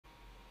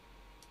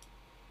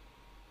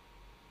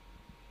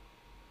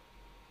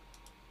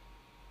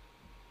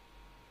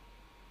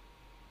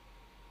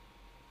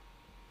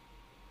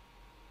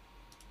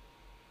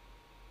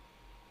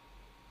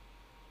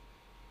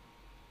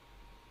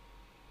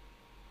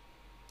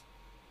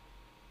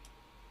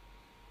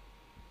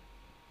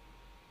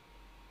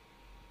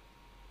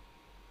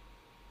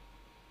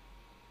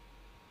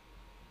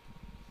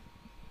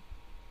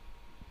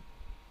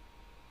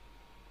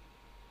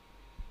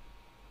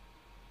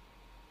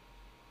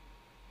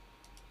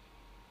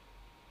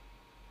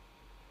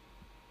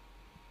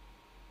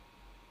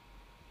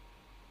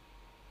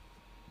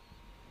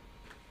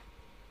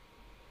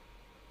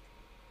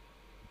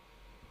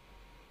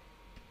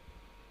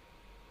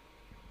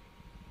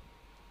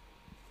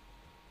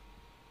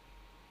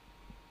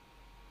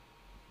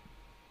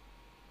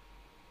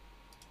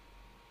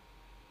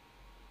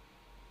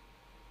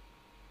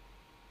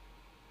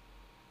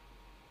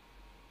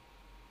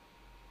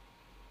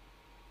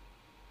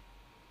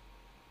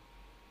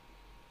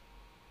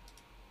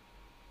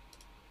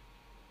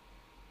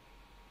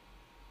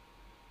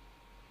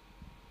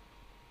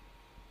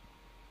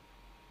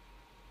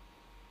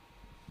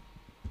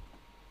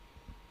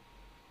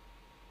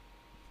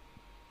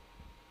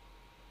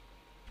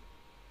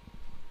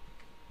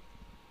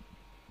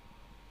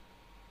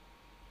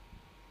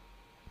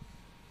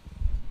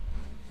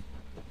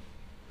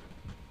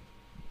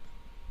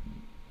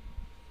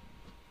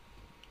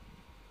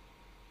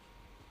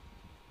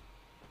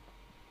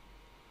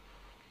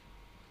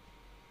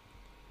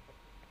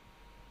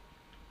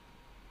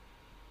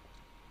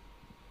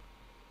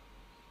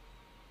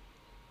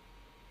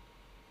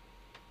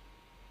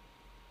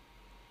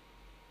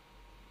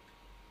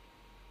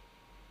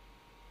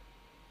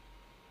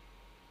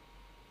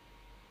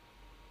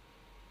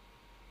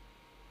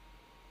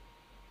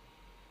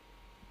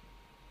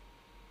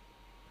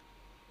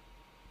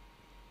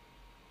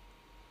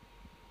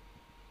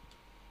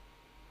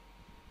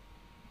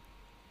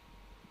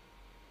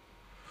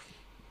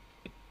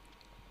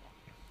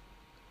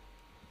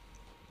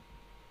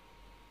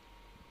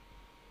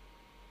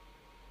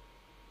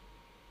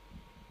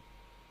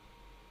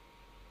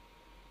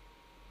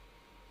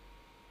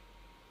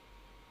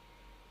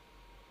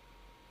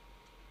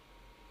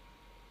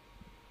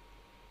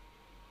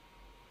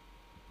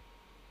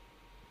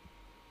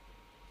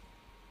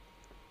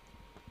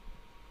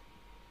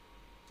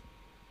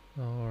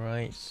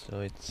Alright, so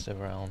it's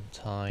around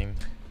time.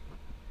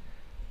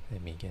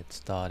 Let me get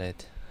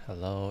started.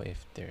 Hello,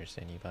 if there's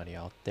anybody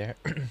out there.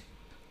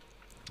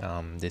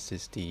 This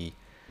is the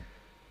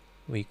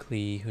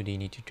weekly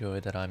Houdini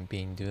tutorial that I'm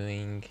been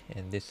doing,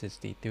 and this is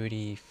the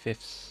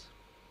 35th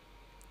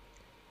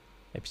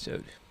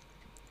episode.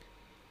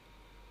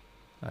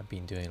 I've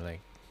been doing like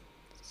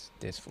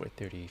this for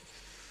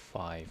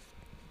 35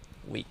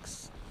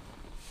 weeks.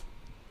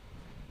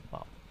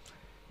 Wow.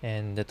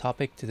 And the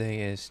topic today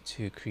is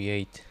to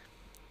create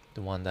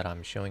the one that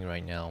I'm showing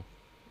right now,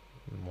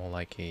 more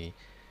like a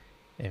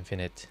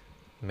infinite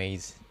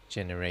maze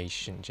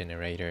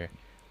generator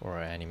or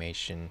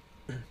animation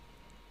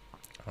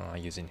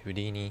using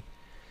Houdini,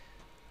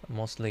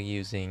 mostly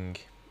using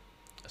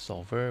a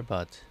solver,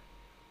 but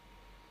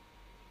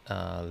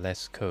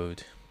less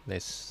code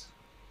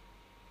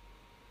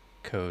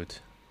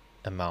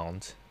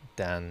amount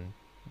than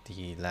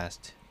the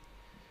last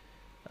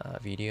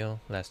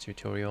last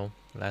tutorial.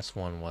 Last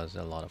one was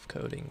a lot of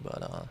coding,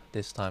 but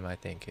this time I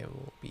think it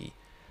will be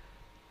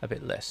a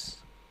bit less,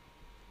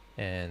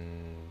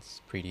 and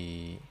it's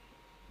pretty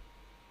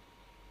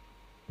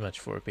much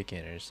for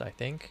beginners, I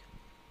think,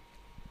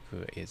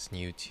 who is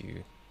new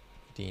to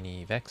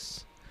Houdini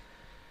Vex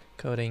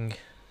coding.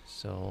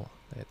 So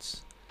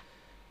let's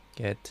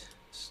get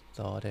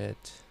started.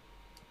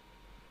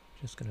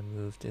 Just gonna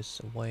move this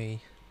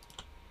away,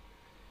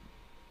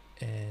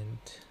 and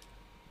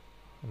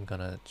I'm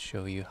gonna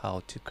show you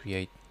how to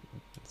create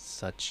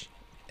such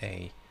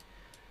a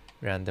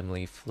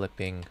randomly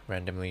flipping,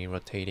 randomly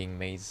rotating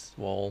maze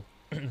wall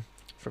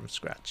from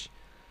scratch.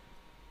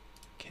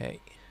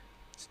 Okay,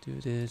 let's do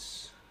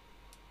this.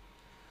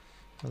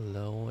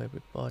 Hello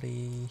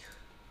everybody.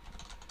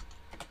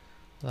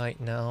 Right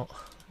now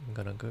I'm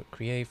gonna go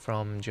create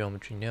from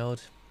geometry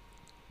node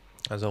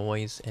as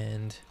always,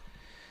 and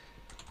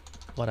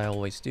what I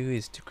always do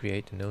is to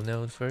create a new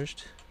node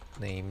first,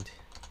 name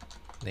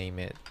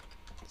it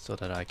so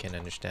that I can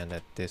understand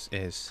that this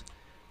is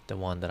the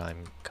one that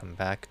I'm come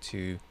back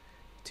to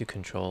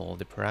control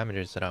the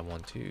parameters that I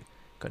want to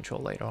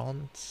control later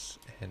on.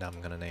 And I'm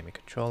gonna name a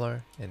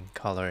controller and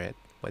color it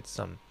with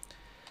some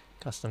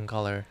custom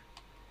color.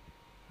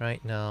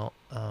 Right now,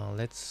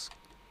 let's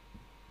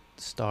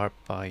start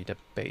by the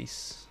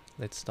base.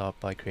 Let's start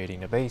by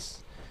creating a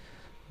base.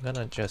 I'm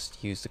gonna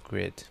just use the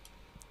grid.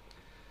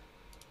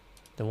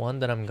 The one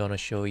that I'm gonna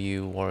show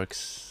you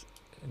works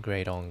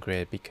great on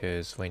grid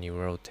because when you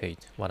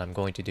rotate, what I'm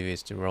going to do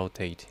is to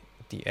rotate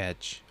the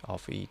edge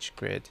of each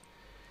grid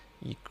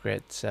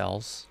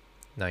cells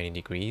 90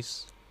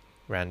 degrees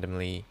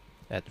randomly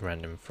at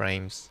random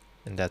frames,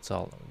 and that's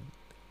all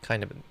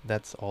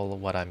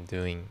what I'm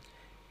doing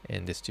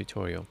in this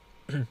tutorial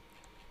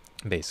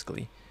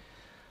basically,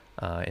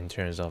 in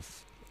terms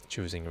of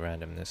choosing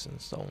randomness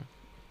and so on.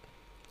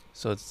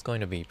 So it's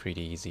going to be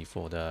pretty easy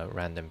for the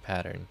random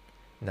pattern.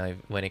 Now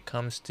when it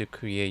comes to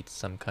create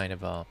some kind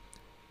of a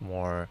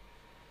more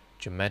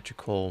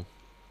geometrical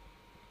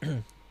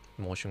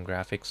motion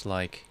graphics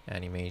like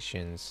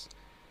animations,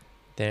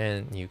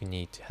 then you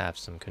need to have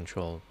some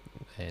control,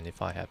 and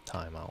if I have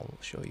time I'll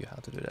show you how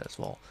to do that as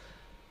well.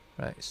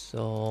 Right,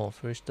 so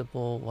first of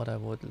all, what I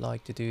would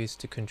like to do is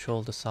to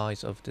control the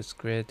size of this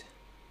grid.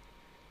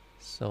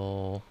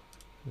 So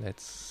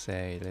let's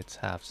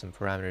have some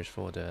parameters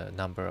for the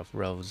number of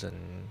rows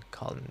and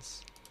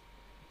columns.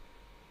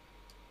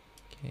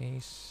 Okay,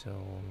 so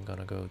I'm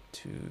gonna go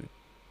to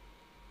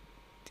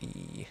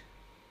the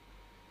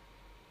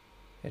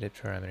edit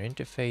parameter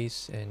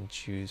interface and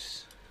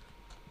choose,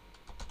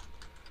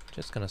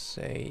 just gonna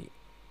say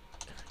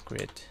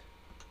grid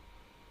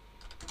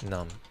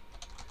num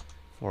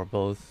for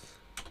both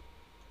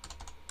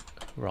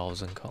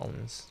rows and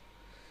columns,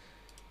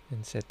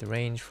 and set the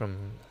range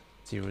from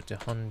 0 to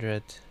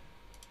 100.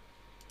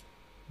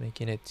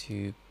 Making it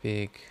too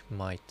big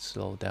might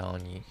slow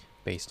down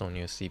based on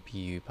your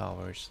CPU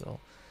power, so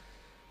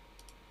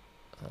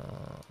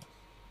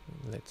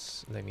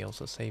let me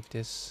also save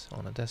this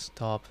on a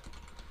desktop.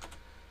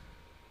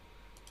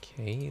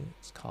 Okay,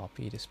 let's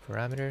copy this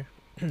parameter,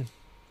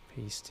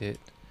 paste it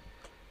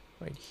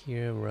right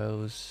here,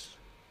 rows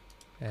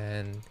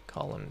and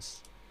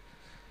columns.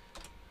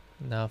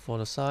 Now for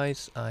the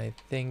size, I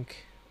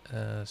think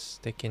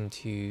sticking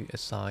to a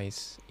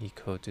size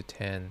equal to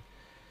 10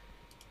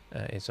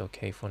 is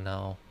okay for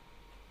now.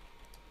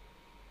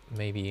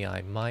 Maybe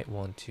I might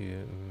want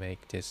to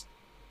make this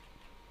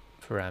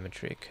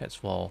parametric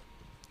as well,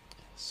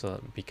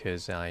 so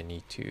because I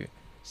need to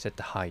set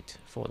the height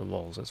for the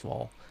walls as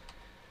well.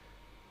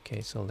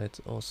 Okay, so let's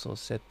also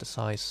set the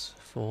size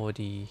for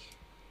the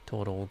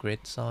total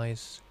grid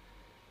size.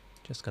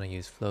 Just gonna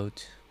use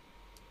float.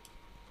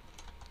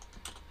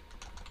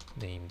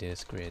 Name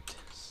this grid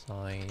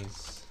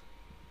size,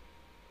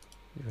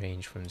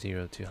 range from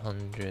 0 to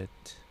 100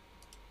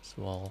 as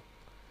well.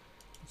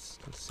 Let's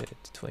set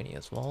it to 20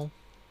 as well.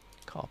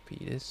 Copy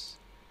this,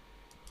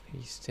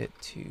 paste it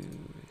to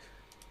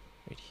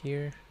right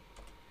here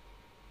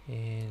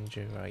and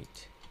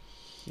right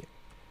here.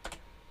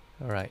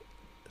 Alright,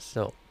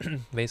 So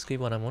basically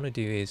what I want to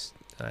do is,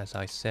 as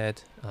I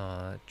said,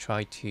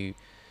 try to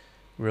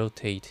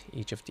rotate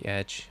each of the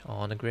edge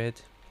on a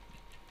grid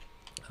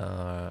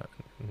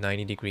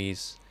 90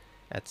 degrees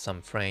at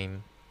some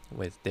frame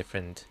with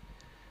different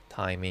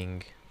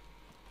timing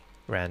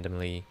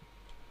randomly,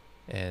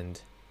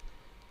 and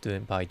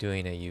by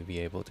doing it you'll be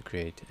able to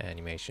create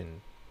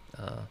animation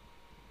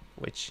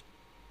which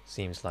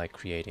seems like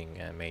creating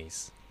a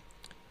maze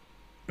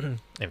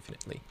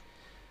infinitely.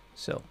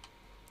 So,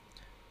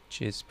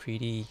 which is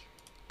pretty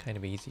kind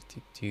of easy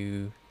to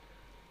do.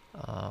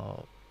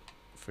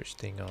 First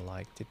thing I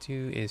like to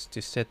do is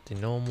to set the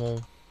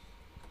normal,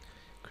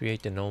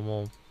 create the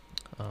normal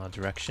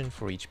direction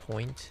for each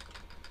point.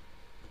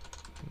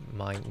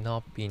 Might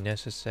not be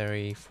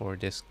necessary for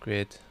this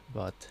grid,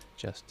 but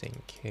just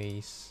in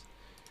case.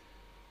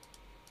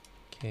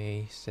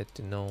 Okay, set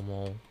the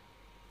normal,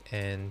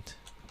 and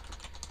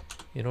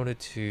in order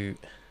to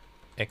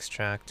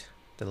extract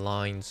the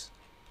lines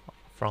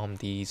from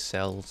these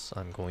cells,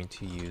 I'm going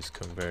to use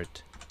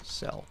convert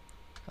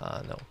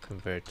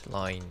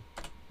line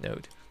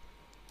node,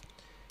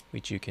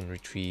 which you can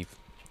retrieve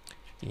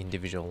the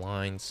individual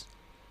lines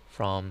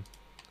from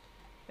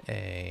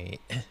a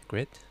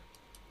grid.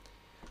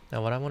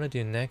 Now what I want to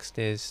do next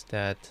is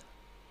that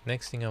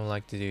next thing I would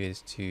like to do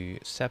is to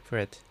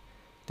separate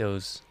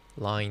those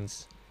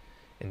lines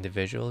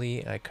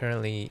individually.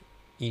 Currently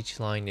each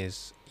line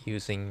is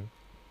using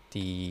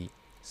the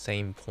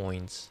same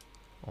points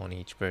on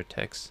each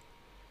vertex.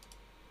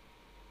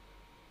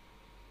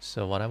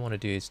 So what I want to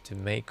do is to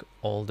make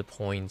all the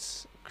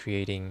points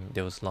creating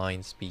those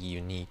lines be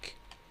unique,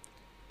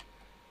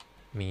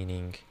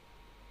 meaning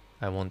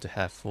I want to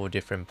have 4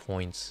 different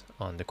points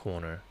on the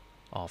corner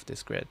of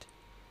this grid,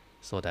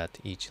 so that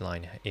each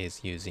line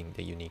is using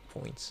the unique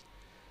points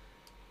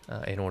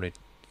in order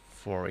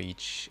for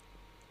each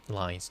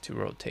lines to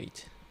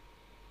rotate.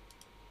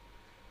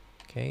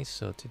 Okay,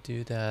 so to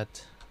do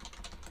that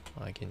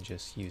I can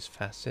just use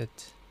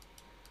facet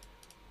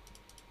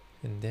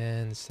and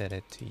then set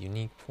it to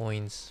unique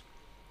points.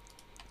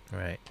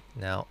 Right,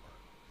 now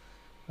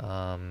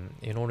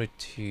in order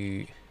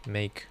to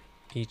make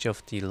each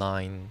of the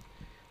line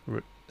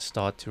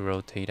start to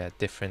rotate at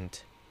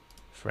different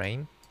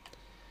frame,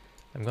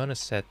 I'm gonna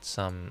set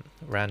some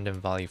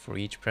random value for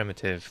each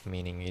primitive,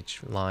 meaning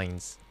each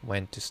lines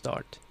when to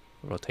start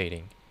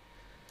rotating.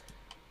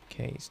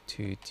 Okay,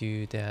 to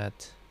do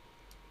that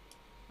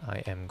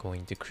I am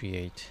going to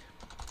create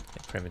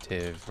a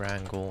primitive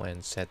wrangle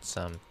and set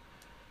some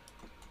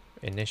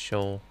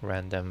initial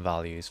random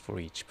values for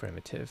each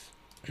primitive.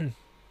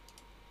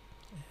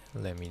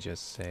 Let me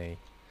just say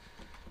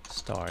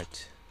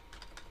start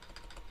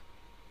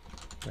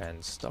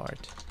rand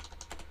start.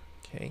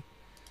 Okay,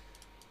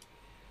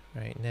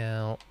 right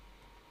now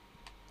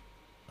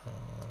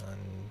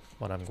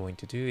what I'm going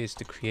to do is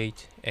to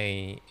create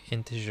a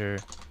integer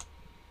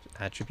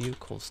attribute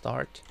called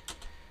start,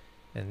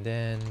 and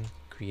then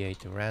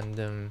create a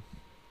random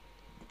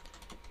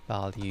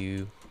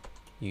value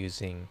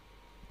using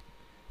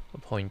a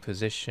point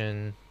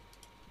position,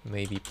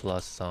 maybe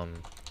plus some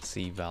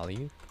c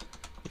value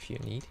if you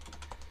need,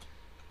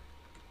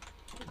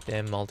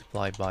 then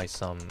multiply by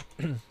some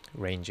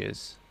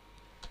ranges,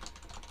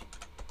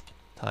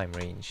 time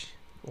range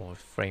or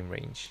frame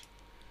range.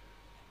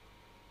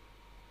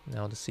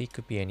 Now the c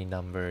could be any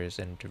numbers,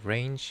 and the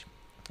range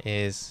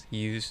is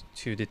used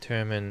to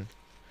determine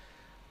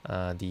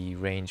the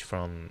range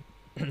from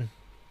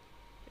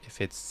if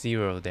it's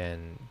 0,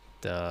 then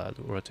the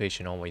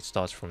rotation always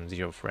starts from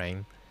 0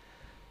 frame.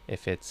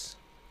 If it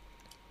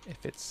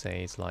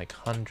says like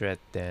 100,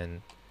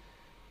 then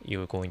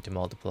you're going to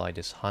multiply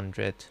this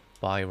 100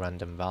 by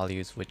random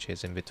values, which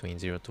is in between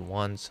 0 to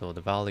 1. So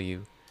the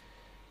value,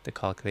 the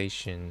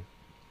calculation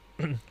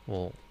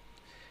will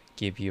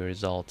give you a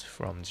result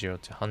from 0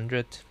 to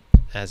 100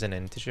 as an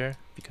integer,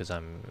 because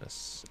I'm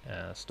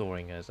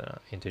storing as an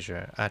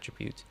integer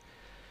attribute.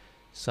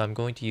 So I'm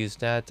going to use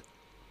that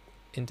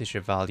integer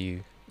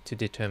value to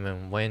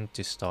determine when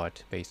to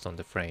start, based on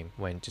the frame,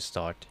 when to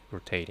start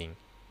rotating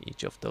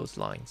each of those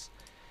lines.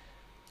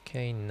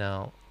 Okay,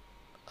 now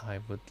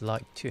I would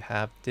like to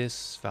have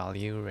this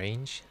value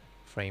range,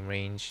 frame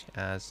range,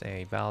 as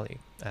a value,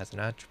 as an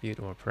attribute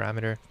or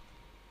parameter.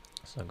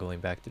 So going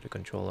back to the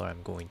controller,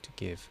 I'm going to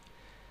give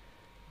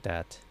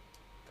that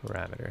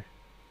parameter.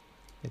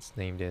 Let's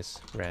name this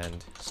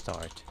rand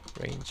start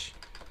range.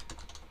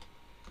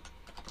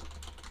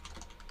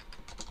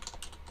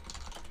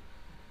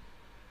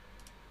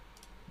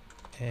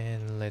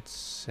 And let's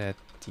set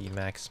the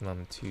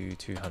maximum to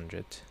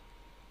 200.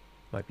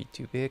 Might be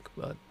too big,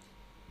 but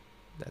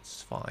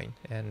that's fine.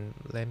 And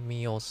let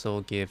me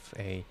also give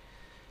a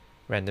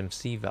random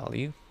c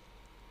value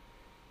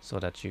so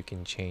that you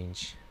can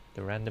change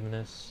the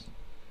randomness.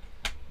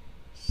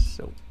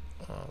 So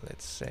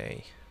let's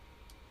say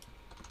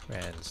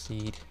rand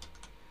seed,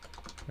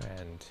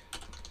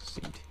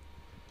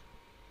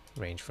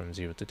 range from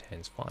 0 to 10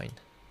 is fine.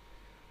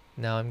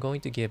 Now I'm going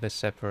to give a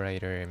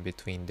separator in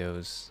between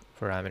those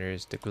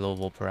parameters, the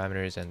global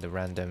parameters and the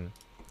random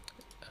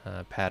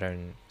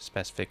pattern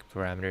specific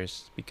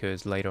parameters,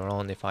 because later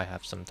on, if I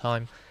have some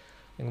time,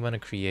 I'm going to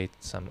create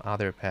some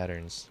other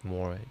patterns,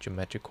 more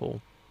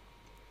geometrical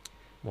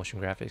motion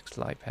graphics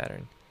like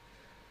pattern.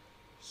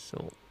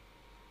 So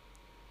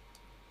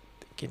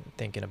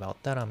thinking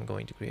about that, I'm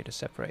going to create a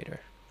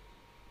separator,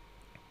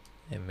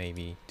 and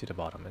maybe to the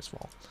bottom as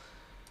well.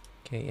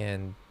 Okay,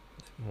 and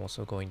I'm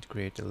also going to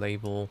create a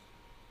label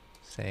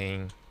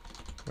saying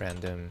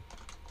random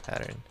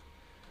pattern.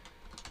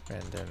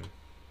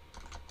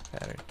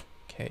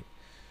 Okay,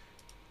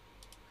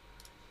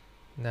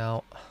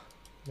 now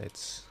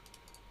let's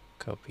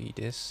copy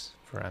this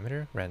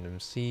parameter random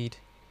seed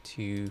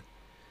to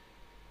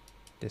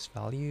this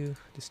value,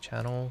 this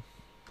channel,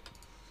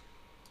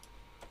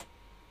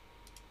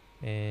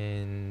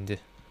 and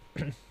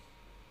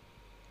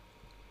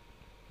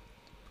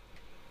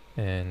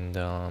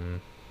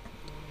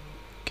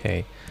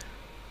okay,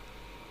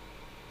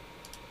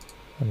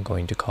 I'm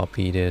going to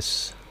copy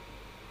this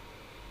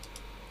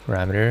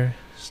parameter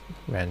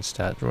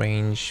randstat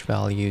range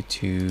value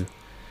to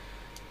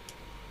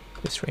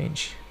this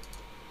range.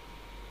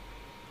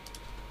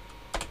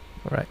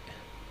 All right.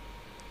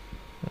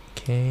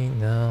 Okay,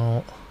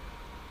 now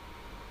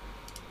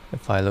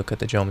if I look at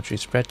the geometry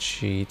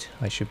spreadsheet,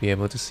 I should be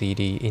able to see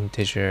the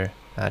integer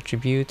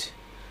attribute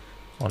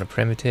on a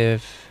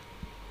primitive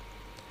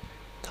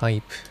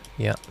type.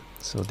 Yeah,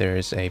 so there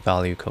is a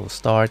value called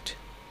start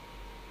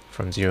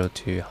from 0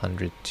 to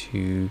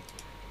 102.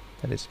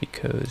 That is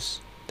because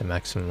the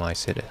maximum I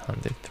set at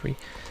 103.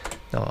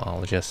 No,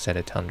 I'll just set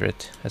it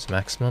 100 as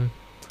maximum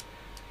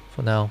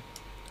for now.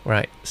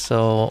 Right,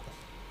 so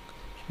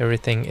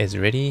everything is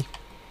ready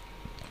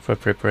for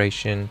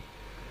preparation.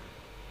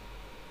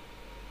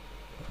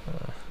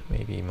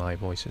 Maybe my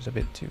voice is a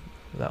bit too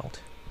loud.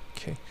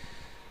 Okay.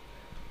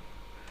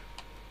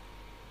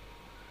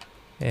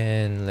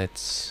 And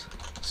let's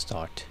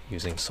start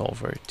using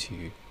solver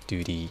to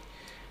do the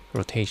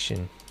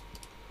rotation.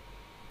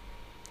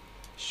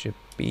 Should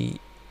be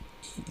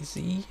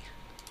easy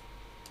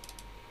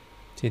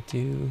to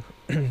do.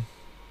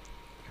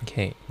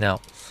 Okay,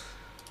 now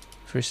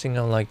first thing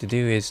I'd like to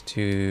do is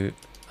to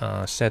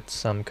set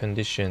some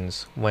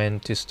conditions when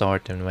to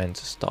start and when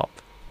to stop,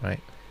 right?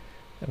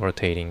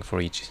 Rotating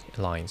for each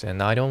lines, and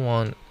I don't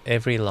want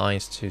every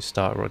lines to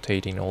start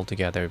rotating all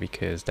together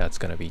because that's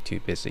gonna be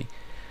too busy.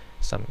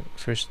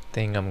 First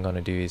thing I'm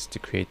gonna do is to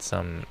create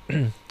some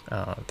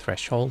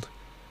threshold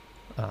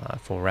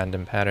for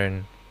random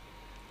pattern,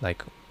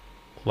 like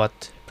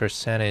what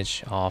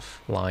percentage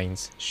of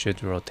lines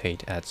should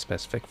rotate at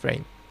specific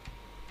frame,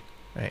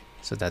 right?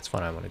 So that's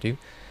what I want to do.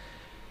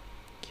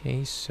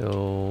 Okay,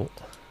 so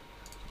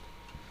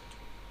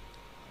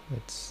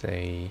let's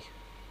say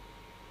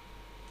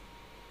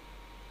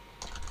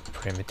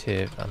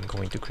primitive. I'm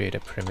going to create a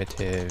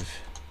primitive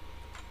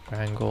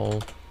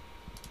triangle.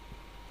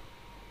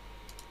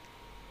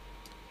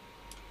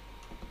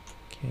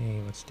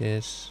 Okay, what's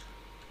this?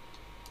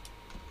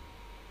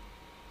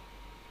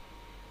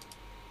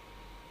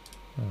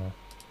 Oh,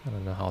 I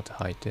don't know how to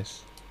hide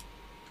this.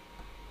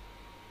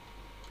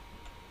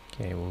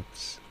 Okay,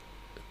 whoops.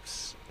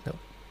 Oops. No.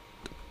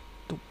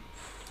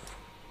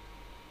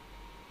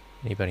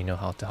 Anybody know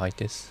how to hide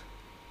this?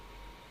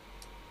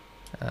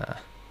 I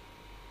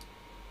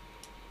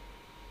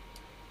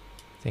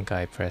think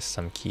I pressed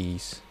some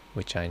keys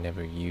which I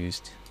never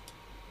used.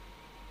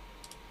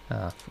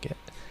 Forget.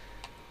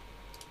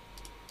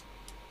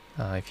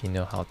 If you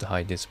know how to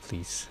hide this,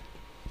 please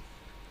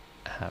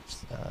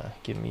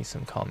give me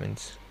some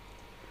comments.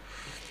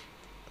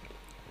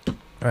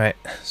 Alright,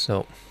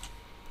 so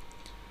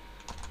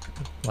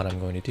what I'm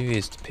going to do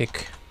is to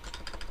pick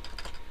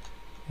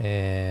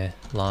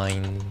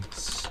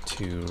lines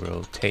to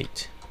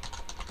rotate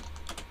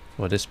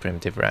for this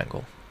primitive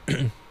wrangle.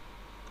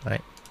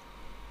 Right,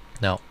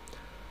 now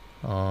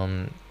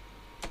I'm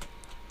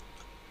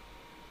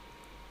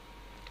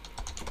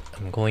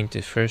going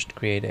to first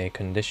create a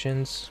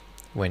conditions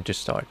when to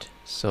start.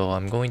 So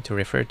I'm going to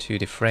refer to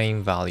the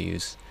frame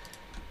values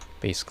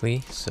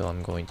basically. So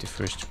I'm going to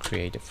first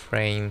create a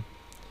frame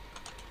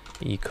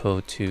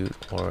equal to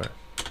or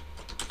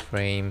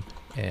frame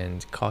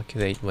and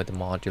calculate with the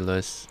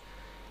modulus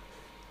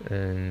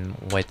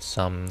with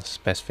some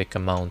specific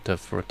amount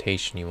of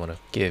rotation you want to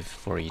give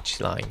for each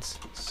lines.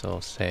 So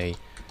say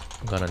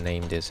I'm gonna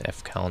name this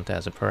f count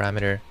as a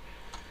parameter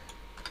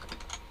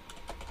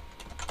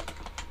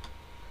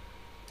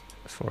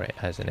for it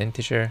as an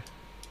integer,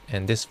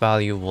 and this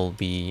value will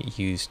be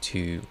used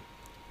to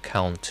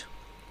count.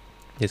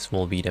 This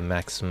will be the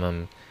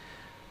maximum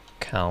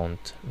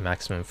count,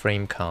 maximum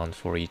frame count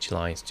for each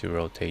lines to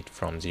rotate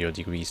from 0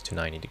 degrees to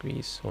 90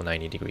 degrees or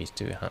 90 degrees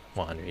to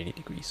 180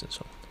 degrees and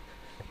so on.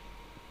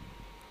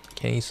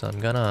 Okay, so I'm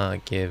gonna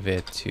give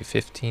it to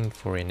 15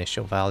 for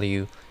initial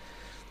value.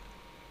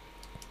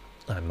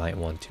 I might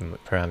want to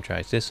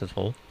parameterize this as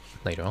well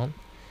later on.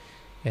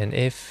 And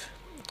if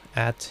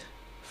at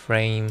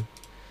frame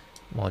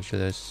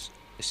modulus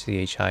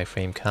chi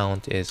frame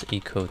count is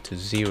equal to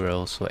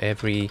 0, so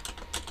every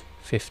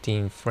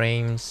 15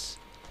 frames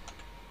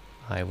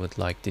I would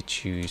like to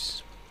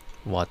choose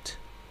what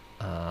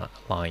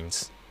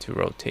lines to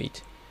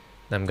rotate.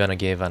 I'm gonna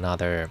give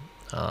another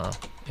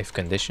if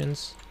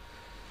conditions.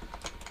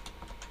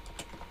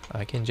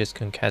 I can just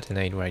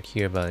concatenate right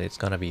here, but it's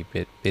gonna be a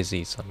bit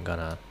busy, so I'm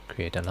gonna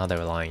create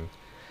another line,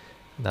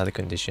 another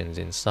conditions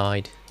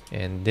inside,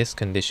 and this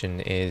condition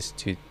is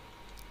to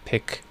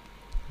pick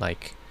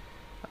like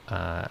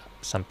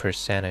some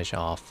percentage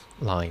of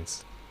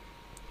lines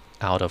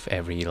out of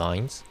every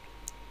lines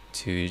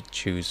to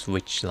choose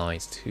which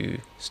lines to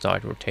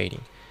start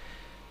rotating.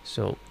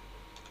 So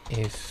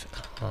if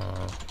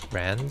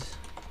rand,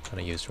 I'm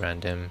gonna use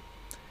random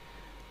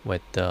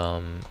with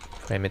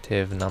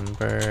primitive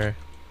number,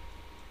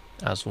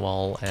 as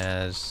well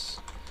as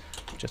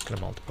just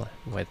gonna multiply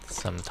with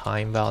some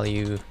time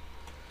value,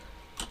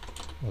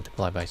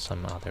 multiply by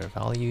some other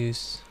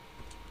values,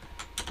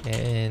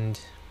 and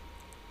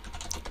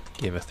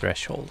give a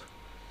threshold.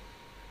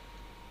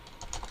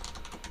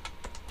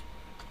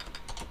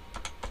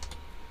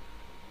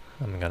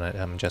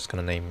 I'm just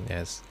gonna name it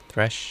as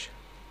thresh.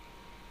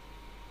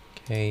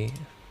 Okay,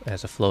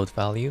 as a float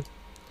value.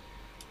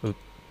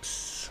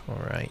 Oops.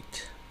 All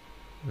right.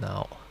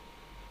 Now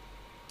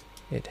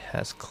it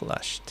has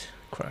crushed.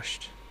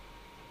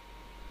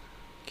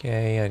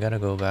 Okay, I gotta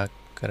go back.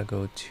 Gotta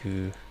go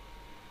to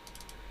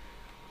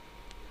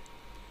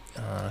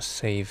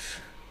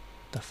save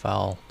the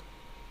file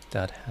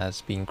that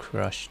has been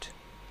crushed.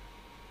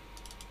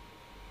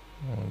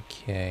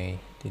 Okay,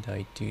 did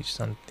I do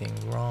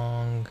something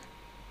wrong?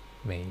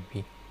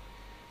 Maybe.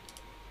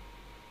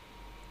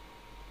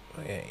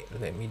 Okay,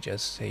 let me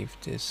just save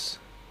this.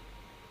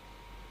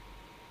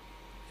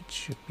 It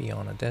should be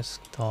on a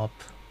desktop.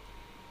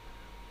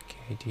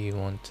 Okay, do you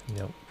want to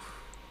know?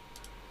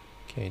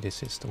 Okay,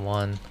 this is the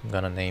one. I'm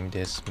gonna name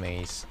this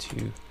maze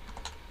 2.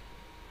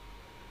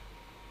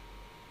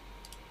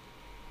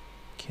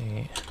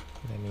 Okay,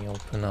 let me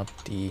open up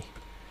the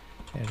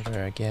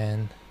editor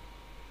again.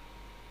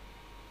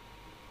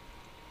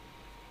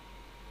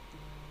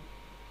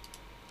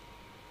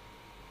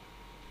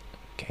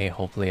 Okay,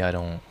 hopefully I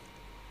don't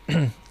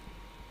it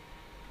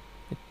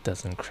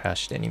doesn't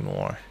crash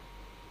anymore.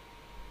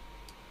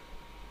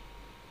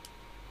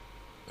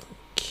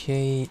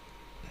 Okay,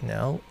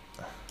 now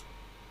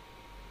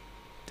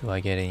do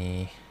I get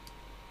any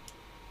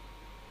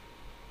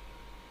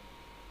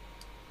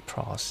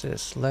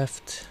process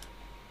left?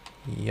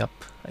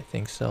 Yup, I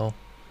think so.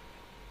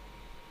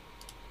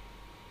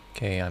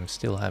 Okay, I'm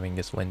still having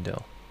this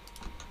window.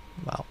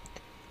 Wow.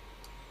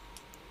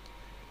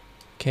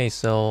 Okay,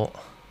 so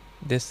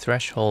this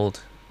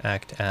threshold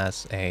act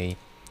as a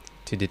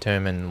to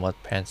determine what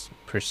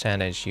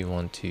percentage you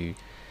want to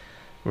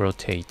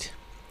rotate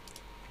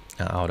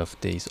out of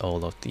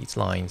all of these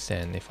lines,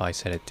 and if I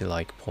set it to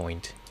like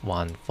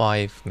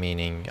 0.15,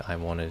 meaning I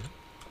want to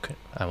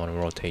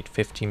rotate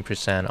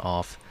 15%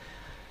 of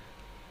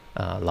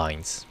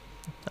lines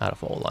out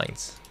of all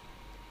lines,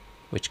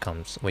 which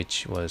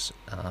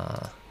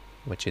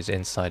is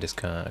inside this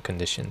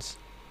conditions.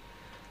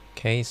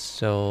 Okay,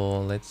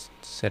 so let's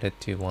set it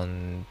to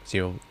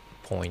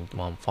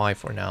 0.15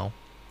 for now.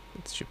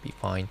 It should be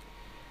fine.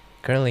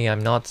 Currently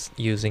I'm not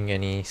using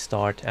any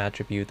start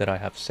attribute that I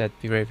have set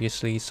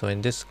previously, so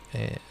in this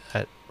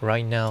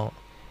right now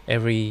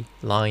every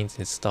line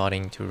is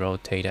starting to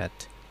rotate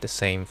at the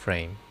same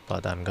frame,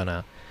 but I'm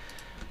gonna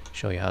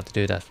show you how to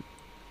do that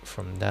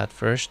from that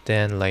first,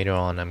 then later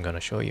on I'm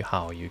gonna show you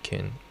how you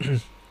can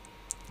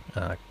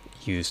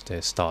use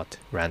the start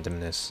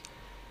randomness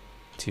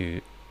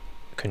to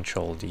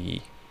control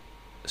the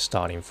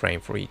starting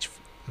frame for each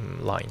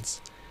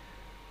lines.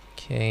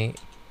 Okay,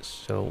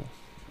 so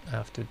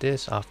after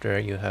this, after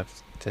you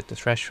have set the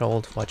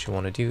threshold, what you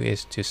want to do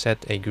is to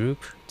set a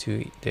group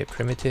to the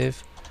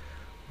primitive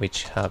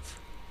which have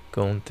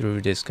gone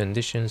through these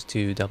conditions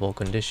to double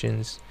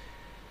conditions.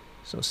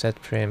 So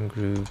set prim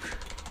group,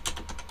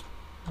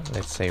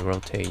 let's say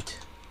rotate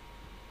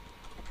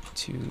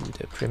to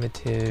the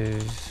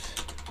primitive.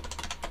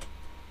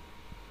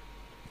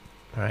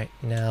 Right,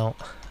 now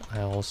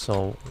I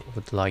also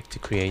would like to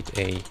create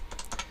a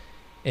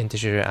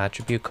integer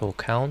attribute called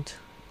count,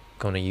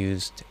 gonna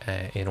use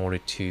in order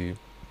to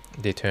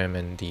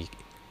determine the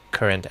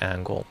current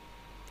angle.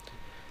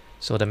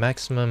 So the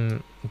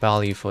maximum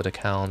value for the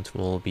count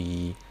will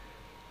be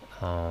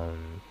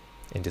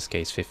in this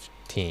case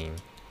 15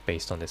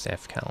 based on this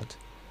f count.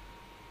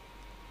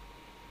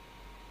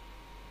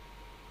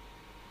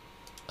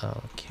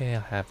 Okay, I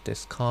have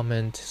this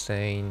comment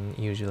saying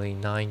usually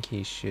 9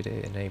 keys should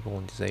enable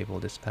and disable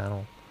this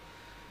panel.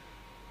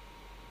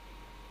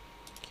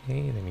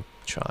 Okay, let me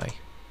try.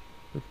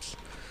 Oops.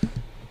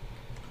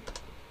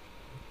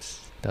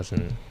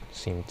 Doesn't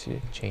seem to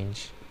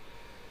change.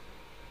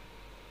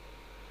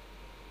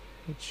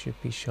 It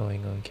should be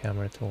showing on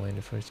camera tool in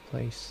the first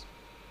place.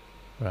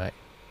 Right.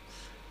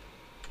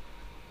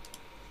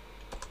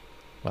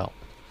 Well,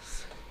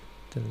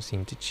 doesn't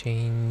seem to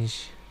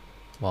change.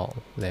 Well,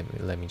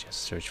 let me just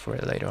search for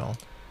it later on.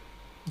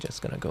 I'm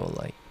just gonna go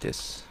like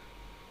this.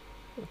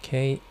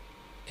 Okay,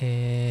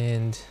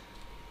 and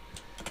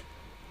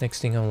Next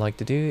thing I would like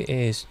to do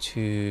is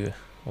to,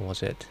 what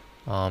was it?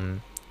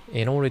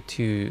 In order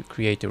to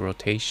create a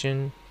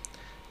rotation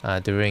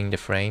during the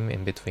frame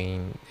in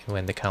between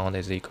when the count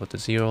is equal to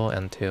 0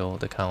 until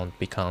the count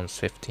becomes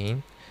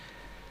 15,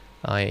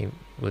 I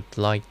would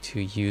like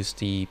to use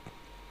the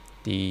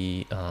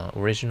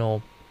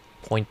original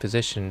point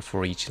position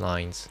for each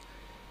lines,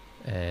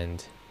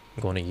 and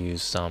I'm going to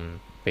use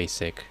some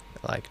basic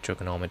like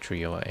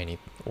trigonometry or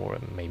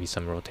maybe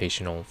some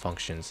rotational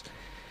functions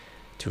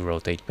to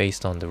rotate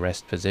based on the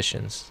rest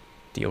positions,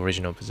 the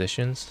original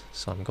positions.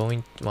 So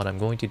what I'm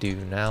going to do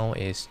now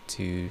is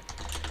to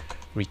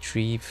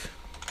retrieve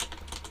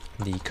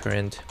the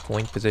current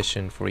point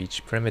position for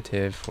each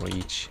primitive for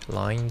each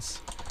lines,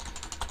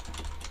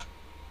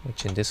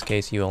 which in this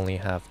case you only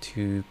have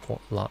 2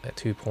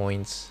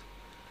 points,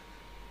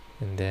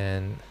 and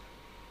then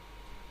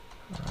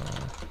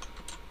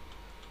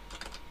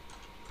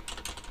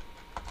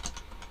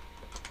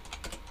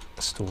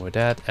store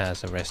that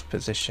as a rest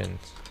position.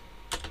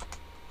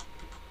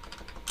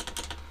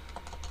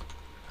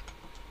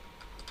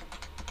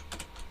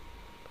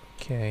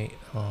 Okay,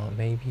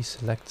 maybe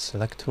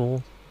select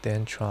tool,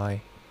 then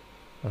try.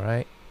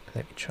 Alright,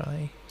 let me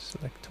try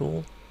select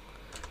tool.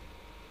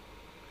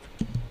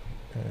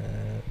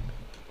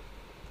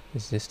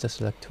 Is this the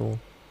select tool?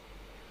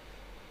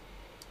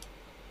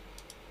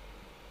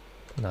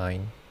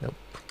 9, nope.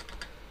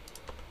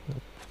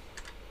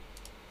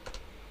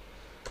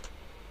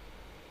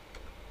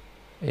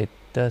 It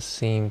does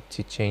seem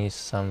to change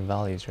some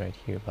values right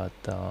here, but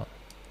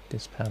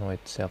this panel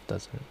itself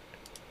doesn't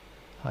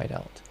hide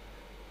out.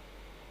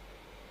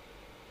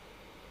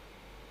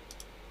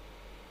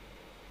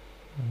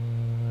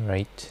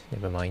 Right,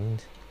 never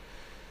mind.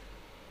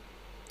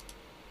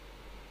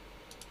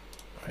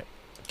 Right,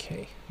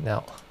 okay,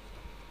 now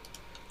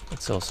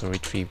let's also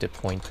retrieve the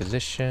point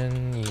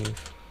position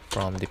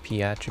from the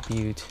P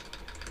attribute.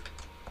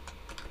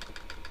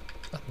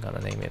 I'm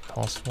gonna name it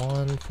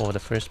pos1 for the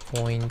first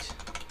point,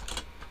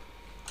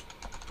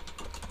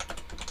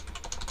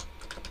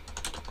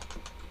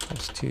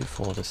 pos2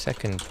 for the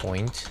second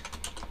point.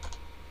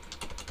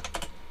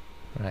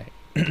 Right.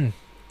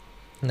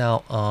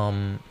 Now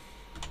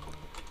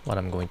what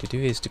I'm going to do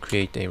is to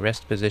create a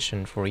rest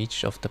position for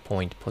each of the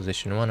point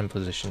position 1 and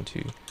position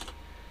 2.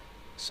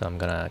 So I'm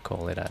gonna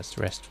call it as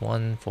rest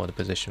 1 for the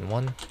position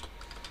 1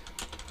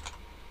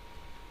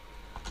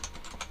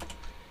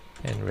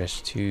 and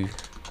rest 2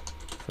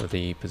 for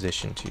the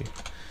position 2.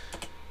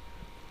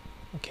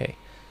 Okay,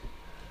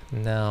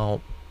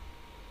 now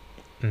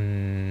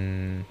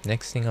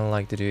next thing I'd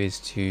like to do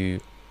is to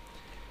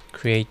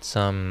create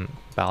some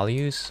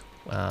values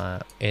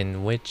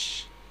in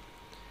which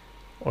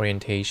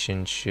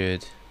orientation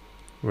should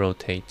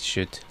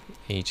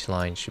each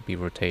line should be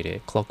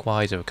rotated,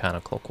 clockwise or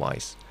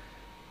counterclockwise,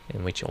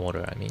 in which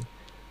order I mean.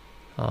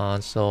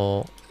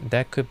 So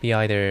that could be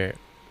either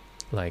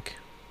like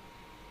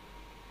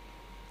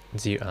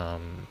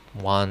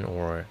 1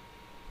 or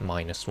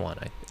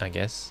 -1, I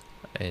guess,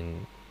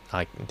 and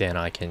then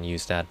I can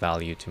use that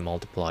value to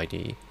multiply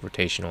the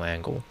rotational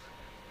angle.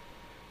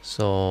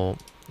 So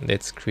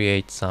let's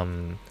create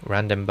some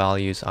random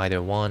values,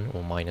 either 1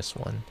 or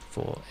 -1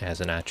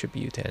 as an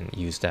attribute, and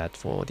use that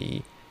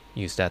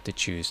to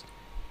choose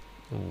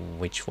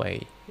which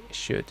way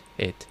should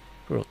it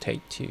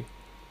rotate to,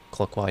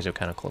 clockwise or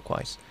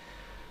counterclockwise.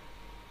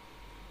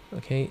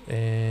 Okay,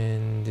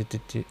 and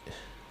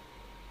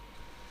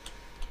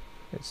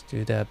let's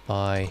do that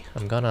by,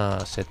 I'm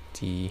gonna set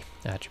the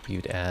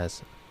attribute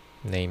as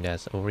named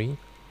as ori,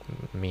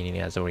 meaning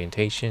as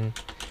orientation.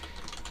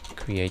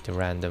 Create a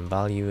random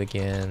value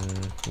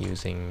again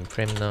using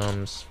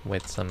primnums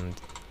with some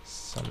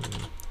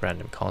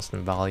random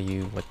constant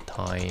value, with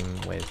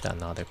time with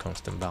another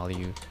constant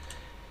value,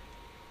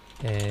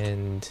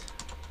 and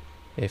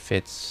if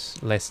it's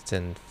less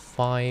than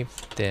 5,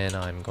 then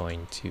I'm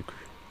going to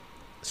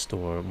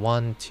store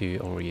 1 to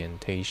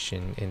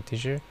orientation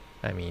integer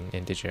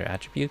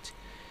attribute.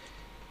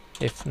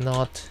 If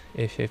not,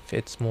 if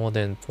it's more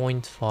than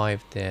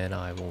 0.5, then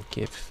I will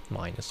give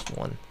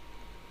 -1.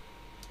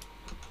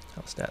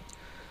 How's that?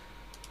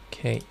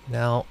 Okay,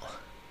 now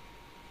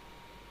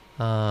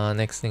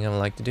next thing I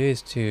would like to do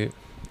is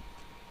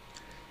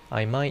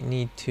I might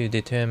need to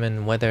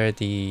determine whether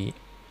the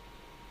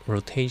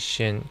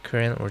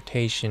current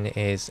rotation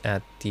is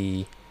at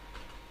the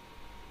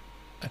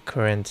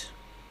current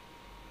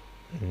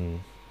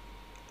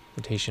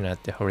rotation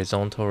at the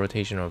horizontal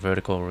rotation or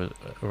vertical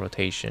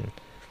rotation.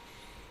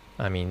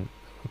 I mean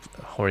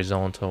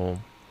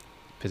horizontal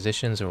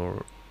positions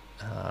or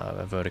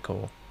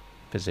vertical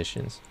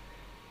positions.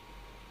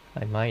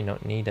 I might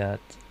not need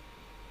that.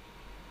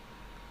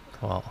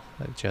 Well,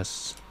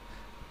 just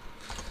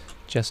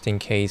in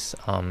case.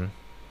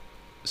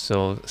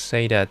 So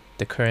say that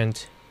the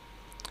current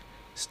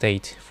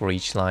state for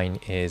each line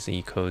is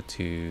equal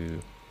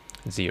to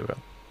 0,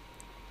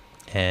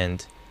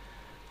 and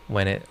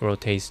when it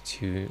rotates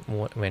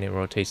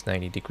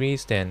 90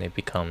 degrees, then it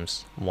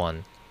becomes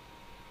 1.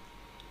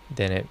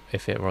 Then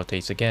if it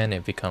rotates again,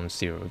 it becomes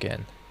 0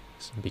 again.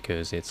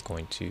 because it's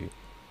going to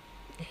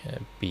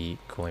be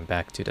going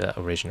back to the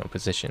original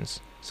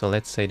positions. So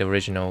let's say the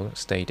original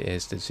state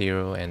is the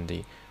 0 and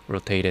the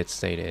rotated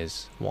state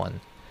is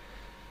 1.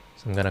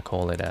 So I'm gonna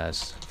call it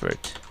as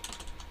vert,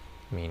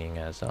 meaning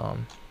as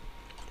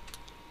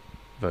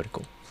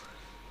vertical.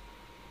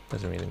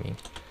 Doesn't really mean.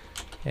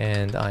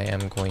 And I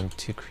am going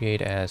to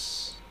create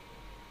as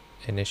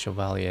initial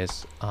value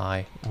as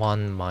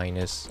I1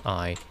 minus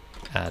I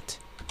at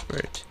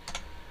vert.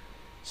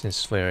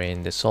 Since we're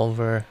in the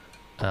solver,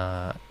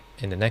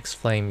 in the next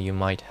flame you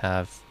might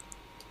have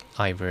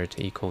ivert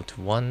equal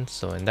to 1,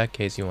 so in that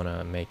case you want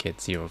to make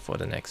it 0 for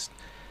the next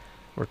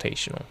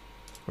rotation.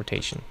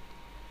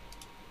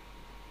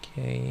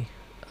 Okay,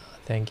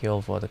 thank you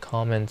all for the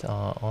comment.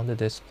 On the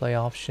display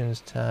options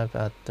tab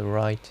at the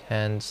right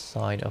hand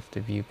side of the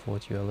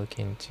viewport, you are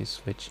looking to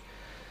switch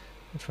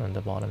from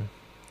the bottom,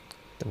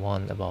 the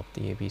one above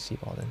the ABC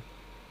button.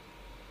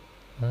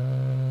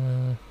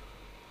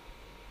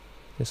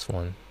 This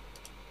one.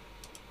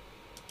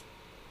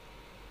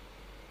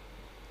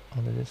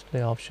 On the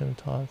display option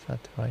tab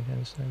at the right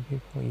hand side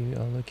viewport, you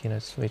are looking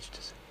at switch to...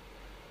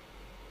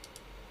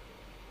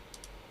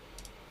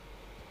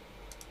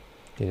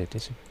 Did it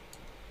disappear?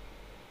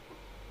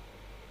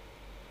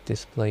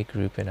 Display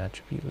group and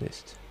attribute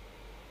list.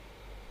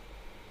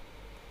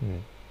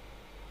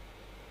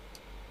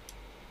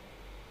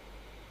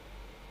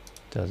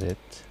 Does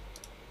it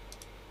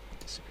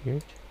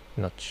disappeared?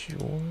 Not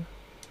sure.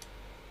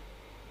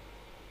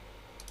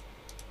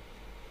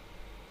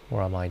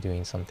 Or am I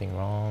doing something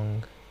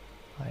wrong?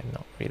 I'm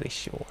not really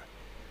sure.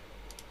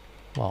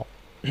 Well,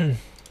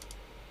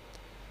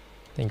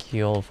 thank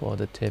you all for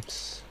the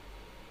tips.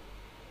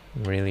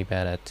 I'm really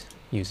bad at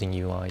using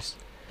UIs.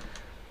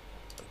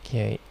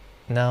 Okay,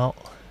 now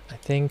I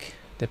think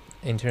that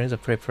in terms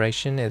of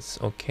preparation, it's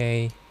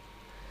okay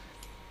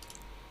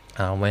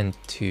when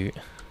to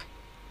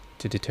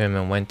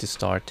determine when to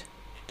start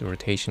the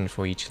rotation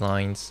for each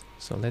lines.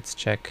 So let's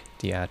check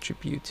the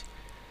attribute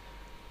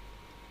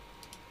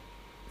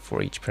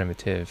for each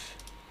primitive.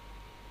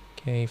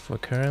 Okay, for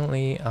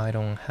currently I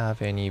don't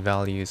have any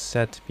values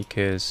set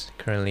because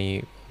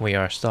currently we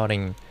are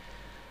starting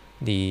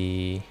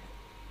the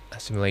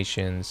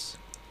simulations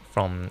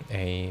from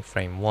a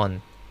frame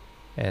 1,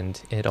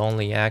 and this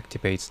only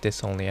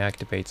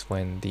activates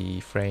when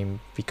the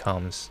frame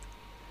becomes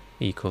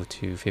equal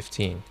to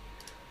 15.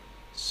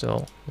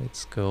 So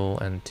let's go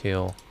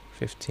until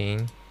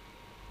 15.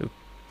 Oop,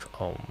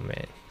 oh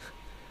man,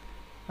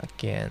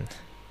 again.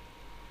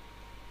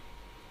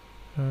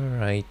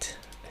 Alright,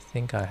 I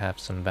think I have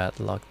some bad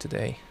luck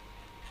today.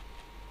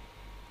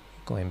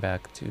 Going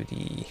back to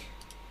the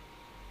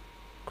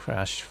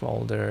crash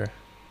folder.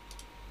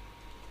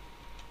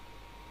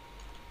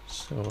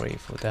 Sorry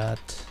for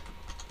that.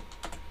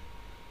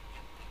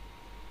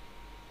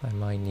 I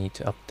might need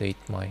to update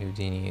my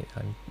Houdini.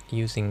 I'm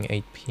using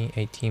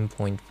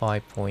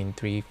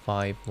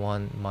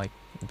 18.5.351, might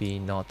be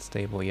not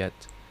stable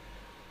yet.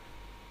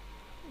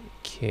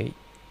 Okay.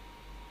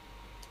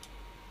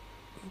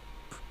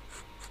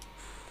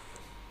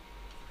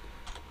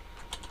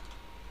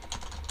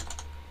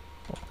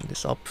 Open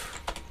this up.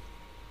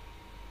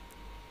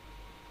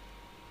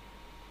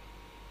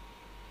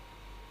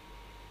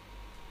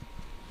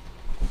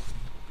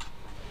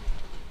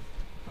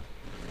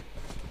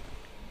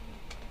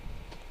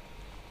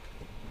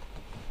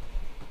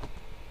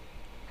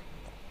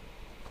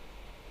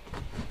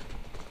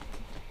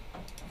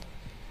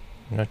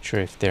 I'm not sure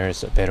if there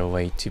is a better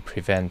way to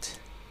prevent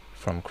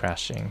from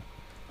crashing.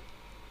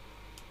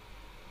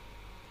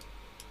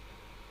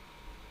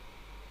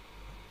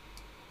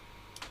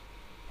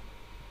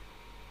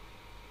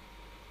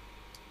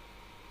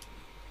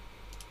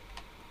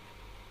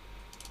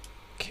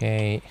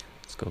 Okay,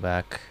 let's go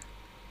back.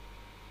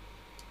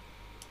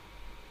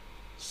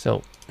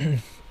 So,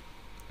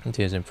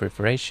 there's in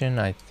preparation.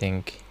 I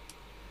think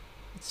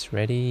it's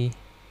ready.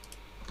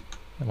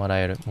 And what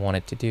I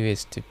wanted to do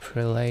is to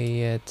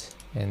play it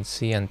and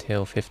see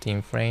until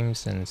 15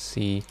 frames and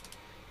see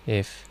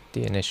if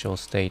the initial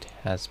state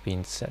has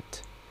been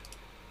set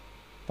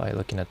by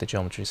looking at the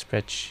geometry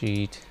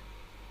spreadsheet,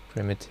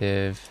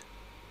 primitive.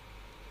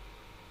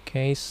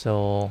 Okay,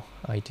 so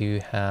I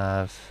do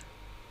have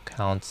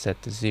count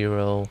set to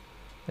 0,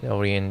 and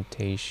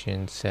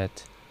orientation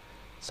set,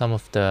 some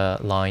of the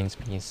lines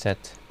being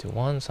set to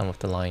 1, some of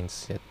the lines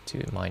set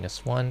to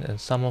 -1,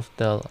 and some of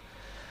the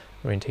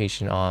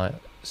orientation are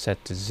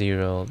set to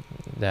 0.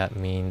 That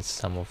means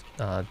some of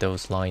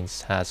those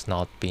lines has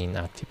not been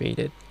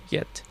activated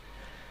yet,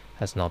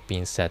 has not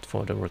been set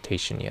for the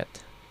rotation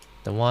yet.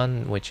 The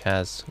one which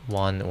has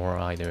 1 or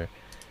either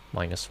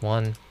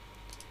 -1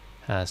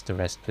 has the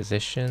rest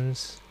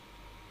positions.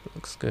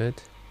 Looks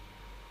good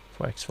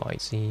for X, Y,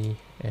 Z,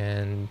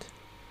 and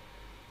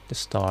the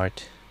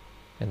start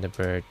and the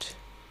bird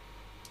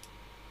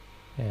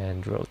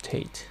and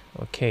rotate.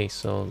 Okay,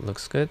 so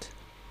looks good.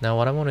 Now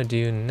what I want to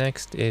do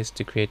next is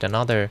to create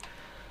another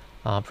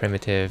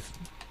primitive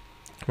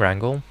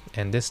wrangle,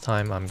 and this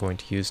time I'm going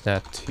to use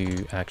that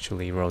to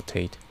actually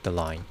rotate the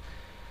line.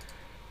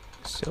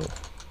 So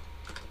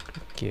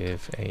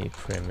give a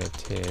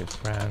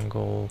primitive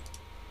wrangle,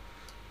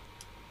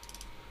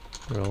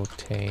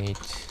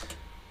 rotate.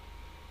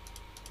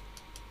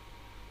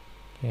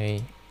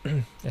 Okay,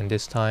 and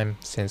this time,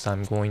 since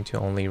I'm going to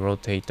only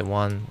rotate the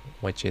one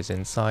which is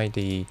inside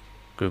the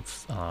group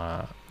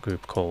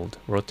group called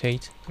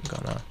rotate, I'm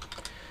gonna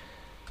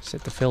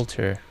set the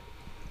filter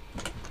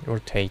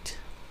rotate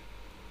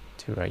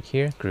to right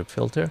here, group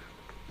filter.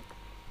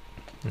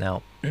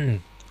 Now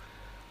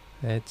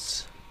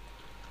let's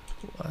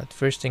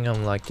first thing I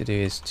would like to do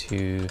is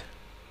to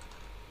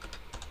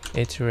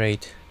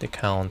iterate the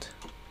count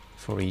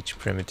for each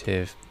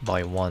primitive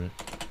by 1.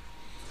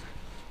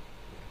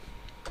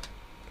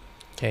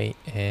 Okay,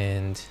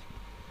 and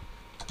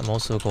I'm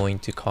also going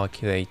to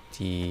calculate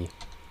the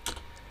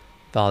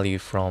value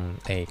from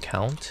a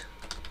count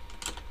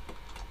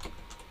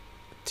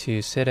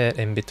to set it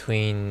in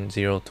between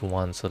 0 to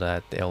 1 so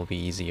that it'll be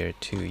easier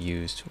to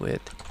use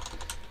with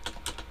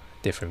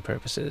different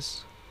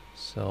purposes.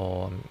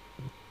 So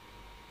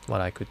what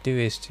I could do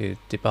is to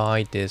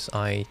divide this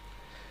I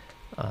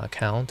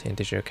count,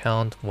 integer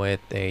count,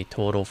 with a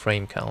total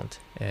frame count,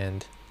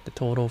 and the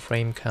total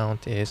frame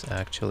count is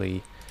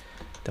actually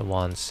the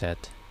one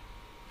set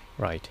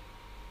right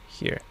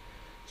here.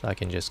 So I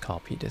can just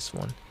copy this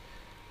one.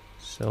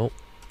 So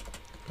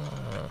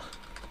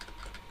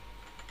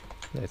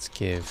let's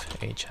give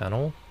a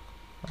channel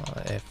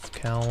f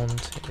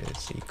count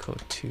is equal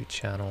to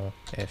channel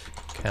f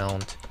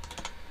count,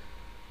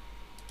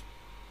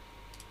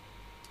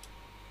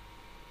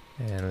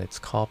 and let's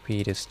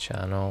copy this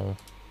channel,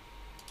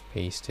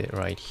 paste it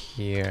right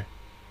here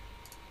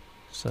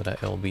so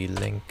that it'll be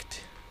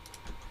linked.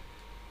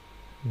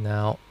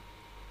 Now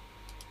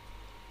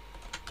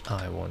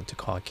I want to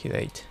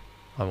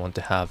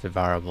have a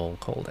variable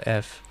called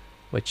f,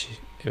 which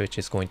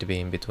is going to be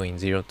in between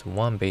 0 to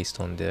 1 based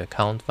on the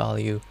count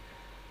value.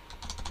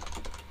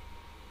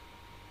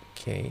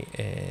 Okay,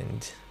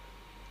 and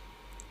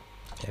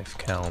f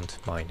count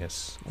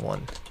minus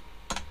 1.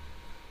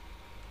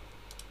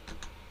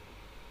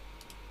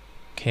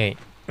 Okay.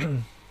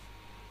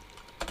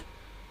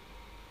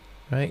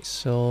 Right,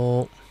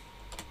 so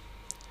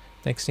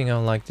next thing I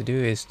would like to do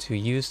is to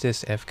use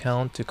this f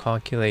count to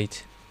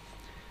calculate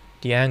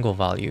the angle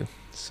value.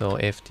 So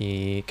if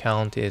the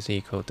count is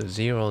equal to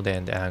 0,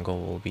 then the angle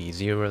will be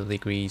 0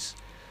 degrees.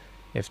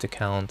 If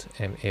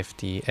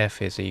the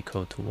f is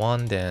equal to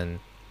 1, then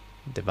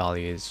the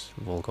value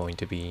will going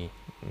to be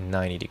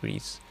 90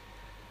 degrees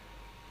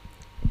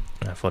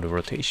for the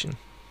rotation.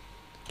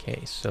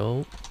 Okay,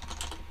 so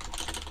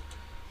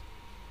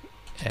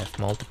f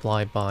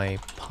multiplied by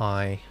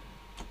pi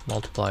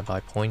multiplied by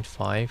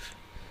 0.5.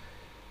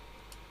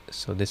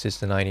 So this is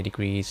the 90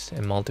 degrees,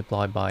 and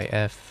multiplied by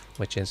f,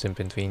 which is in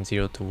between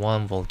 0 to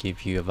 1, will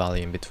give you a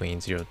value in between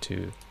 0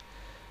 to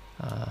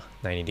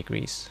 90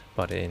 degrees,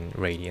 but in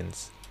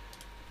radians.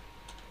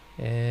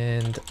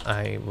 And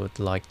I would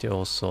like to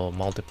also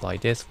multiply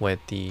this with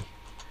the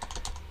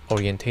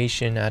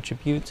orientation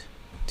attribute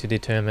to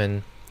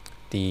determine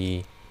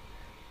the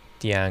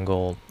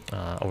angle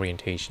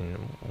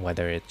orientation,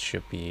 whether it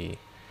should be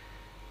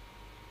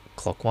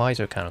clockwise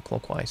or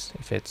counterclockwise.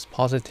 If it's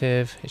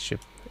positive,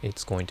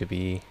 it's going to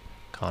be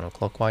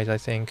counterclockwise, I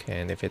think,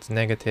 and if it's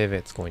negative,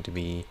 it's going to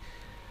be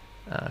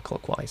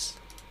clockwise.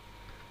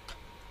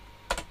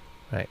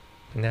 Right,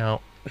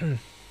 now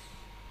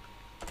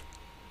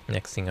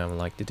next thing I would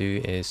like to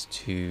do is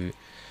to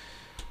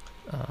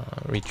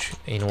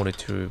in order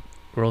to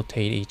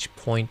rotate each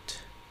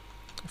point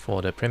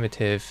for the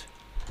primitive,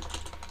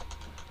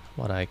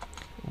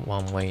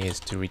 one way is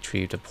to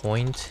retrieve the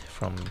point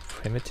from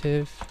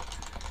primitive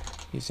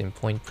using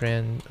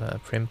prim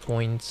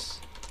points.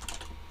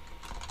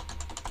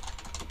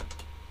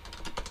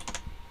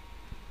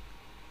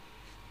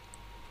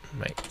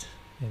 Right,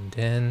 and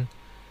then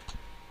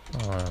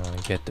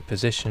get the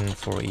position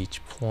for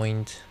each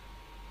point.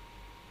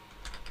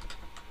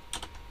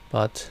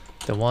 But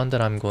the one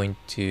that I'm going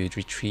to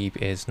retrieve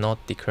is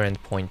not the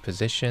current point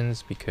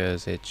positions,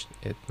 because it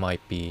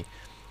might be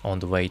on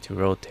the way to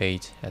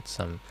rotate at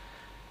some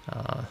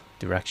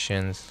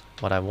directions.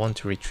 What I want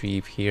to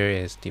retrieve here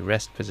is the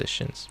rest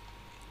positions.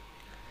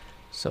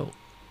 So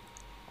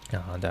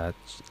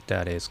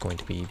that is going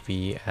to be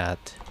v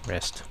at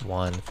rest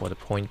 1 for the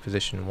point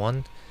position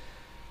 1.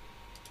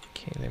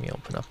 Okay, let me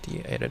open up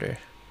the editor.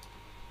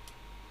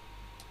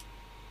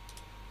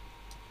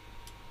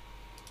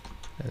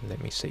 And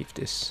let me save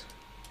this.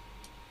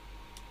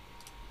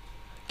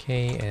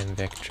 Okay, and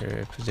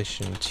vector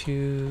position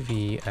 2,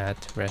 v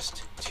at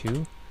rest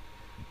 2.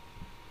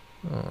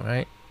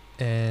 Alright,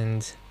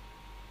 and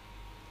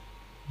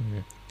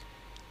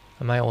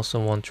I might also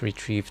want to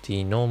retrieve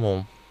the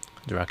normal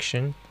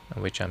direction,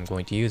 which I'm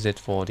going to use it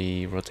for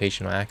the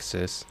rotational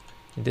axis.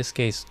 In this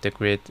case, the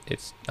grid,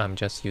 I'm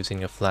just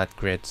using a flat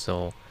grid,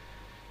 so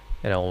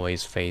the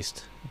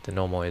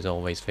normal is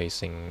always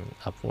facing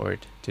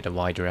upward to the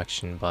y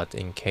direction. But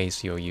in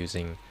case you're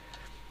using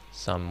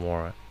some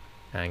more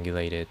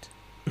angulated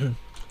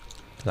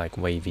like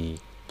wavy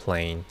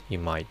plane, you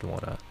might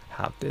want to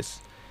have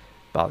this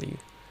value.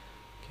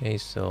 Okay,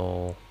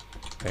 so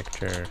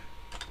vector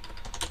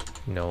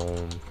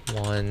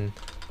gnome1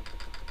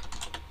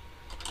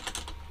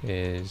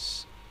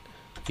 is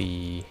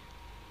the,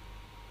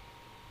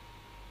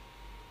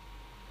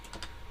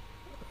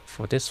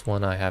 for this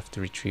one I have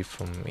to retrieve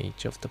from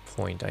each of the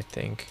point, I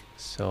think.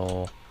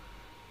 So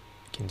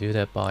I can do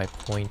that by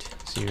point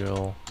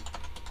 0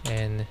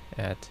 n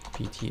at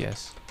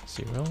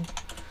pts0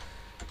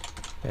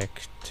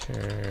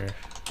 vector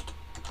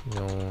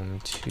gnome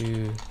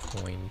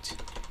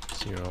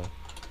 2.0.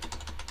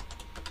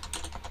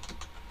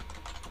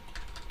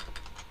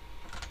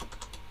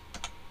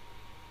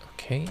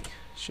 Okay,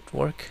 should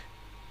work.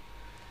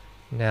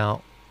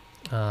 Now,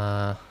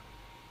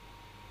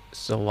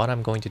 so what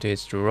I'm going to do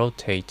is to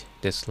rotate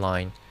this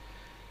line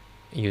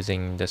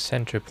using the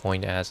center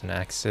point as an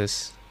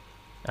axis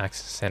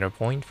center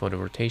point for the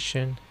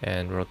rotation,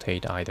 and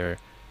rotate either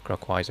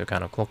clockwise or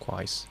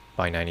counterclockwise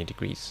by 90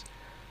 degrees.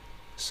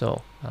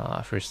 So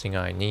first thing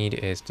I need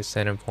is the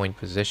center point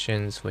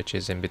positions, which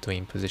is in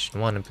between position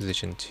 1 and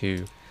position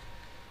 2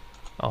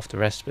 of the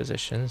rest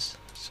positions.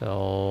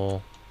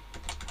 So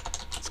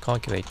let's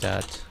calculate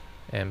that.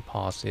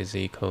 Mpos is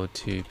equal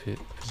to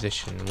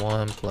position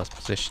 1 plus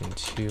position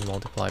 2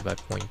 multiplied by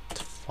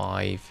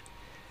 0.5.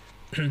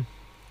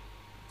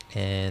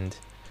 And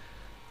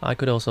I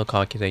could also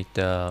calculate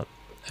the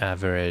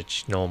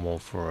average normal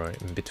for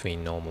in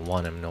between normal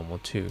 1 and normal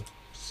 2.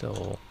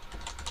 So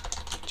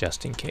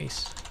just in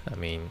case. I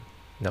mean,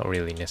 not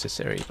really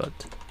necessary, but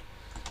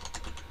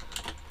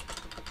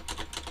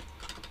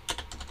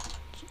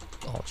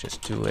I'll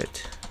just do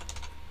it.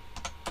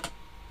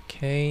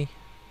 Okay.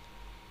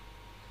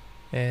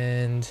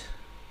 And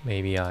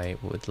maybe I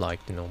would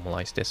like to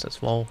normalize this as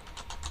well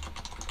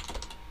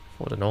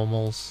for the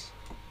normals,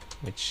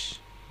 which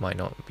might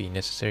not be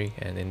necessary,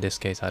 and in this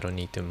case I don't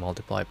need to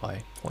multiply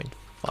by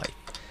 0.5.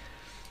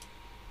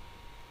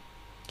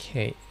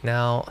 Okay,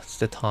 now it's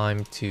the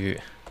time to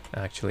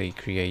actually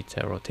create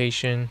a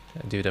rotation,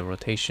 do the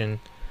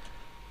rotation.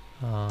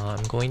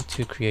 I'm going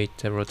to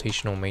create a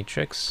rotational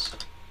matrix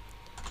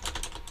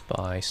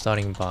by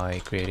starting by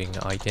creating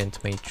an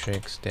ident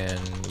matrix, then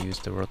use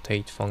the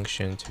rotate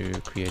function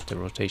to create the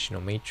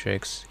rotational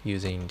matrix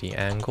using the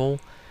angle,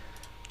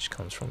 which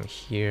comes from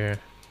here,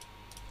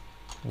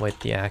 with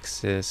the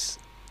axis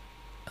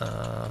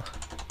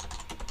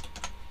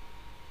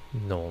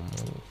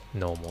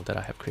normal that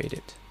I have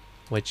created,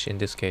 which in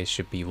this case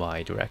should be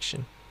y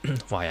direction,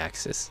 y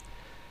axis.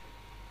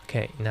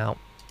 Okay, now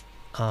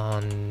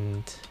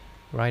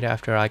right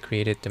after I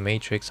created the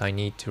matrix, I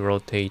need to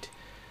rotate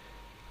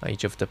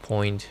each of the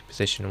point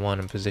position 1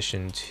 and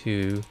position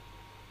 2,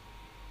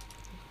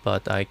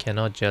 but I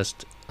cannot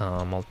just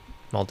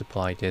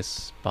multiply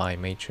this by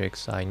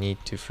matrix. I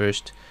need to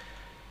first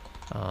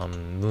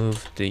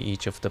move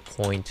each of the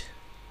point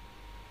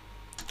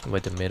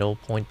with the middle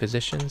point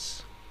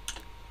positions,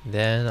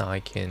 then I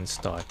can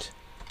start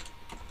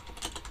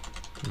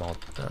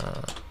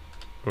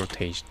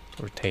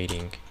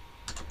rotating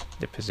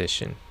the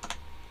position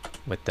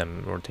with the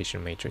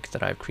rotation matrix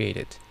that I've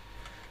created.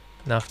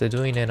 Now after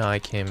doing it, I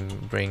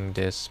can bring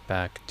this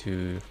back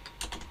to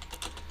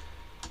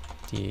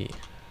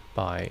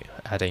by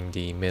adding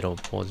the middle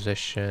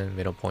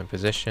point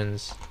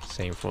positions.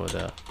 Same for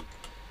the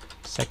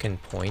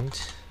second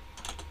point.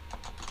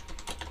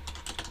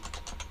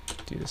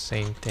 Do the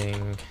same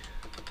thing.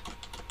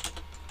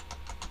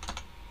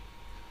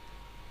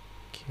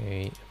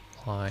 Okay,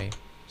 apply,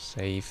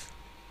 save.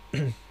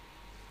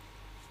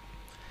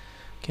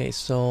 Okay,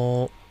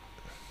 so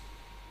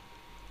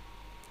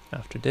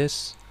after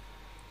this,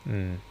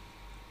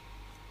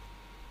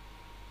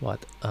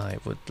 what I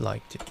would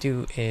like to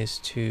do is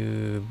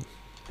to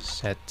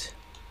set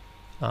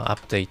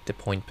update the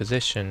point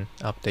position,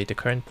 update the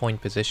current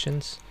point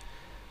positions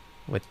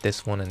with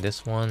this one and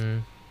this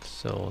one.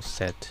 So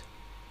set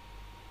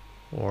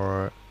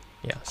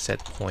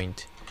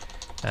point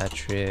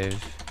attriv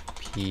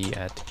p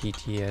at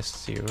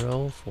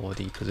pts0 for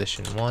the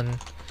position 1,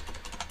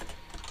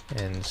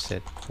 and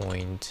set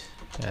point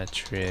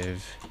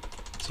attriv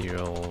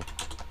 0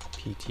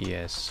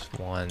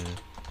 pts1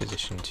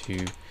 position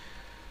 2.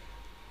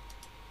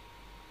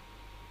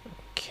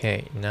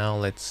 Okay, now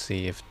let's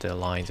see if the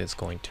line is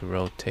going to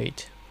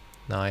rotate.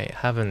 Now I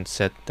haven't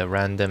set the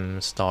random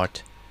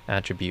start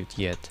attribute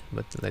yet,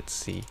 but let's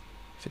see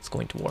if it's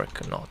going to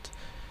work or not.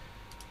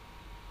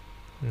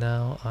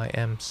 Now I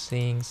am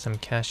seeing some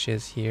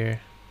caches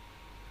here.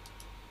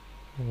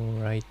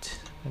 Alright,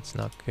 that's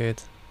not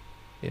good.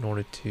 In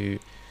order to,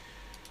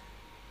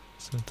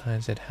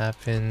 sometimes it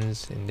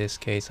happens. In this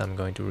case, I'm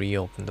going to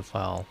reopen the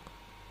file.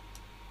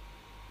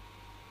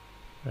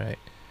 Right,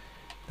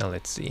 now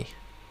let's see.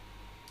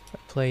 I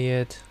play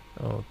it.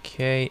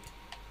 Okay.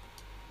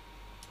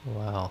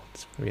 Wow,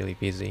 it's really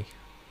busy.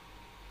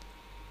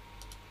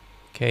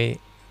 Okay,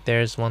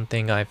 there's one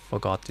thing I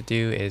forgot to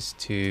do, is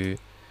to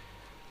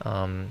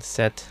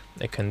set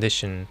a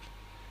condition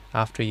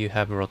after you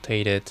have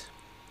rotated.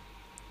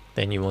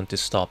 Then you want to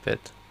stop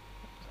it,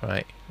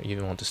 right?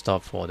 You want to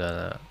stop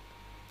to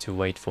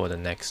wait for the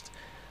next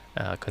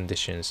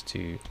conditions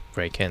to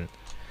break in.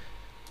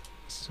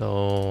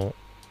 So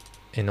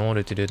in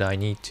order to do that, I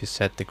need to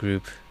set the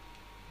group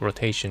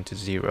rotation to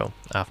 0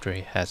 after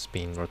it has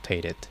been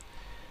rotated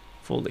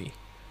fully.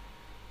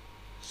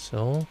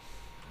 So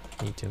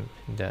in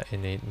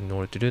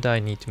order to do that, I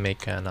need to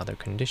make another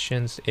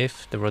conditions.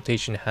 If the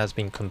rotation has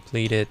been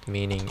completed,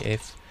 meaning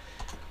if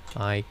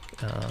I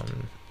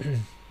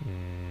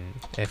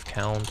f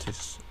count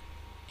is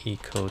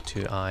equal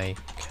to I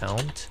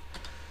count,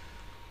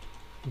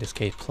 in this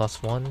case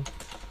 +1,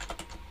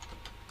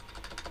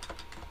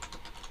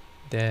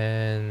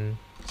 then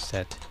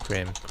set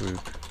trim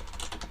group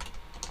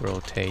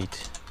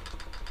rotate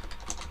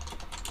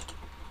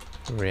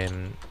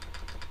rim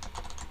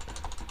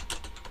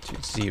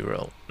to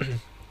 0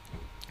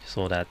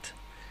 so that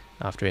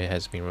after it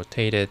has been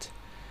rotated,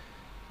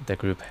 the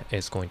group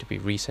is going to be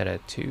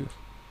reset to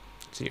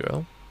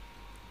 0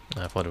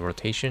 for the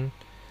rotation.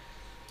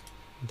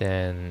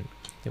 Then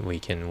we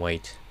can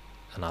wait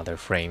another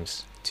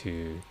frames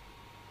to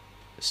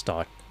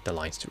start the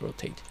lines to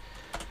rotate.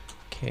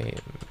 Okay,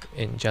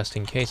 just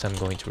in case, I'm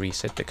going to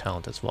reset the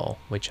count as well,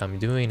 which I'm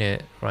doing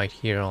it right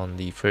here on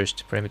the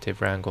first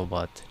primitive wrangle,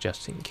 but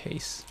just in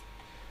case.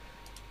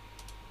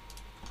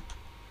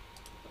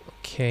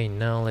 Okay,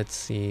 now let's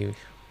see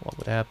what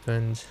would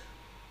happen.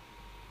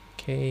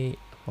 Okay,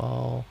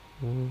 well,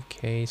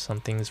 okay,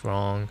 something's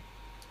wrong.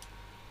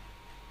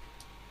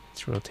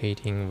 It's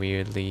rotating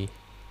weirdly,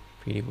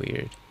 pretty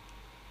weird.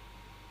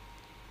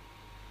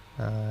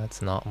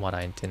 That's not what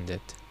I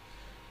intended.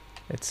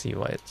 Let's see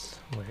where it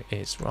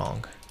is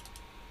wrong.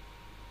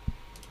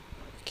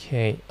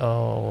 Okay,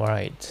 oh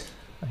right.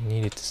 I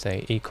needed to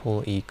say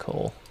equal.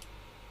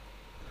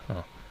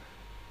 Huh.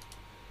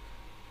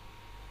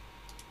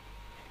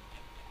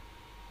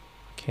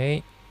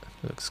 Okay,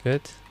 looks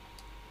good.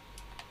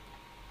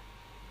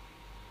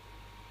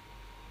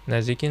 And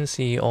as you can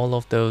see, all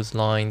of those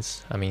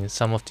lines, I mean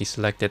some of the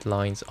selected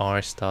lines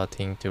are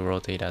starting to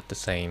rotate at the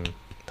same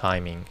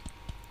timing,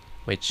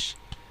 which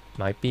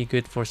might be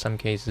good for some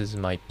cases,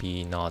 might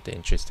be not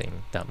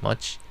interesting that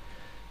much.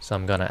 So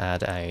I'm gonna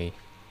add a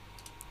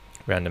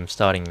random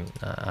starting,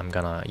 I'm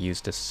gonna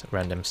use this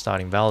random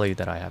starting value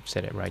that I have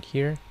set it right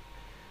here.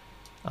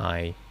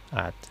 I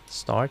add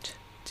start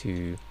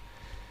to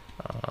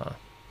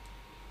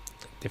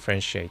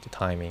differentiate the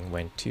timing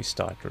when to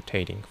start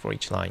rotating for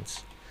each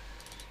lines.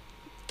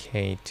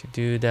 Okay, to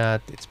do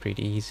that, it's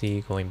pretty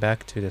easy. Going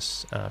back to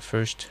this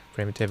first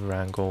primitive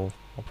wrangle,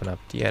 open up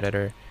the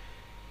editor.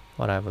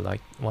 What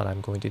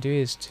I'm going to do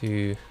is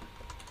to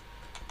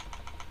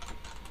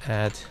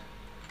add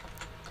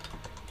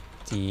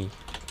the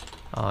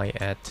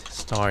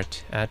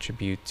I@start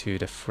attribute to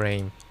the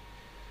frame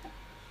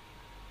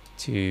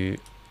to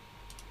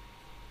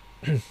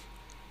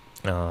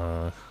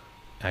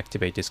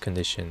activate this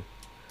condition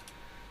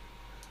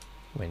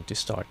when to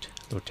start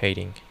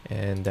rotating,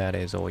 and that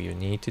is all you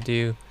need to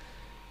do.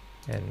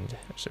 And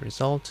as a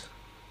result,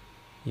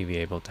 you'll be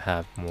able to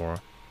have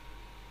more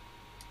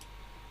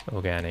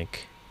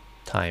organic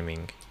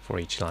timing for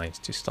each line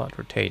to start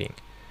rotating.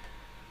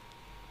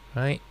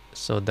 Right,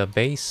 so the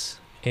base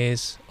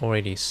is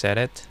already set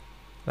it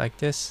like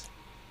this.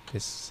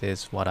 This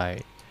is what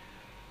I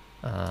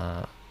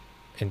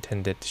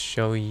intended to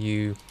show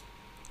you.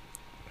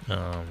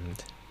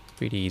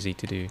 Pretty easy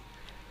to do.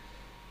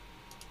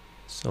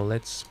 So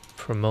let's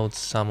promote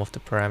some of the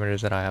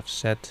parameters that I have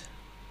set,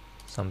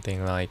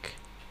 something like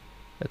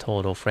the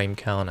total frame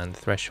count and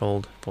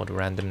threshold for the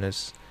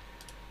randomness.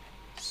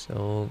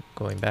 So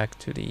going back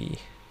to the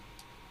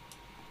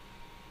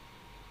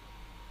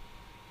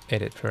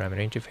edit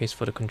parameter interface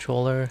for the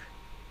controller,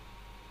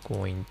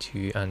 going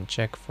to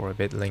uncheck for a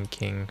bit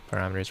linking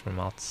parameters from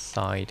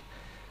outside,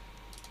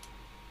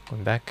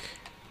 going back,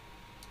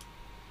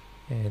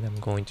 and I'm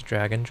going to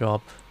drag and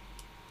drop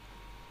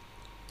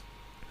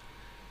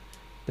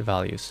the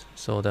values.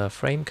 So the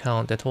frame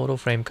count, the total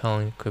frame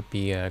count could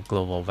be a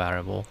global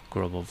variable,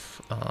 global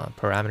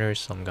parameters.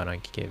 So I'm gonna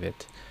give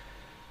it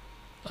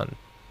on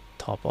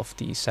top of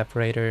the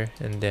separator,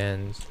 and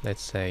then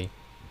let's say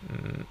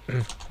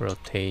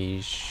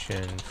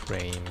rotation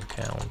frame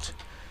count.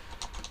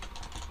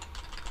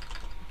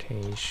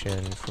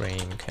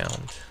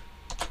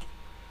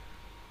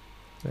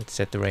 Let's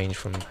set the range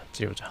from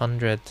 0 to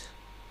 100,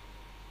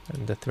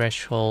 and the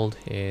threshold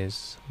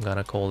is, I'm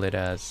gonna call it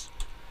as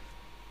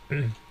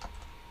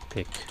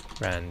pick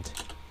rand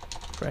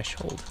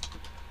threshold.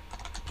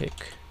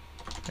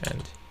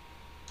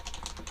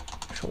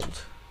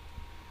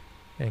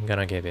 And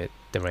gonna give it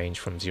the range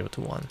from 0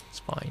 to 1. It's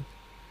fine.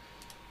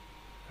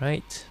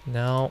 Right,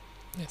 now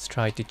let's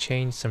try to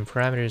change some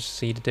parameters,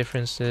 see the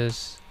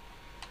differences.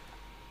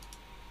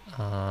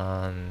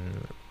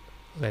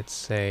 Let's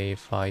say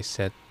if I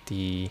set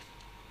the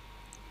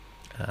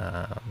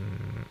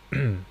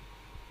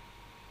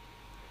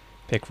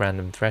pick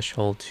random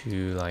threshold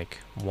to like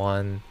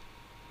 1,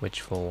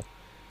 which will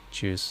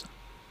choose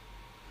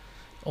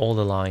all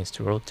the lines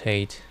to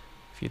rotate.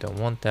 If you don't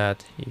want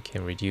that, you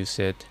can reduce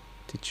it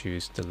to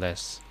choose the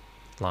less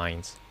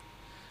lines.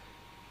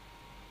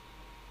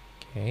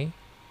 Okay,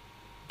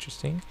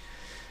 interesting.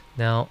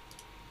 Now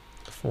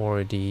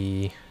for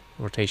the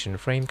rotation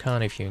frame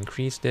count, if you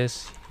increase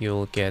this,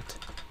 you'll get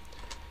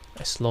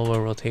a slower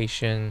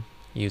rotation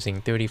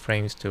using 30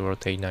 frames to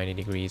rotate 90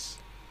 degrees.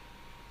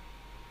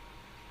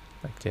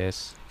 Like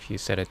this. If you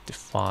set it to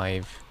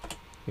 5,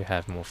 you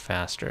have more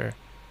faster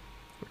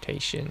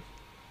rotation,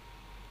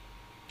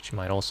 which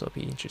might also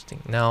be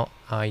interesting. Now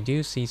I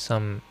do see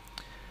some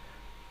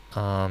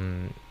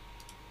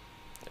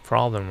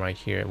problem right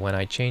here. When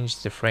I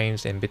change the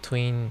frames in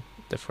between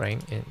the frame,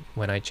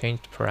 when I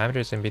change the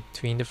parameters in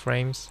between the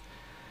frames,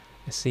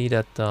 I see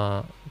that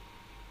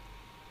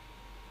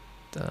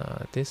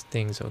this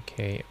thing's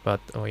okay, but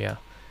oh yeah,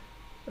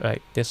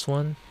 right, this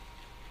one,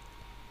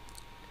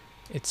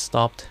 it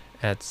stopped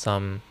at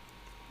some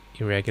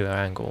irregular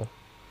angle.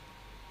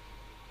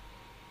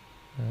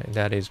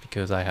 That is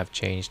because I have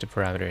changed the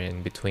parameter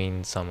in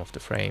between some of the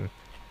frame,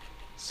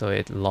 so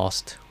it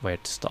lost where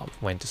to stop,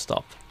 when to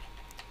stop.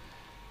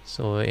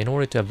 So in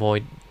order to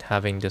avoid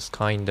having this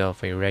kind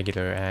of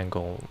irregular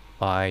angle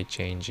by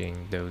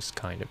changing those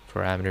kind of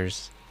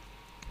parameters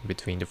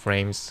between the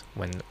frames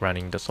when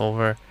running the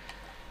solver,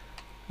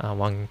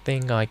 one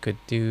thing I could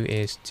do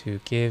is to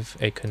give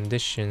a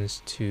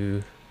conditions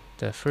to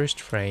the first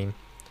frame,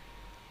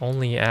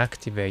 only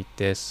activate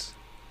this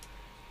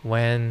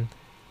when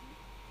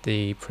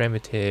the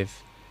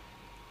primitive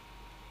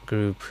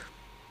group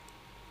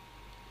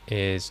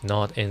is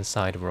not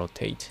inside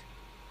rotate.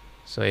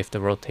 So if the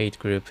rotate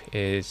group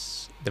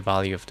is, the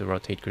value of the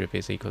rotate group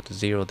is equal to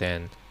 0,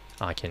 then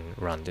I can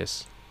run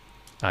this.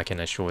 I can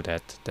assure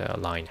that the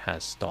line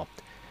has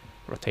stopped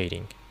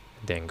rotating,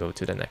 then go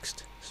to the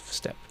next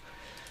step.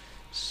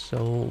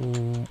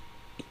 So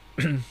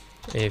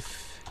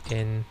if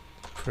in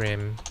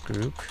prim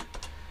group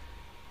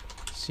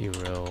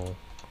 0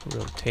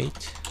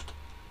 rotate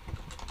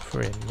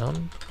prim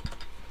none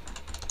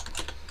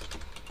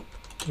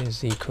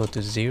is equal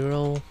to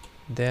 0,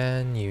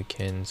 then you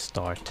can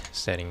start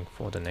setting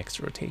for the next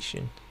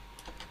rotation.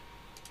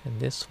 And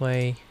this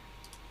way,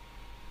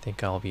 I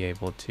think I'll be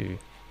able to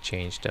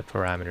change the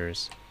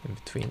parameters in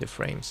between the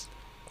frames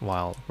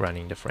while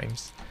running the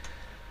frames.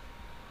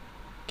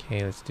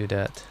 Okay, let's do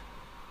that.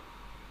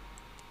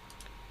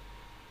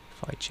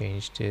 If I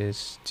change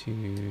this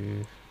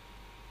to,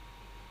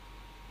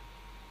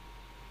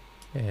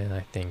 and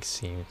I think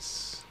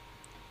seems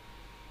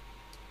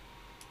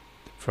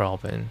the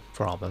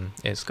problem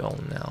is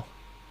gone now.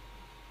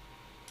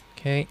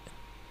 Okay,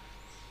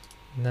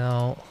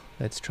 now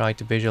let's try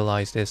to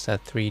visualize this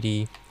at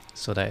 3D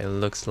so that it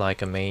looks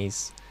like a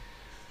maze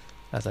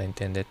as I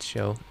intended to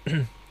show.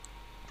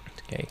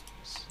 Okay,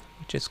 so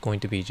which is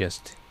going to be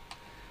just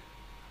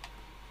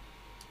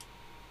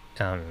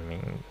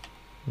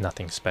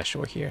nothing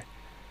special here.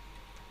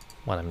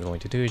 What I'm going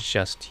to do is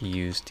just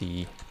use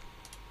the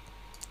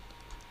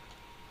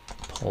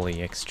poly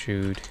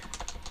extrude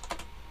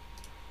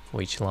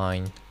for each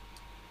line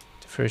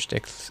to first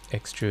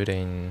extrude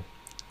in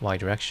y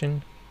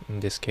direction, in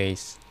this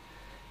case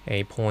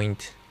a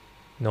point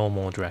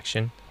normal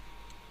direction,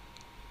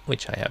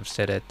 which I have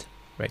set it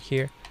right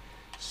here.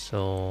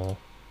 So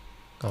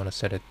I'm gonna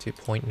set it to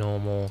point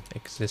normal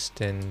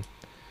existing,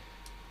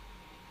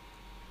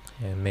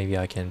 and maybe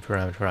I can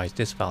parameterize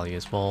this value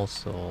as well.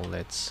 So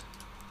let's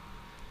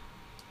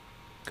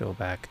go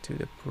back to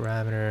the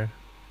parameter,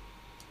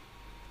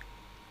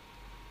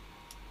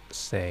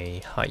 say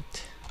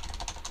height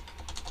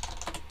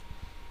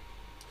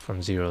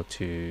from 0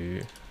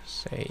 to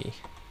say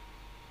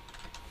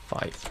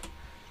 5.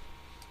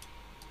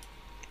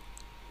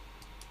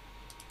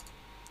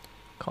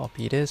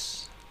 Copy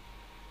this,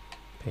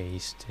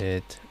 paste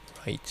it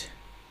right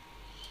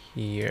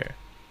here.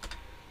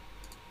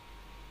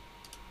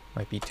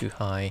 Might be too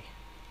high.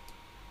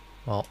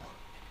 Well,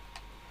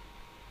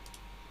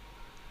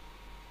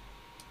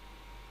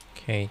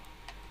 okay.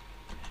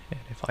 And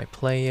if I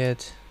play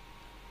it,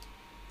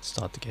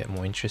 start to get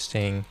more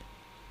interesting.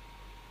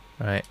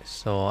 Right,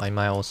 so I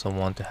might also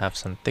want to have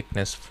some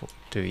thickness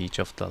to each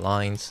of the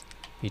lines,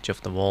 each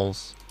of the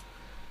walls,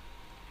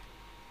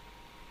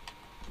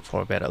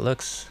 for better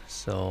looks.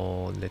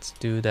 So let's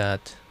do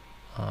that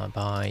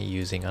by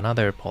using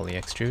another poly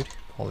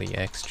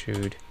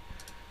extrude,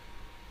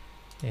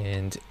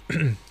 and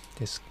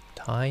this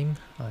time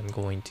I'm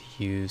going to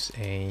use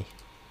a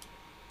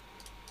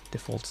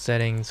default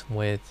settings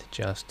with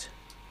just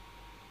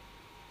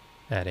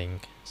adding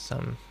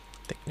some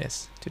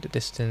thickness to the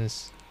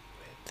distance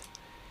with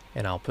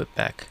an output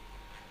back.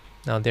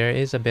 Now there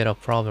is a bit of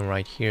problem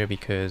right here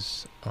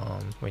because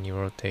when you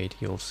rotate,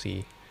 you'll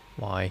see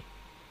why.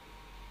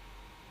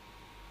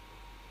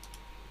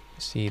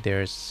 See,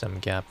 there's some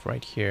gap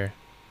right here.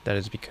 That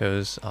is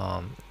because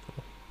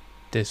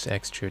this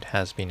extrude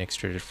has been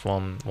extruded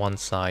from one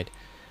side,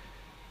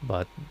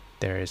 but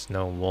there is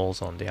no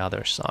walls on the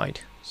other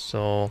side.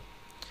 So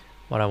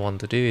what I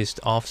want to do is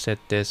to offset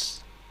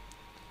this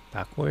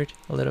backward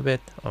a little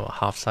bit, or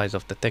half size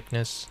of the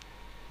thickness,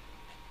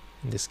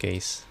 in this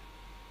case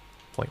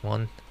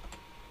 0.1.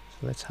 So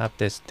let's have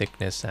this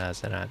thickness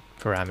as a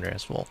parameter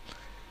as well.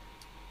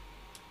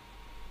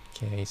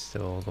 Okay,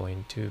 so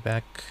going to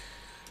back,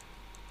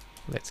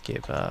 let's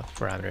give a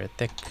parameter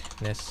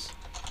thickness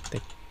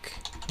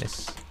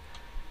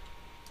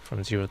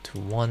from 0 to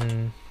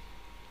 1,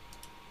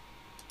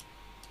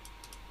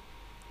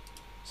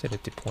 set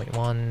it to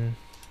 0.1,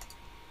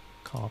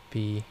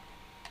 copy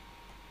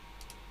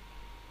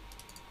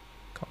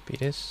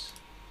this,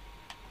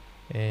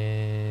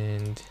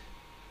 and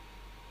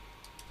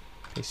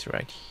paste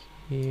right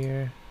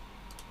here.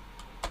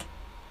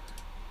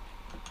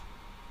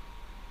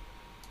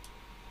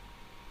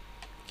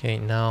 Okay,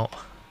 now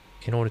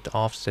in order to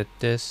offset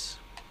this,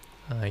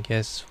 I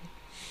guess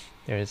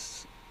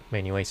there's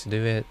many ways to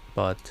do it,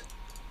 but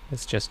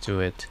let's just do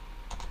it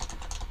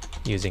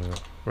using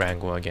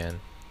Rango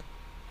again.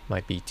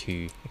 Might be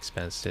too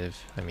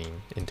expensive, I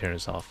mean, in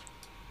terms of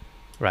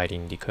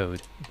writing the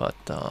code, but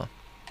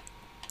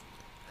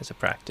as a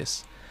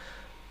practice.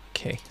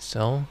 Okay,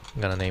 so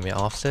I'm gonna name it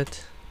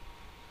offset.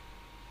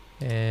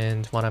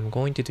 And what I'm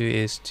going to do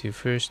is to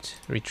first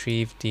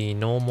retrieve the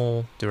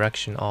normal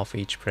direction of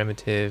each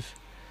primitive,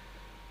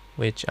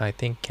 which I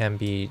think can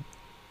be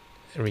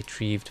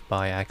retrieved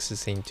by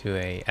accessing to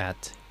a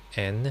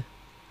 @n,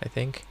 I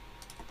think.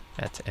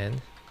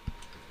 @n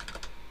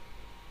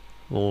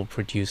will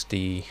produce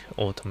the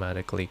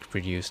automatically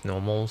produced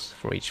normals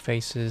for each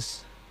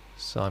faces.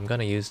 So I'm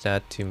gonna use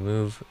that to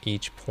move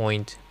each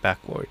point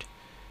backward,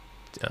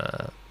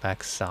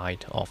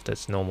 backside of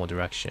this normal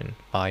direction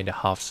by the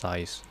half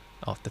size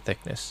of the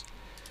thickness.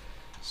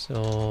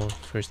 So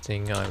first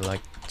thing, I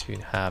like to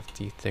have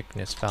the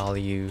thickness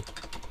value.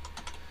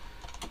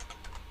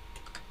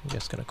 I'm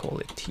just gonna call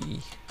it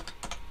T.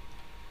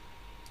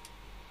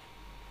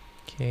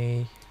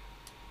 Okay,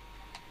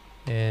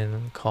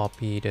 and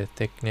copy the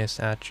thickness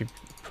attribute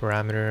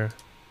parameter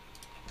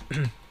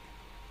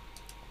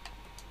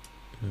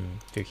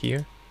to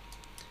here.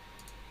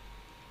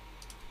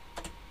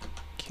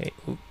 Okay,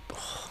 oop.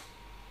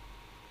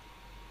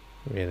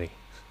 Really?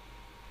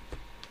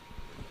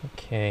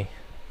 Okay, I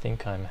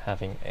think I'm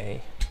having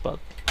a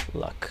bug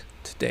luck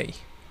today.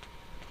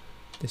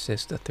 This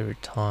is the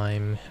third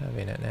time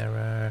having an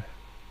error.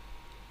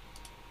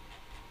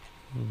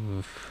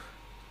 Oof.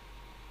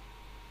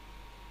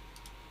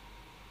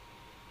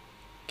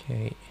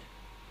 Okay,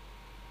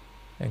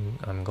 and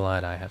I'm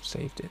glad I have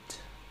saved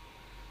it.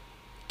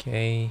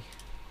 Okay,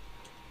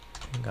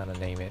 I'm gonna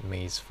name it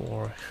maze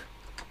 4.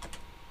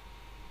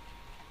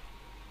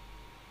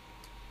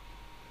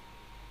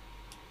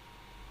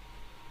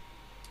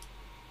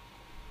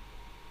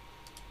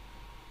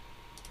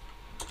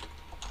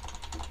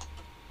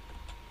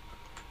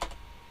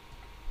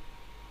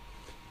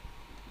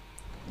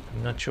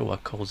 I'm not sure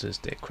what causes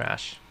the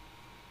crash.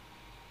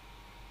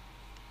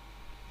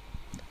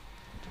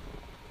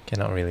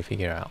 Cannot really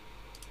figure out.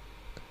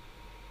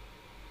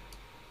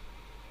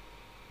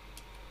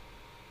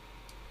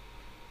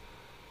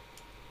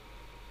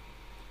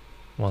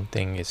 One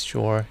thing is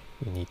sure,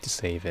 you need to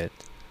save it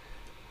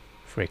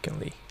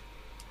frequently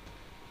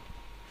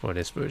for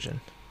this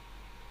version.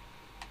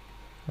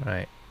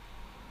 Alright.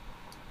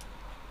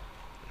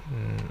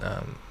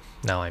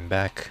 Now I'm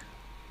back.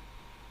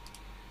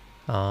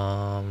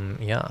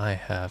 Yeah, I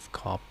have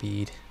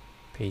copied,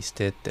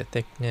 pasted the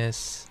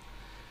thickness.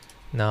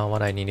 Now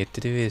what I needed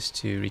to do is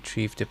to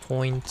retrieve the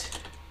point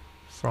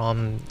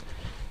from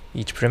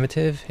each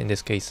primitive, in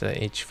this case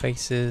each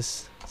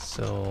faces.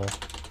 So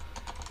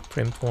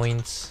prim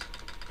points,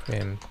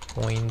 and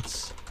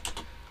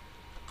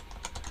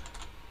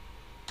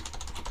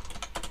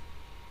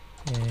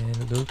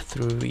loop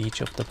through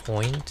each of the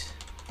point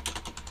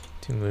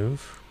to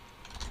move.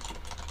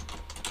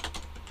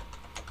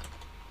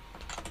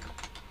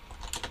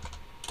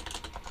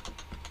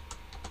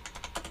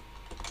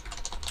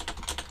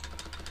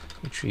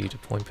 Retrieve the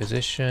point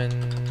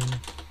position.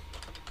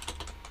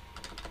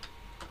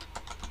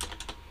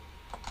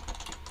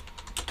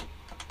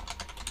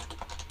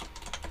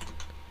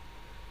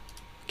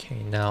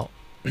 Okay, now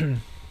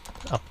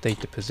update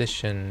the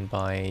position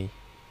by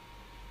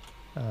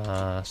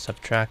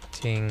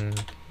subtracting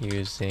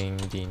using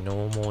the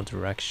normal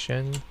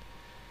direction,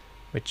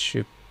 which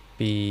should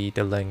be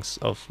the length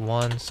of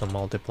 1, so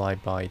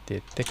multiplied by the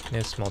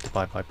thickness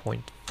multiplied by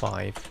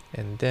 0.5,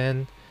 and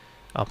then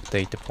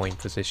update the point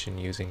position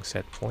using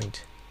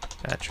setPoint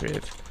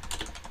attrib.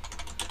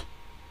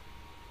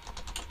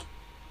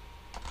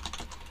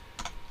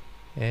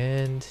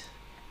 And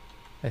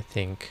I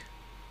think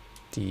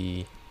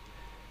the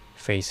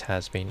face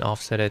has been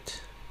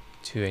offsetted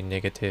to a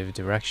negative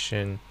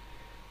direction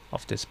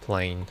of this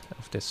plane,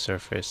 of this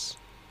surface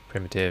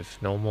primitive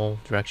normal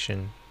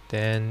direction.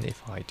 Then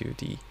if I do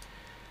the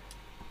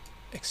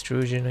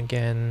extrusion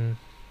again,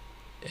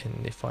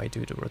 and if I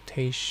do the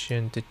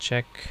rotation to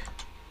check,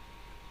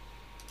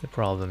 the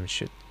problem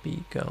should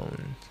be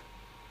gone.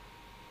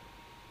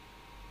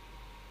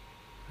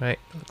 Right,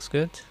 looks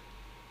good.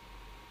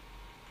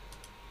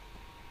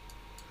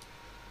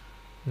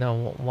 Now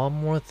one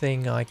more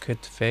thing I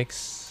could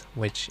fix,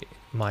 which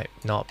might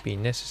not be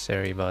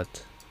necessary,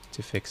 but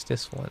to fix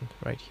this one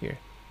right here,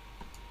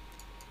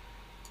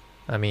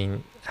 I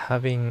mean,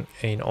 having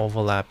an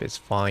overlap is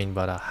fine,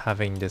 but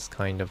having this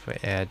kind of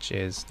edge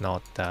is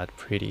not that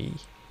pretty.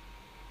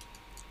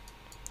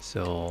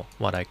 So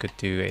what I could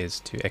do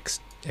is to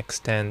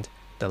extend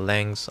the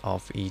length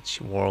of each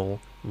wall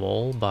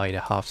by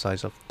the half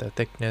size of the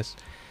thickness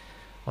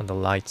on the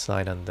right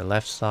side and the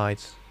left side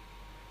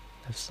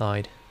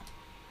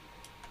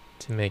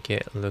to make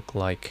it look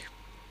like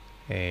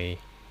a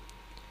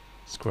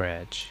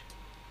square edge.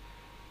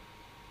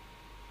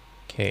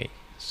 Okay,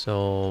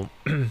 so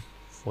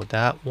for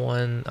that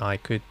one I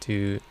could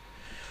do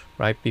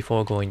right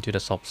before going to the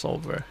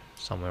subsolver,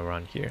 somewhere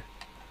around here,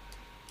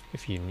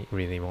 if you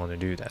really want to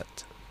do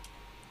that.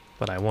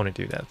 But I want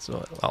to do that,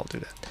 so I'll do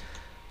that.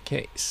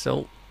 Okay,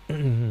 so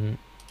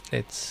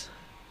let's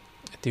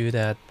do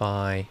that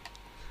by,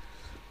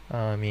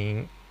 I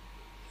mean,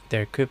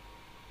 there could,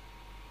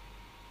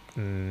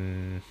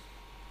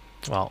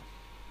 well,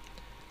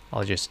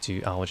 I'll just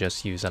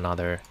use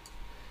another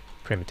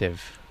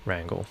primitive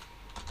wrangle,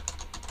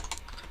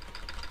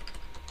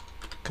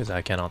 because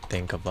I cannot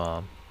think of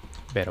a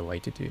better way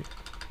to do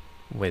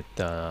with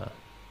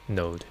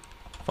node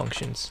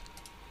functions.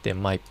 There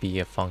might be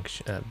a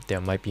function,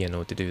 there might be a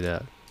node to do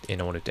that in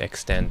order to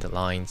extend the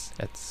lines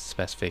at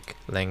specific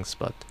lengths,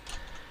 but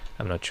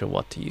I'm not sure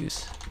what to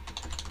use.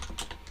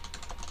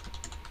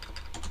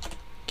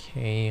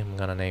 Okay, I'm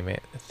gonna name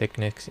it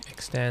thickness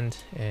extend,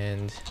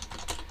 and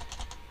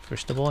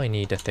first of all I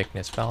need a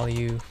thickness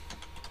value.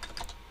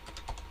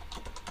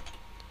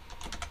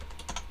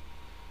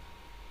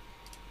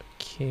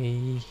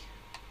 Okay,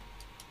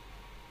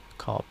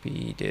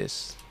 copy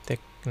this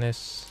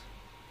thickness,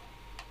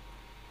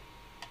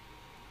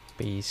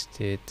 paste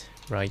it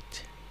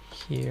right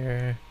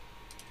here.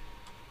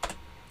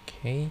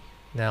 Okay,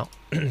 now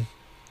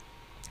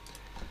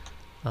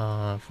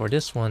for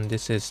this one,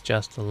 this is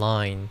just a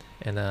line,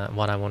 and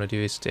what I want to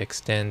do is to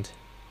extend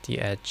the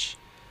edge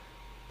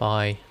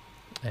by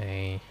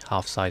a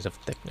half size of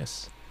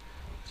thickness.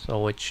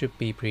 So it should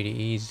be pretty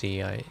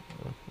easy.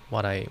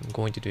 What I'm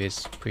going to do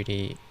is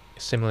pretty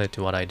similar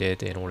to what I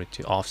did in order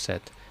to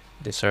offset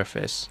the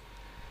surface.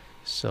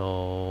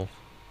 So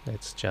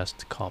let's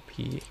just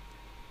copy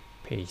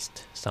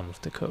paste some of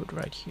the code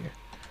right here.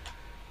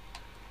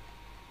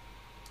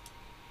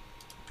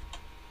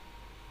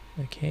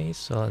 Okay,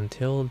 so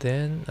until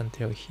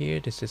here,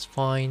 this is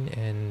fine,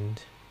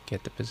 and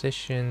get the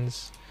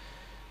positions.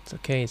 It's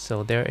okay.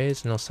 So there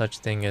is no such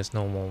thing as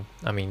normal.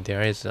 I mean,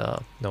 there is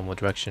a normal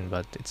direction,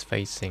 but it's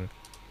facing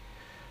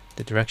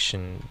the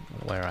direction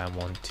where I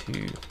want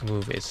to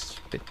move is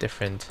a bit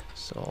different.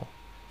 So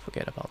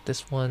forget about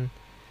this one.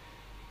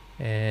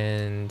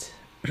 And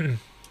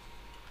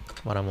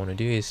what I want to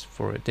do is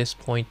for this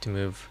point to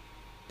move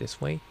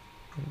this way,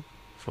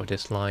 for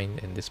this line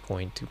and this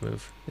point to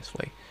move this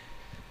way.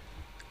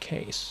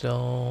 Okay,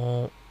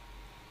 so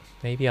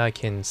maybe I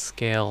can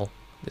scale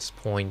this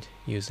point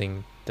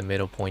using the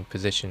middle point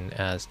position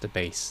as the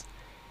base.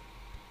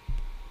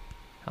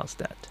 How's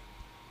that?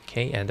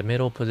 Okay, and the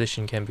middle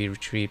position can be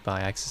retrieved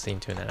by accessing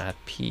to an add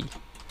p,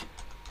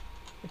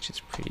 which is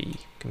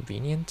pretty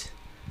convenient.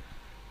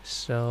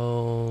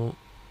 So,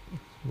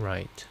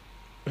 right.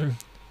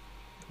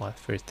 Well,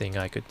 first thing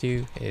I could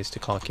do is to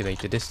calculate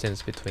the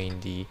distance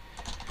between the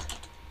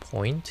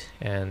point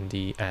and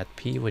the add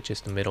p, which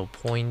is the middle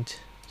point.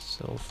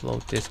 So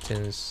float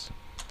distance.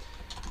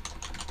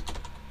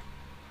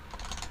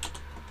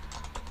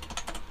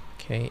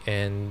 Okay,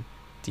 and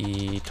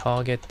the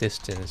target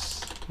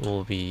distance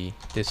will be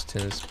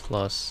distance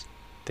plus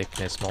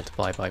thickness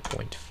multiplied by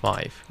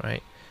 0.5,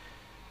 right?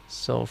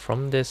 So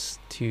from this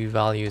two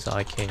values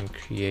I can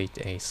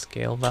create a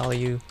scale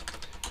value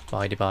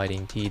by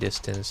dividing the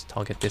distance,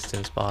 target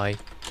distance, by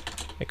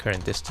a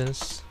current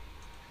distance,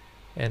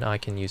 and I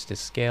can use this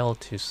scale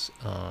to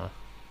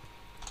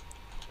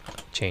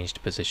change the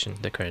position,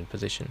 the current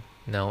position.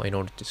 Now in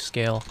order to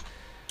scale,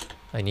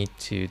 I need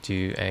to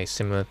do a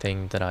similar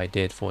thing that I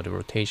did for the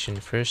rotation.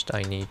 First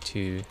I need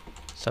to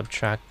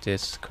subtract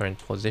this current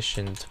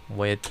position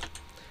with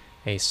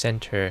a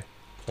center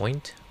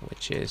point,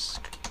 which is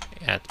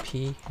at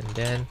p, and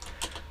then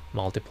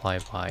multiply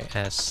by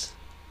s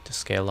to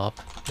scale up,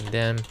 and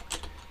then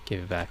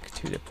give it back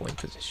to the point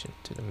position,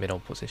 to the middle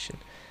position.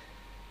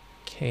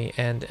 Okay,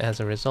 and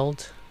as a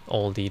result,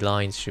 all the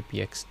lines should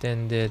be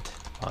extended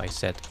by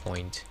set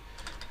point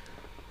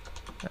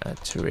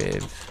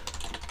deriv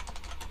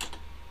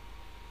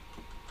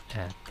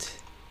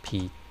at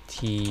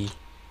pt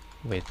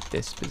with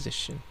this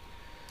position.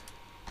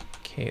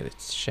 Okay,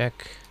 let's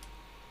check.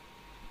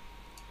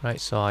 Right,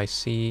 so I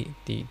see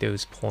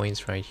those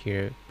points right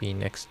here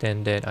being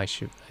extended. I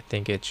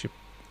think it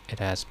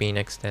has been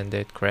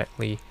extended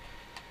correctly.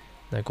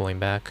 Now going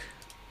back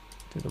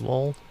to the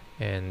wall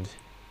and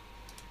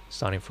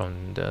starting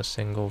from the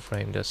single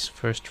frame, this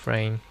first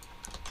frame,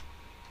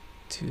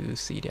 to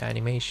see the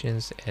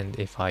animations, and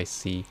if I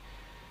see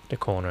the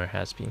corner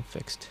has been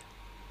fixed.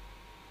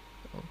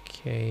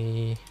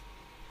 Okay,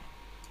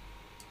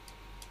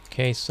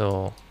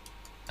 so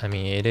I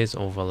mean it is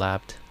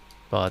overlapped,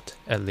 but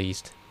at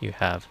least you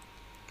have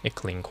a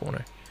clean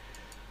corner.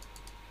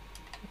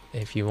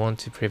 if you want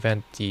to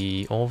prevent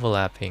the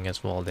overlapping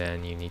as well,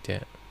 then you need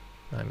to,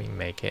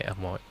 make it a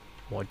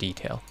more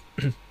detail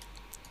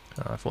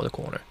for the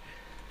corner.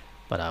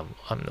 But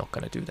I'm not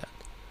gonna do that.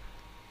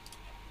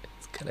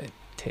 It's gonna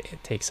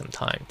take some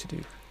time to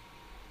do.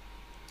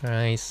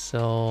 Alright,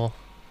 so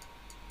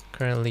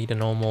currently the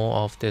normal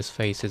of this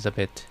face is a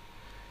bit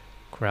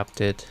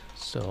corrupted,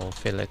 so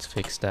let's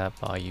fix that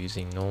by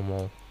using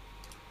normal.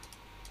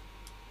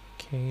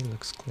 Okay,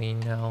 looks clean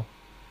now.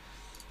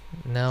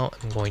 Now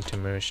I'm going to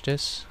merge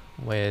this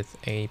with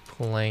a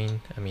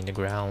plane, the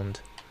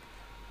ground,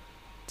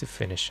 to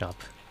finish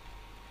up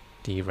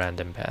the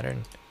random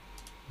pattern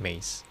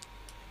maze.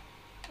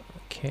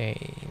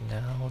 Okay,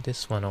 now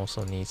this one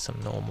also needs some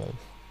normal.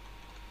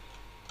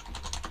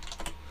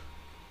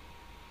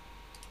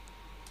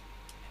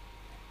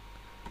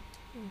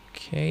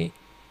 Okay,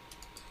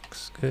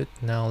 looks good.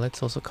 Now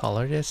let's also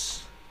color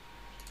this.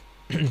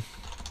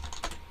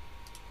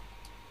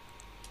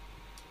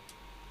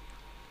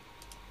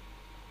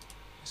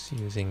 Just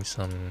using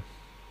some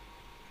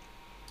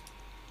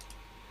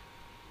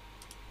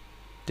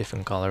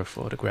different color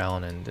for the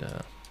ground and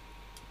the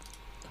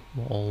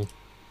wall.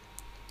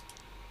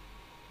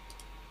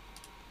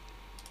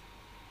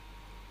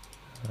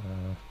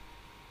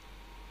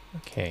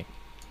 Okay.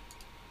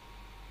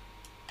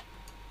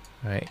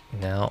 Alright,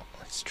 now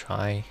let's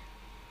try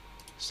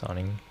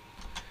starting.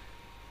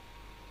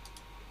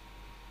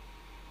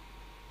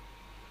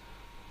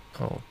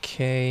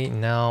 Okay,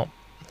 now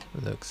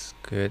looks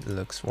good,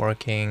 looks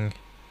working.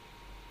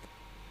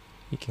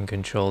 You can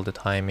control the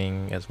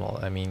timing as well.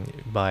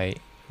 By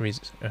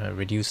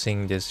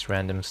reducing this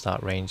random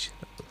start range,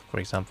 for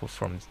example,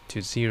 from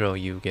to 0,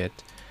 you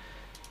get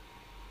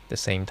the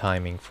same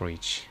timing for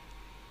each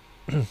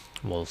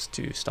walls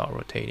to start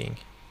rotating.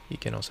 You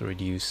can also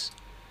reduce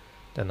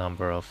the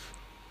number of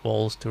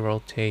walls to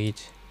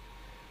rotate.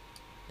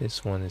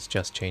 This one is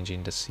just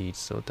changing the seeds,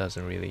 so it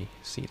doesn't really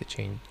see the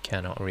change,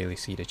 cannot really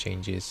see the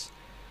changes.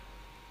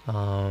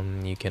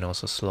 You can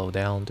also slow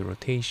down the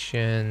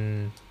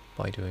rotation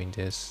by doing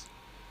this.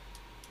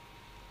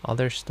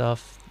 Other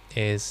stuff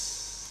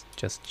is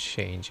just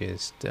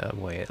changes the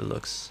way it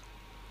looks.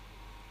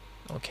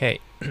 Okay,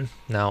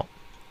 now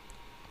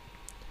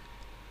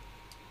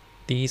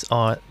these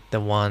are the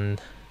one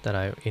that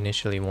I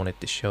initially wanted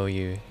to show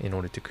you in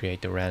order to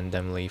create the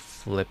randomly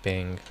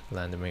flipping,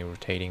 randomly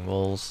rotating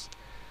walls.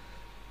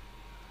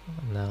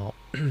 Now,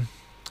 I'm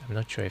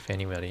not sure if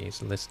anybody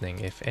is listening.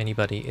 If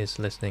anybody is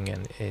listening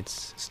and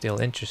it's still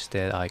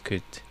interested, I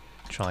could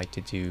try to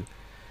do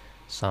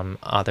some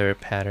other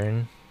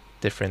pattern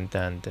different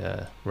than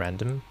the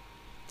random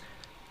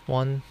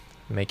one.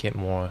 Make it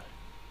more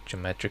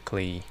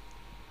geometrically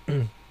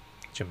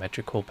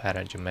geometrical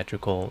pattern,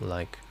 geometrical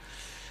like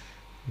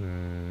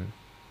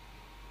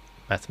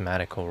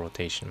mathematical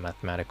rotation,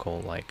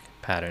 mathematical like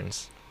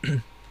patterns.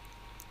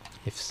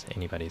 If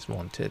anybody's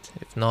wanted.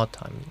 If not,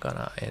 I'm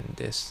gonna end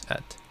this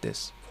at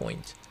this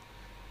point.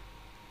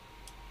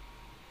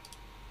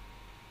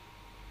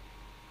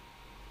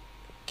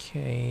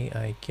 Okay,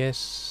 I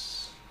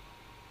guess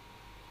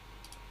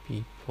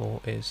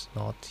people is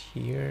not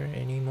here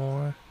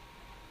anymore.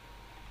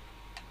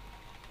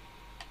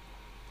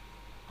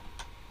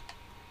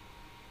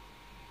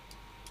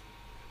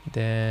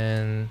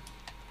 Then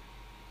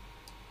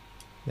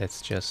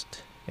let's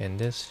just end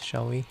this,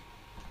 shall we?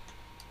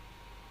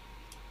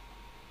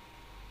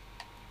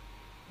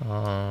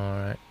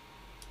 Alright.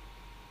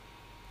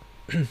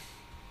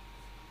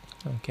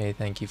 Okay,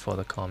 thank you for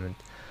the comment.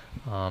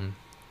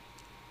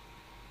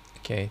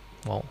 Okay,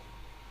 well,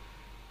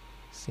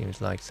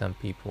 seems like some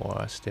people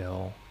are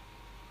still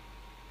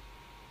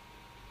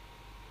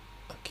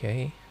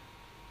okay.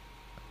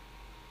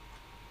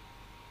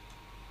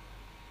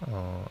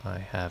 Oh, I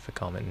have a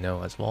comment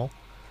no as well.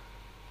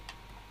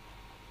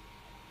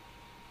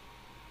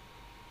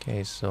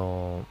 Okay,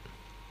 so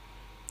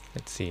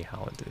let's see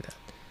how I do that.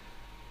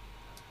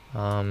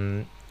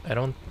 I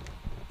don't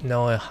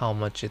know how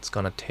much it's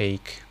gonna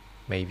take,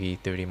 maybe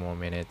 30 more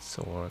minutes,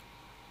 or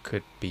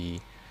could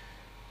be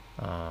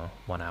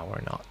 1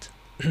 hour not.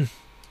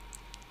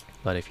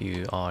 But if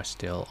you are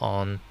still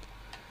on,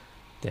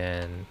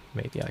 then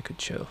maybe I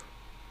could show.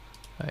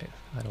 I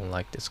don't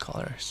like this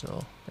color,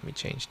 so let me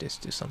change this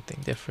to something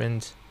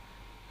different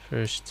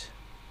first.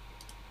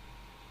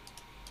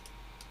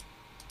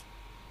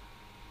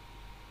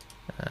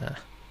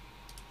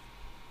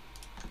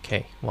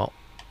 Okay, well,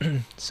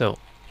 so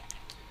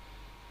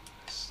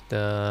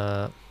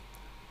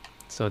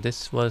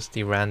this was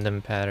the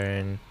random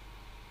pattern,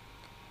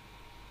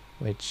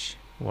 which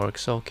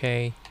works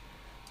okay.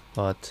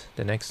 But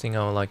the next thing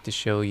I would like to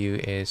show you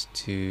is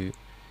to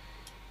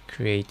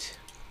create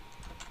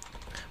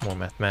more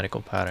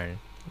mathematical pattern,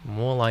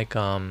 more like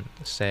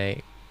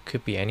say,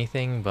 could be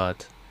anything,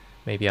 but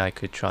maybe I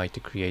could try to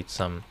create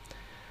some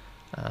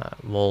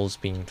walls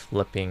being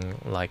flipping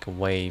like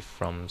away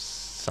from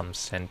some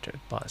center,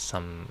 but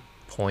some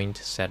point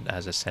set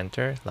as a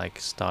center, like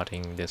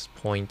starting this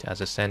point as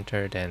a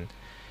center, then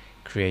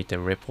create a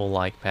ripple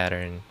like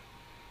pattern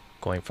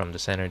going from the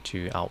center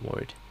to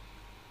outward.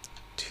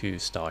 to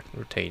start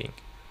rotating.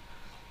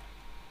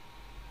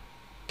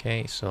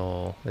 Okay,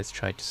 so let's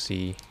try to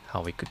see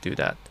how we could do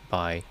that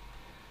by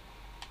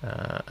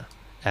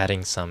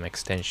adding some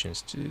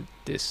extensions to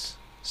this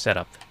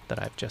setup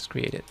that I've just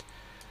created.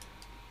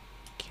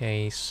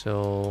 Okay,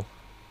 so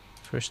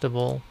first of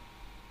all,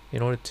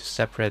 in order to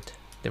separate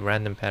the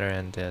random pattern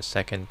and the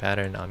second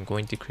pattern, I'm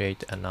going to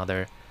create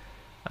another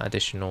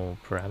additional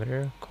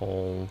parameter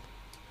called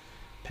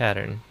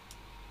pattern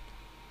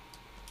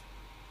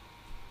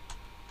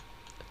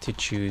to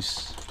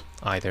choose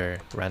either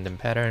random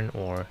pattern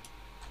or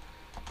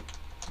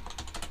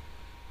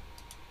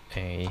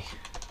a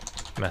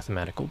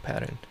mathematical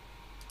pattern.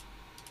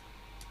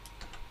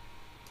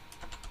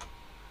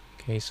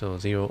 Okay, so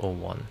 0 or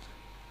 1.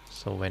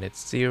 So when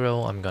it's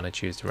 0, I'm gonna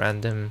choose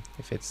random.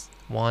 If it's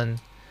 1,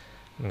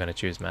 I'm gonna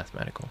choose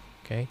mathematical.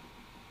 Okay.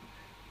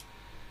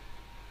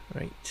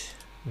 Right.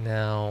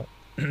 Now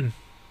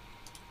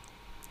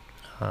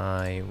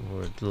I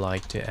would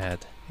like to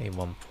add a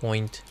one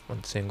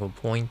single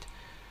point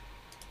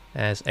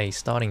as a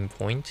starting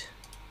point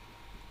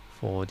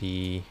for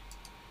the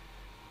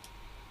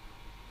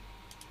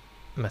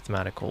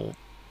mathematical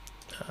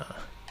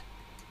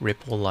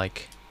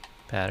ripple-like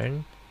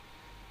pattern,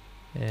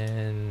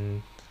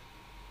 and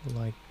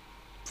like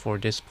for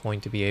this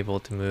point to be able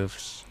to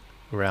move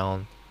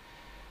around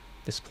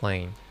this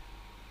plane.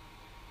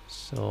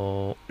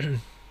 So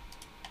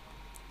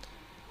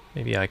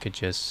maybe I could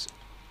just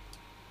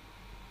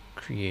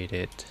create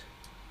it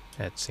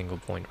at single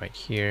point right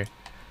here,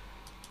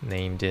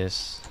 name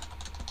this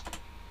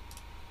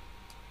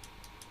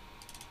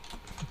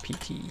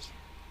PT,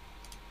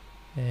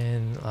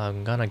 and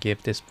I'm gonna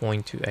give this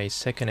point to a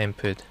second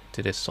input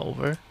to this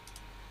solver.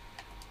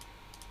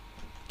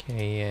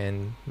 Okay,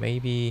 and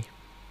maybe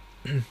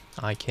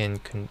I can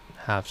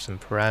have some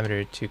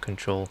parameter to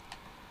control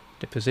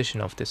the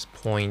position of this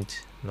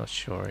point. I'm not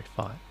sure if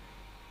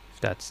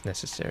that's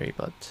necessary,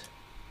 but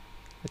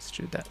let's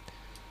do that.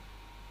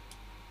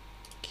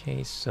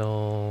 Okay,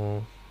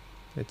 so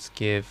let's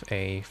give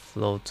a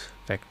float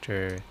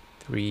vector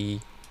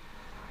 3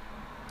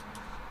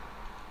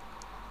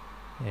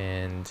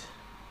 and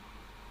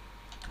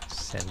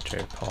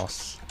center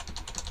pos.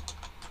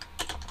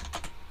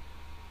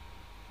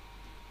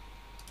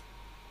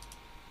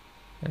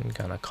 I'm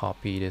gonna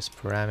copy this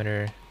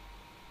parameter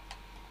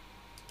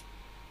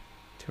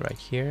to right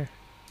here,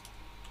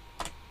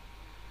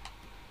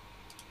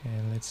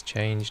 and let's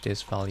change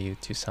this value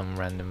to some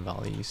random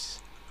values.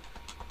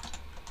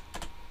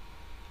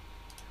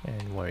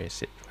 And where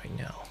is it right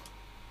now?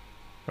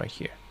 Right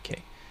here.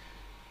 Okay.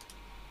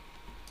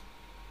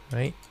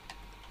 Right.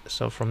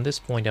 So from this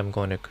point, I'm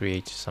going to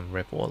create some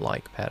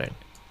ripple-like pattern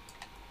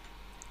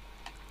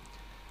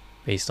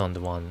based on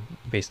the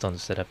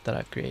setup that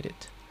I've created,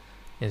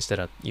 instead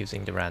of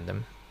using the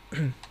random.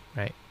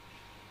 Right.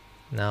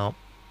 Now,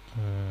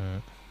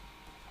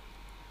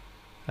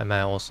 I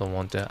might also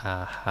want to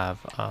have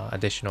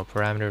additional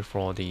parameter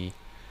for the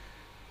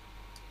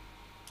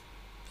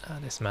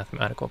this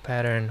mathematical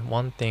pattern.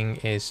 One thing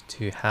is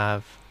to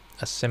have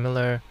a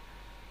similar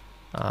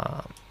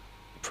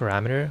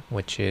parameter,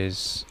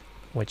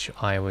 which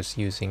I was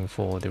using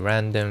for the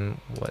random,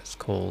 was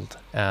called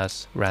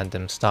as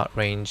random start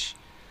range,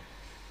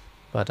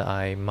 but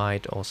I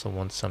might also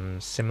want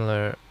some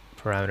similar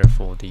parameter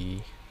for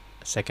the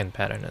second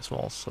pattern as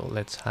well. So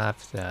let's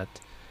have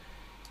that.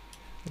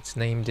 Let's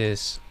name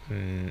this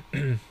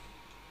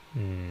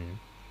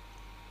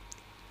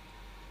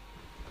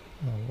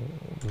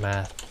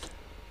math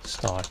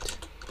start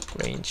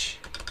range.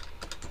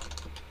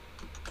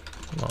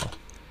 Well,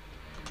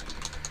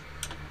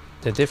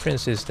 the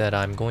difference is that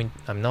I'm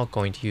not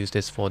going to use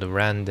this for the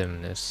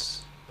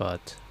randomness,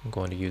 but I'm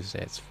going to use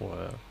it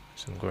for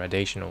some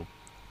gradational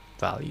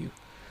value.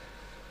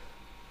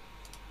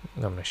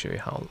 I'm going to show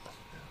you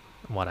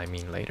what I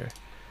mean later.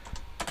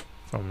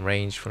 From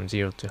range from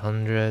 0 to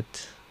 100,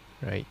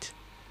 right?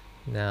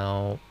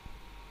 Now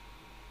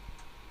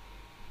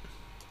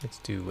let's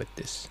do with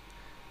this.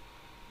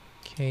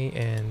 Okay,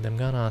 and I'm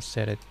gonna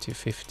set it to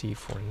 50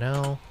 for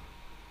now.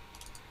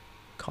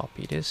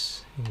 Copy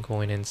this and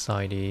going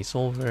inside the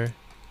solver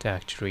to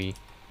actually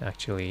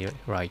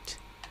write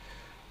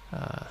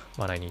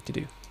what I need to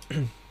do.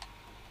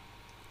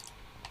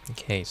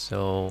 Okay,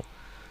 so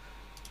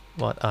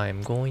what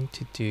I'm going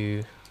to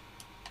do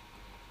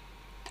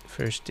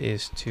first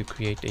is to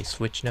create a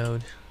switch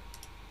node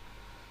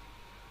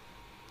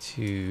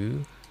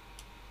to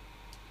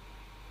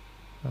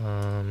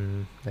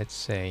let's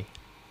say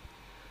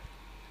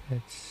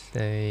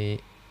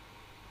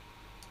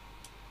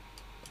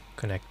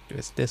connect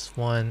with this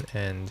one,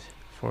 and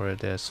for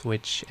the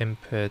switch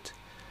input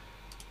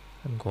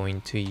I'm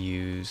going to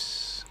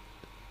use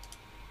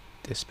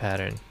this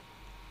pattern.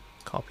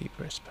 Copy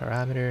first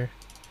parameter,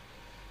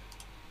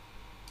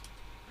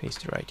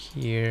 paste it right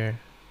here,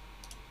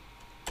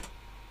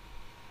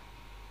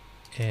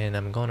 and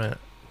I'm gonna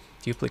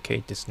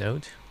duplicate this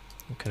node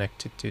and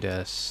connect it to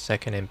the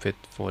second input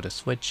for the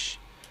switch.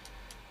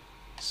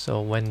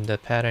 So when the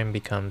pattern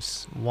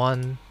becomes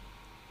 1,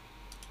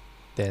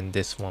 then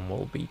this one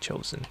will be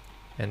chosen.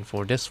 And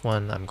for this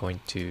one, I'm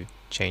going to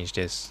change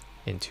this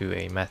into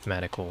a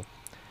mathematical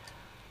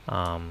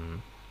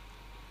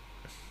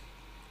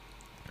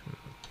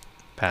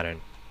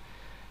pattern,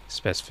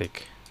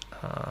 specific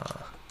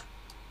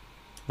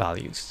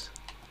values.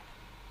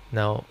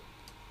 Now,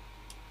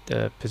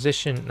 the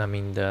position,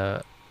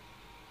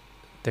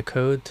 the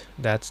code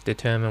that's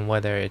determined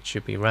whether it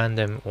should be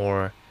random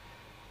or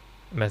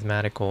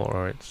mathematical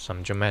or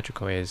some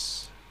geometrical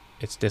it's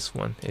this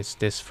one. It's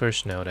this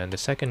first node, and the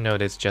second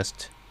node is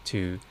just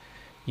to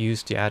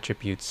use the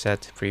attribute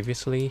set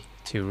previously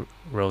to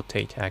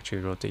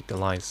actually rotate the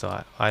line.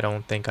 So I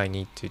don't think I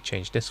need to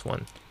change this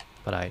one,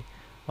 but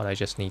what I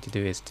just need to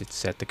do is to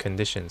set the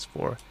conditions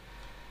for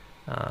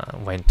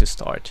when to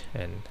start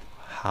and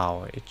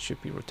how it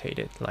should be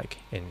rotated, like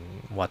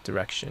in what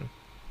direction,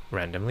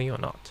 randomly or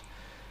not.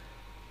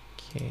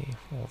 Okay,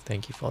 well,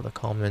 thank you for the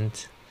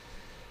comment.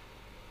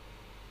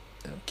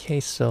 Okay,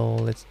 so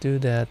let's do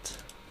that.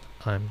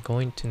 I'm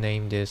going to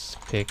name this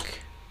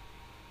pick.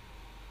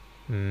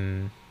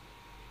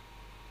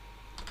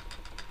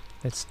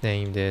 Let's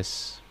name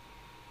this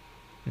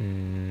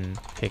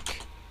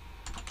pick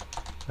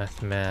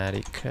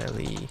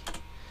mathematically,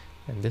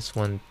 and this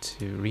one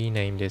to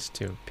rename this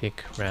to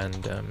pick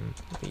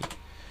randomly.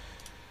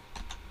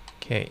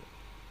 Okay,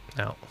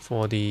 now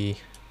for the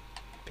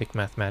pick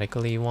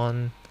mathematically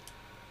one,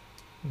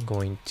 I'm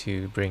going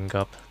to bring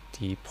up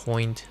the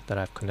point that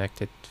I've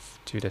connected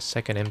to the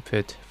second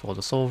input for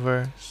the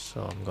solver.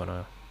 So I'm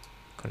gonna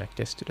connect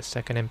this to the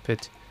second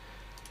input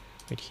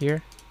right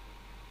here.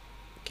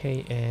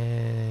 Okay,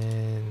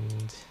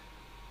 and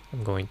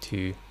I'm going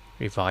to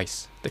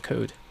revise the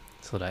code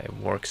so that it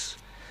works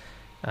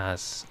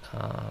as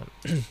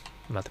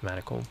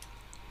mathematical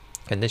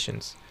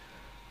conditions,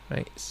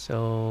 right?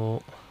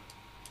 So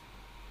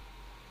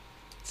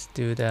let's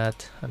do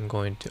that. I'm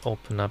going to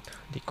open up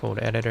the code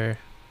editor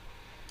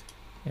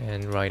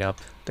and write up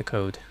the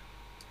code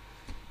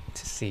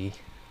to see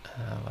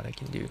what I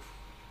can do.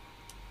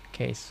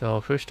 Okay,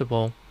 so first of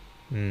all,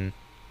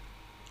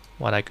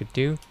 what I could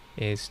do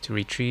is to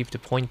retrieve the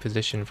point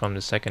position from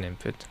the second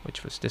input,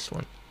 which was this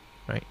one,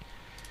 right?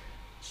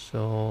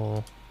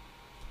 So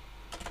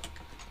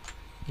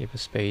give a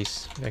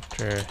space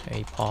vector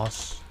a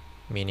pos,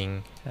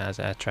 meaning as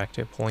an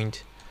attractor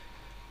point,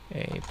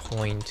 a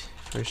point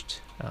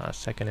first,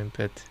 second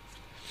input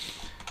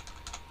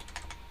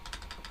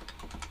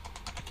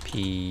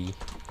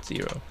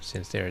p0,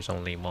 since there is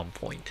only one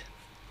point.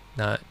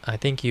 Now I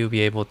think you'll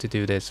be able to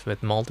do this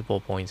with multiple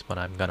points, but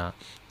I'm gonna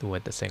do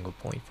it the single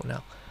point for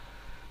now.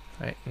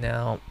 Right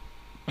now,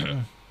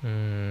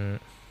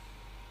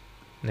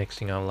 next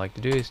thing I would like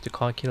to do is to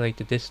calculate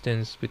the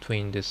distance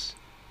between this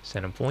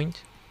center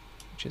point,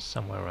 which is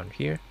somewhere around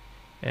here,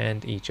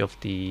 and each of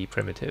the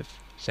primitive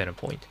center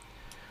point,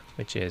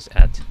 which is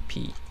at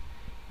p.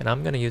 And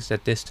I'm going to use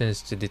that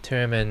distance to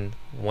determine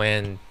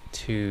when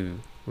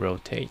to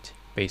rotate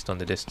based on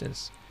the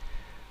distance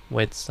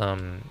with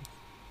some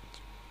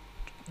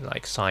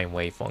like sine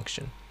wave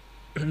function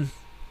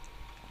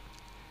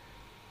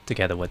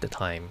together with the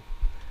time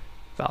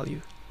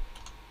value.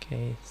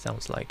 Okay,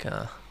 sounds like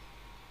a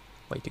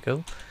way to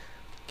go.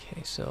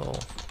 Okay, so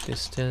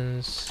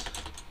distance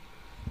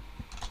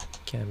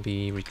can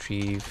be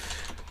retrieved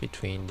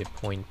between the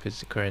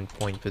current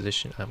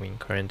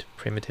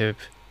primitive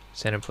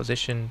center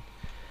position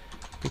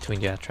between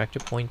the attractor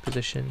point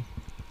position.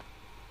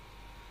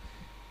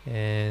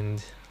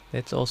 And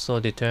let's also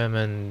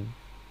determine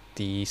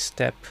the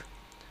step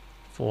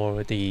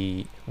for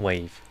the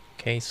wave.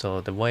 Okay,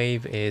 so the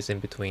wave is in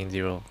between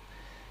 0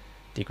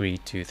 degree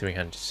to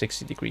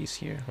 360 degrees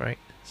here, right?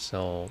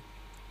 So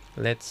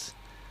let's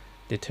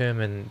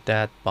determine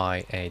that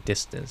by a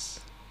distance.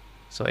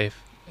 So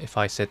if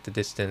I set the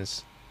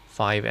distance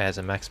 5 as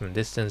a maximum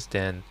distance,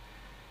 then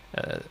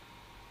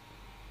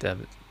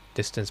the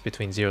distance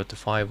between 0 to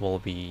 5 will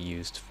be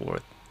used for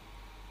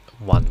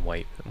one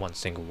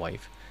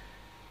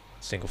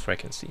single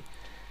frequency,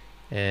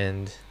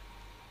 and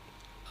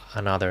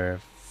another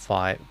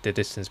 5, the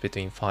distance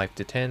between 5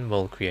 to 10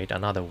 will create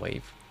another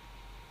wave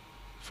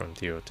from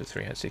 0 to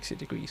 360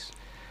 degrees.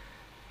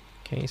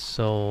 Okay,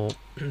 so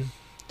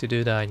to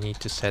do that I need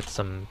to set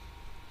some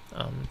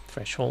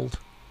threshold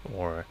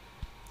or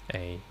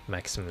a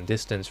maximum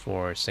distance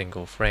for a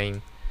single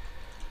frame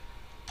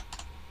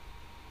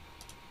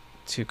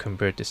to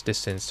convert this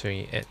distance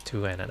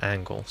to an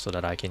angle so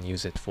that I can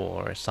use it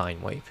for a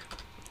sine wave.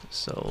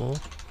 So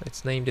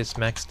let's name this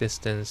max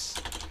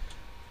distance,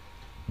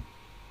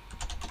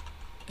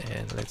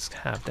 and let's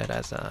have that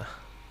as a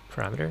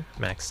parameter,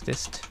 max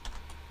dist.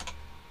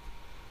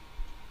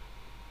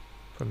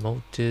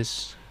 Promote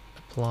this,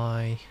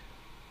 apply,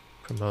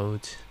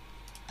 promote,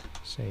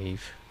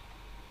 save.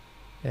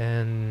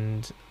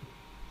 And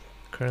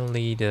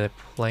currently the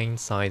plane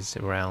size is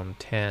around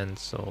 10,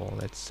 so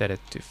let's set it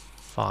to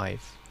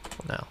 5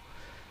 for now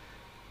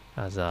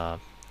as a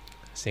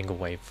single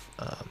wave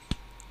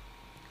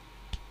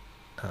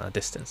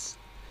distance.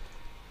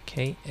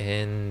 Okay,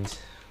 and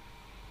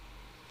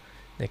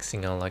next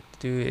thing I like to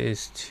do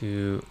is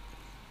to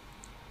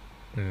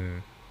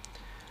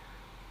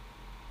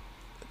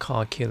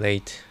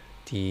calculate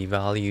the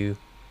value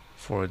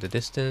for the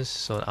distance.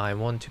 So I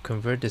want to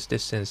convert this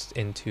distance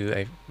into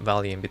a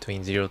value in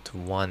between 0 to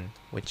 1,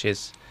 which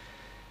is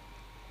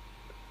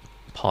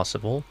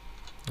possible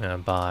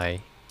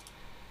by,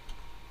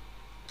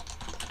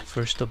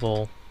 first of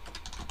all,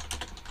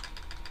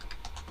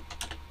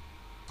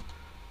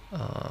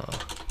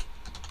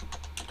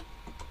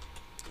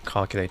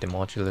 calculate the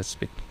modulus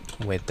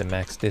with the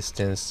max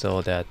distance,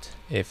 so that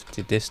if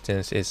the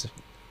distance is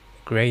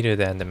greater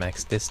than the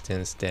max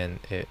distance, then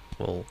it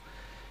will,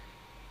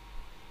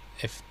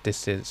 if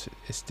this is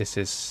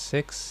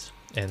 6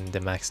 and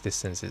the max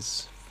distance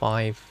is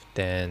 5,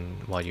 then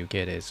what you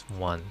get is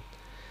 1,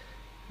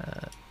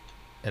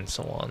 and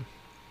so on.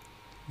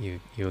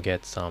 You'll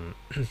get some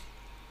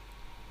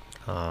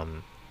how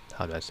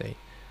do I say,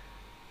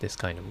 this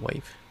kind of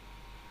wave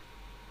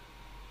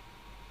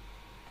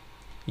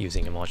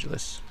using a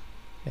modulus,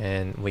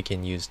 and we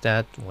can use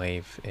that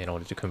wave in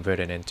order to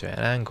convert it into an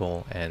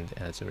angle, and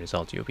as a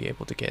result you'll be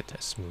able to get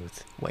a smooth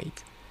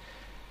wave.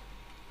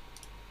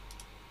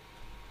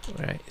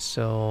 Right,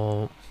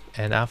 so,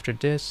 and after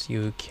this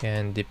you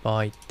can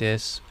divide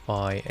this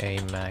by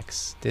a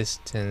max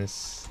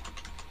distance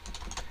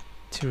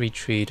to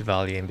retrieve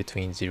value in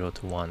between 0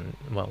 to 1.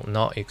 Well,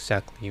 not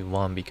exactly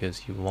 1,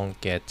 because you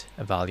won't get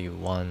a value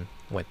 1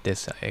 with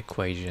this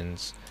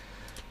equations,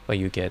 but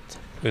you get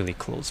really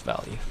close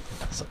value,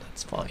 so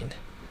that's fine.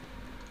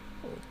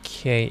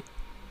 Okay,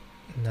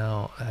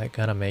 now I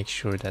gotta make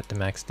sure that the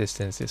max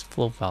distance is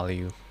full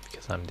value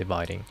because I'm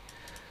dividing.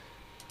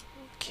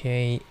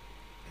 Okay,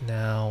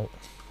 now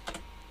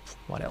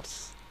what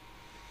else?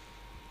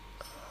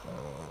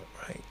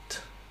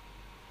 Right,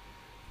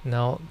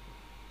 now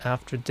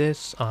after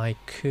this I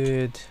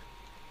could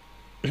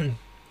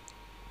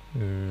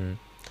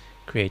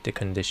create the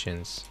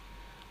conditions,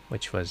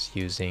 which was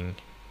using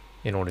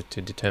in order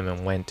to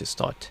determine when to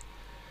start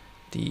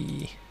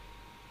the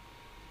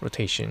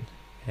rotation.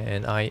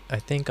 And I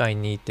think I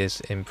need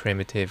this in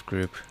primitive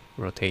group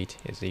rotate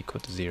is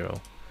equal to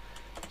 0,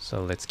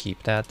 so let's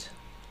keep that.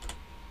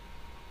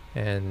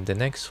 And the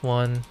next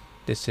one,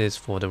 this is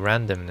for the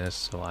randomness,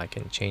 so I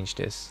can change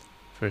this.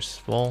 First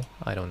of all,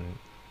 I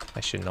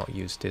should not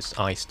use this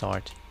I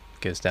start,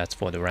 because that's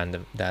for the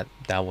random, that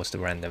was the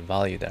random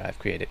value that I've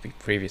created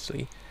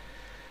previously.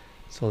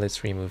 So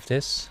let's remove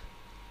this,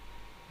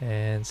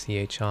 and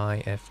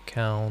chi f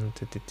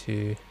count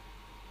to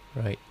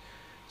right.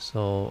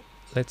 So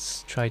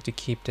let's try to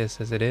keep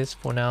this as it is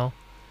for now,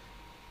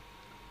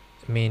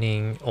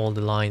 meaning all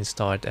the lines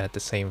start at the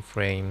same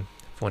frame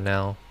for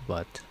now,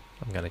 but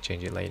I'm gonna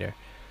change it later.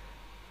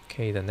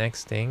 Okay, the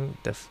next thing,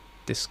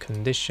 this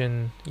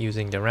condition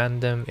using the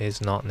random is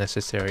not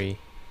necessary,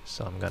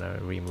 so I'm gonna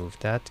remove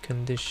that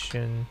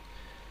condition.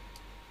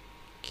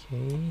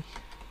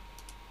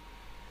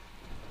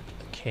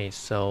 Okay,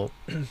 so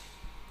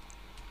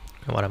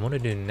what I'm gonna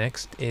do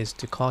next is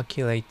to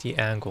calculate the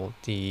angle,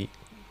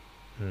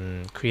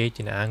 create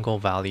an angle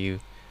value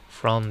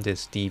from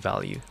this d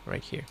value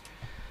right here.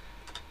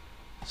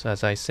 So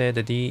as I said,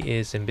 the d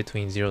is in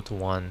between 0 to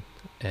 1,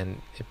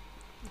 and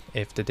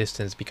if the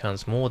distance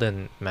becomes more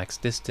than max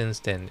distance,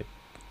 then it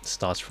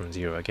starts from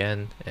 0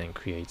 again and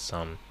creates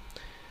some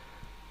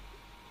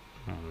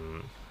how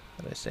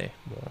do I say,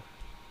 more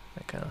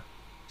like a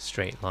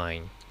straight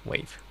line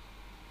wave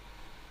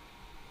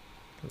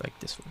like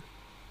this one.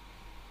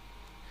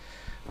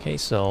 Okay,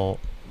 so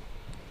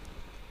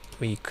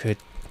we could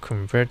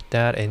convert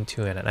that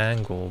into an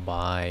angle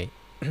by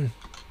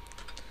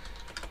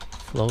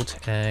float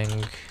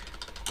ang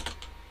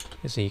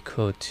is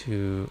equal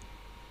to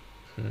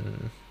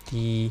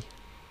d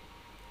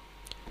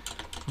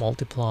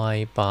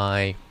multiply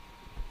by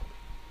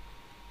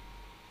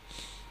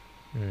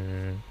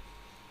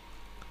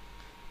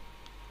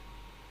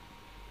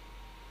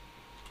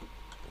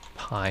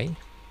pi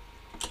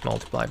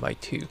multiply by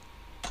 2.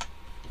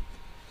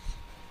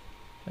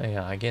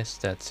 Yeah, I guess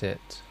that's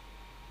it.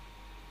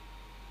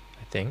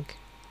 I think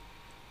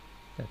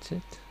that's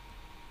it.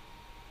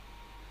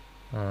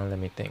 Let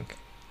me think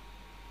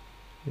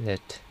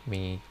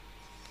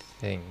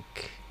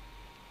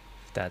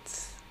if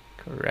that's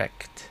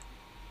correct.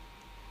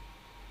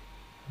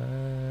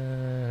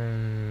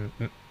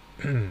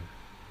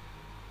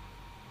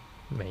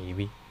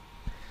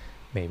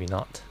 maybe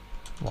not.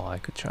 Well, I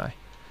could try.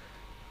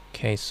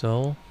 Okay,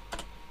 so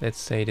let's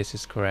say this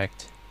is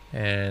correct,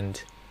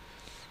 and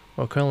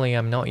well, currently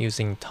I'm not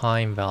using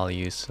time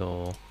values,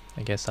 so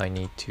I guess I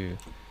need to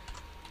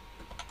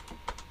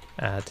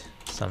add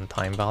some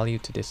time value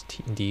to this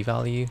d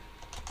value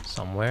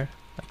somewhere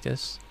like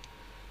this,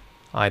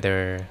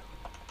 either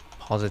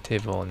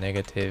positive or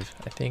negative.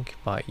 I think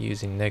by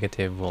using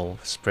negative will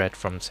spread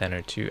from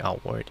center to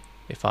outward.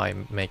 If I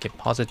make it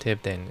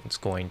positive, then it's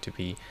going to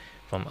be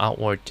from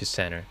outward to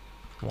center.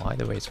 Well,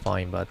 either way is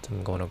fine, but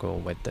I'm gonna go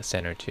with the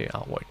center to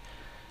outward.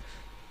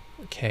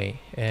 Okay,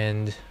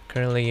 and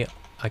currently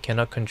I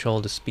cannot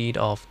control the speed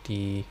of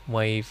the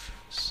wave,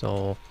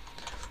 so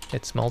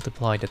let's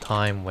multiply the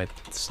time with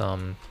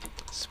some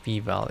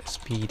speed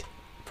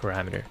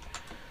parameter.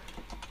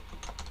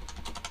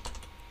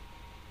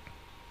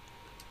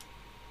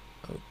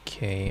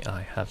 Okay,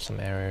 I have some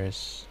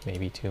errors,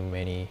 maybe too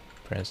many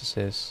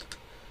parentheses.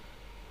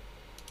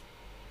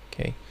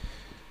 Okay,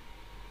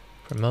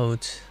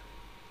 promote,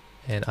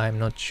 and I'm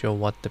not sure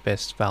what the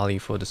best value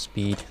for the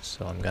speed,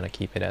 so I'm gonna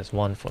keep it as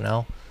 1 for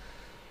now.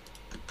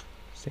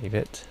 Save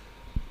it.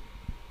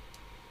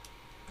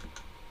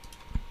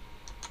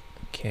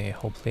 Okay,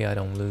 hopefully I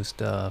don't lose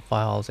the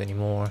files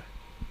anymore.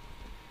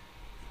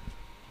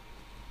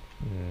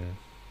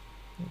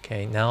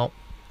 Okay, now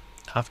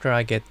after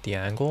I get the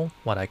angle,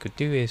 what I could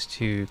do is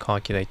to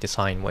calculate the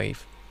sine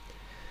wave.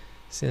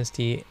 Since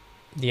the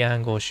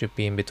angle should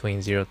be in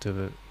between 0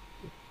 to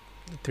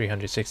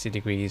 360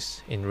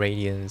 degrees in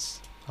radians,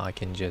 I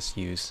can just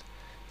use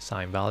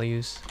sine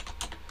values,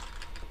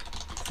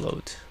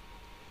 float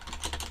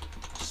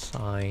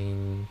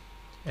sine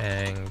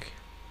ang,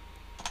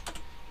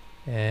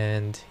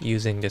 and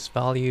using this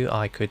value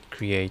I could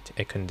create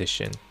a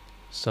condition.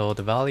 So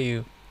the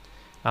value,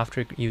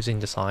 after using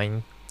the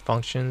sine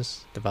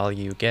functions, the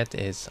value you get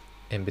is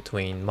in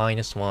between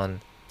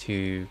 -1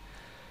 to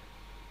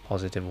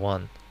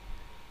 +1.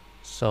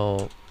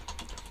 So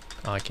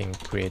I can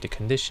create a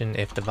condition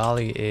if the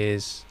value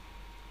is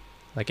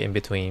like in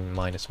between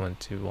 -1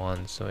 to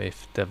 1. So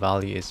if the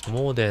value is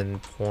more than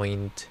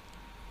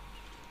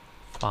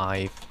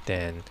 0.5,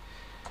 then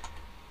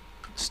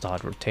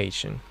start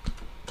rotation.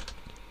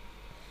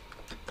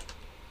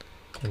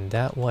 And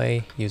that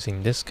way,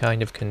 using this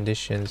kind of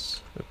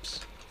conditions,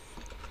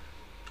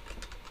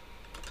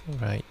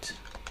 right,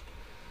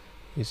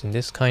 using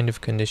this kind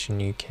of condition,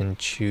 you can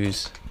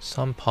choose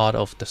some part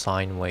of the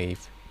sine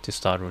wave to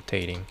start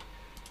rotating.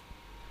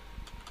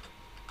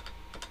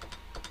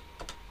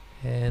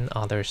 And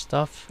other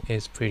stuff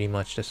is pretty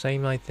much the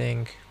same, I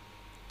think.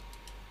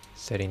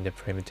 Setting the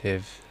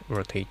primitive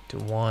rotate to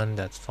 1,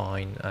 that's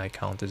fine. I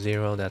count to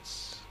 0,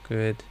 that's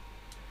good.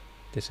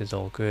 This is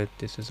all good,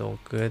 this is all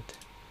good.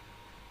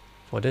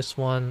 For this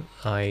one,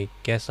 I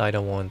guess I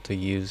don't want to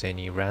use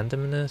any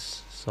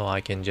randomness, so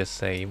I can just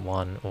say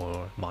 1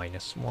 or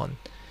 -1.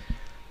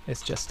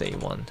 Let's just say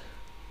 1.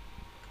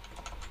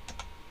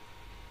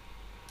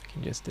 I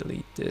can just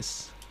delete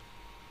this.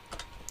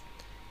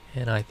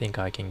 And I think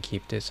I can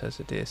keep this as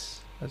it is.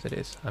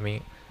 I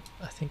mean,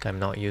 I think I'm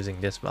not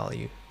using this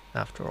value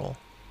after all,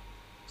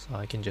 so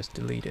I can just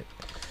delete it.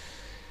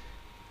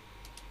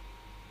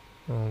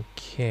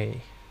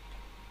 Okay.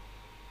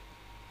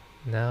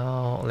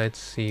 Now let's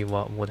see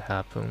what would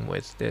happen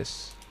with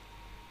this.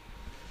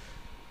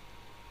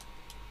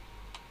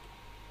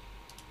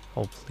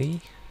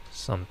 Hopefully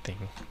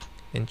something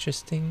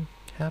interesting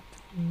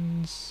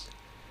happens.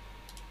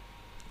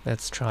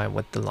 Let's try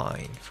with the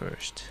line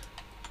first.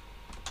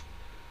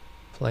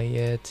 Play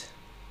it.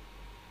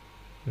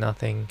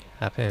 Nothing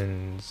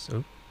happens.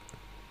 Oop.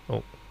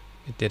 Oh,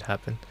 it did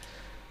happen.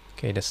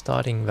 Okay, the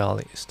starting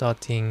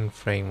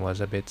frame was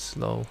a bit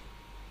slow.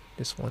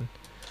 This one.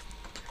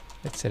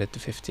 Let's set it to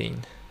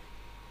 15.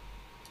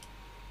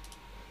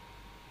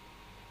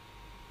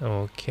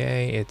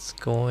 Okay, it's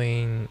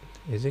going...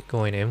 Is it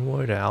going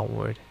inward or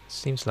outward?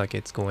 Seems like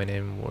it's going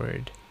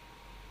inward.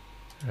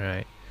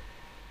 Alright.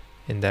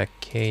 In that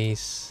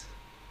case,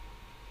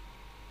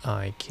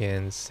 I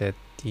can set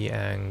the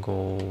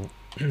angle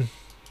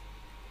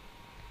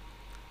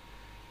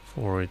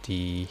for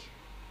the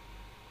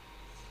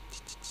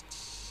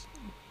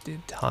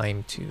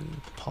time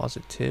to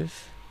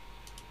positive.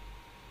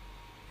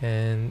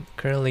 And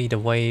currently the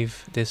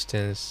wave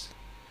distance,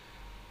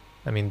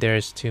 I mean,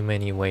 there's too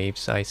many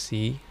waves I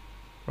see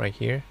right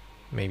here,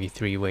 maybe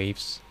 3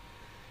 waves.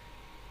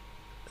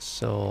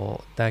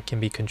 So that can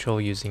be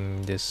controlled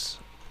using this,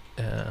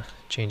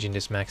 changing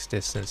this max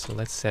distance. So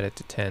let's set it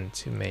to 10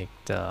 to make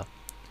the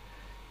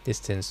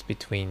distance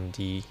between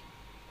the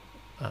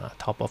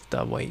top of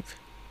the wave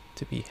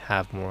to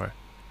have more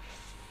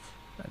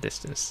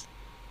distance.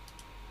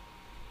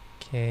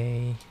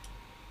 Okay.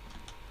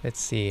 Let's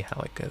see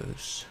how it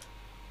goes.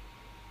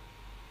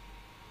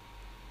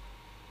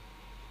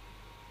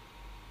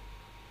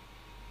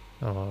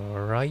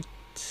 Alright,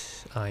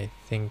 I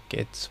think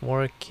it's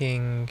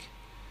working.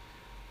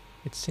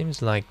 It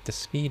seems like the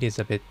speed is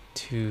a bit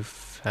too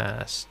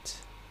fast.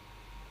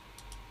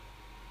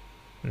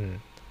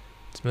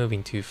 It's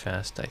moving too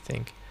fast, I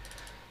think.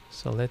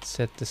 So let's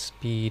set the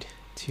speed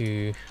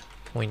to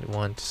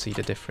 0.1 to see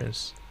the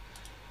difference.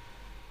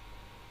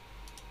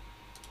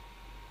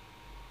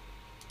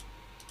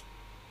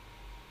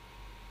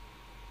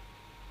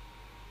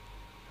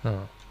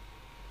 Huh.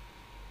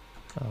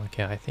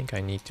 Okay, I think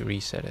I need to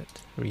reset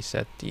it.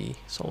 Reset the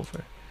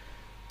solver.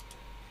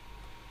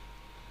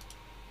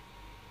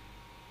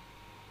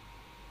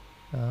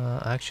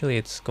 Actually,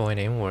 it's going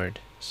inward.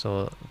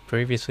 So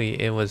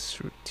previously it was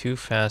too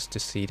fast to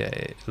see that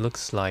it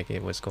looks like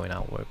it was going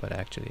outward, but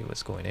actually it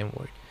was going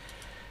inward.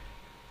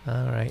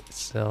 Alright,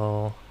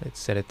 so let's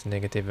set it to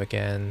negative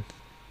again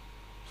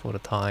for the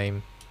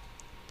time.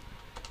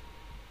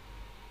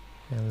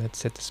 And let's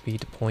set the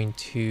speed to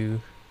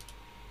 0.2.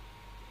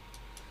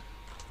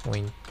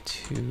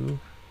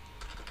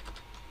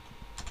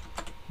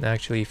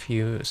 Actually, if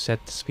you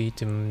set the speed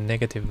to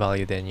negative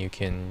value, then you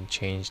can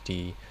change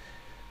the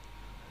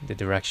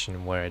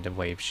direction where the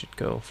wave should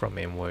go, from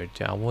inward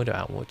to outward or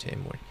outward to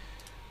inward.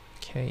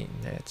 Okay,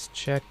 let's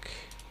check.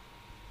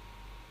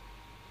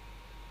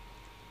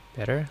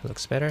 Better,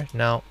 looks better.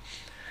 Now,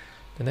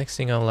 the next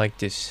thing I would like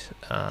to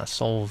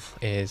solve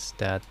is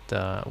that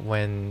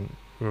when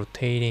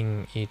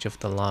rotating each of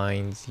the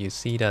lines, you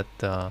see that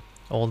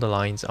all the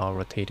lines are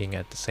rotating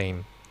at the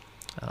same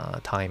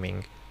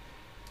timing.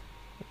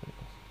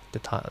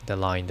 The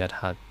line that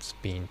has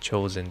been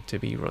chosen to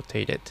be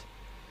rotated.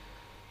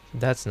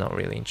 That's not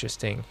really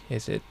interesting,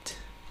 is it?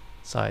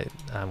 So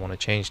I want to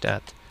change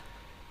that.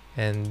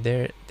 And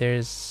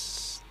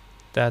that's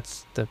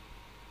the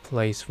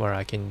place where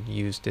I can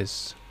use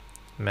this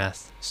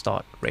math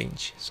start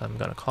range. So I'm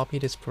gonna copy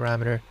this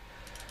parameter,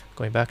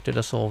 going back to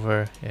the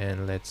solver,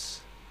 and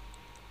let's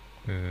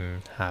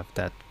have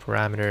that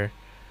parameter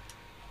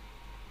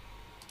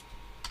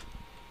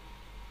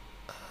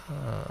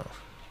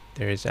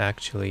there is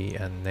actually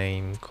a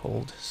name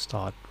called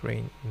start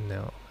range.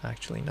 No,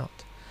 actually not.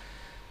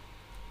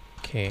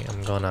 Okay,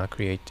 I'm gonna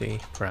create a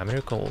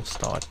parameter called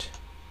start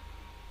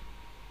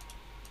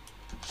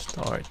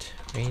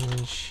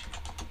range.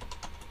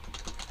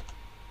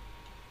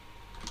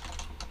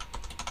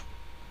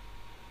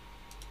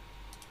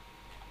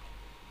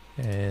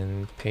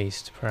 And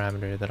paste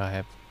parameter that I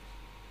have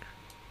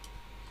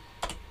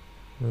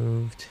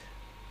moved,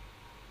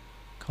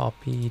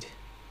 copied.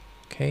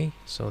 Okay,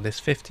 so this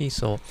 50,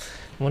 so I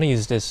want to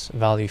use this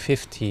value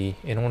 50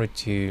 in order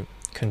to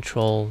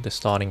control the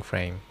starting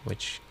frame,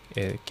 which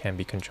it can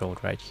be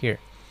controlled right here,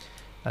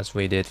 as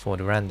we did for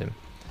the random.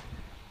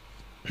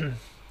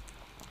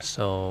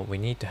 So we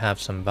need to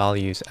have some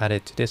values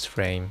added to this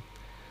frame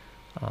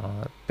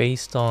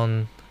based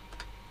on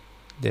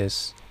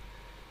this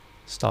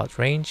start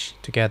range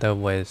together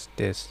with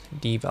this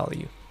d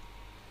value.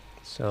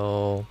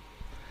 So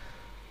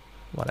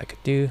what I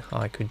could do,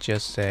 I could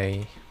just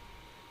say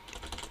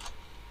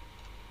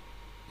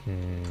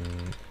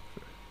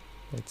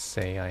let's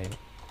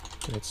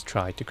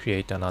try to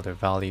create another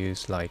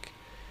values like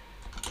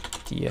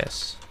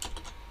ds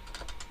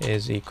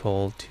is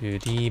equal to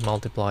d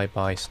multiplied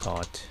by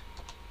start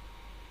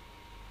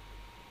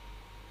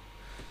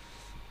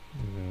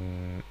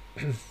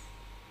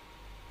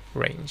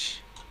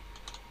range.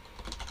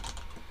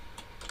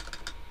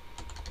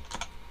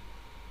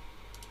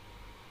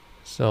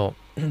 So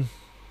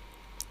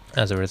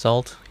as a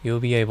result,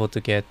 you'll be able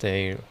to get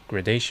a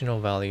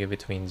gradational value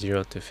between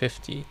 0 to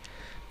 50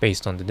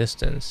 based on the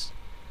distance,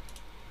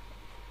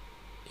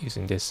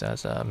 using this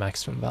as a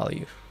maximum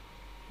value.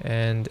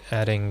 And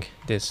adding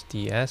this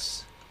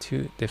ds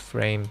to the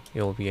frame,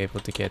 you'll be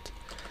able to get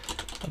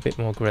a bit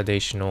more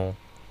gradational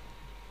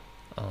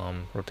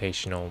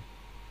rotation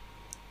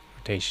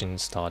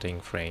starting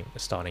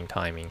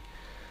timing,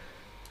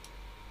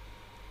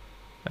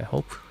 I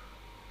hope.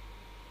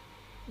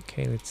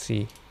 Okay, let's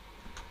see.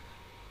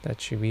 That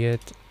should be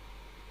it.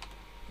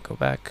 Go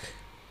back,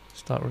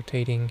 start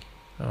rotating.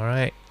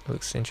 Alright,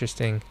 looks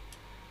interesting.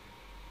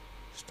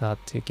 Start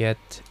to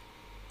get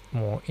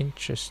more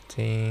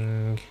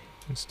interesting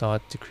and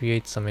start to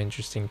create some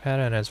interesting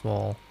pattern as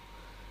well.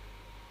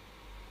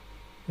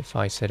 If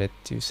I set it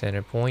to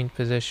center point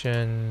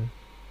position,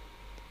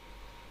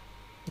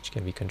 which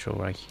can be controlled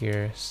right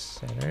here,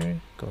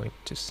 center, going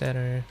to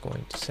center,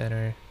 going to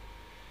center.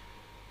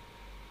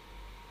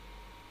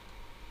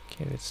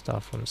 Okay, let's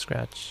start from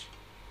scratch.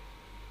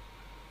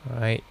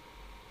 Alright,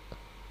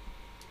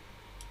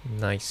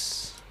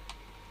 nice.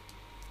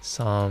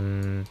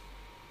 Some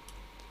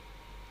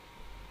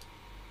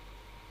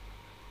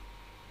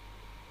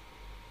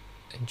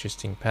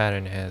interesting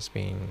pattern has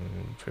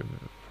been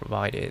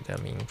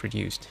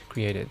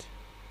created.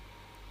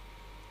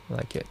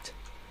 Like it.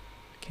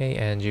 Okay,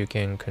 and you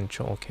can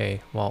control,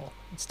 okay, well,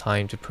 it's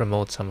time to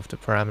promote some of the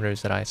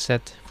parameters that I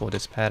set for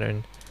this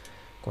pattern.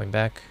 Going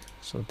back,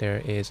 so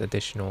there is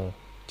additional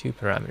 2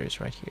 parameters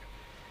right here.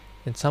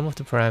 And some of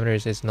the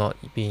parameters is not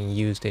being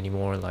used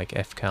anymore, like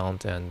f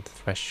count and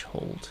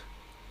threshold.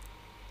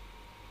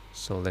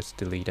 So let's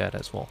delete that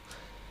as well.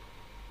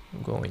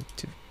 I'm going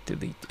to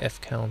delete f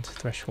count,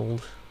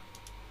 threshold.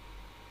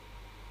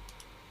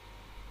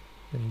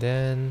 And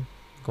then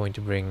I'm going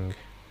to bring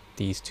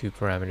these 2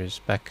 parameters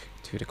back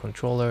to the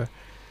controller.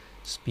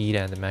 Speed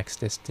and the max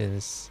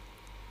distance.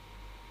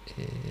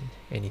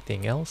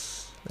 Anything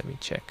else? Let me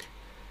check.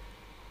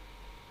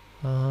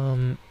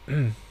 So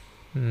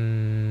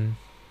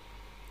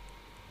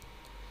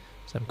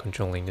I'm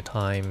controlling the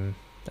time,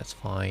 that's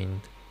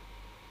fine.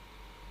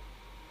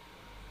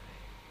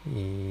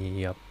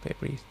 Yep,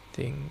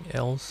 everything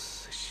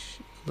else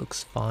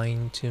looks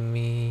fine to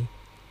me.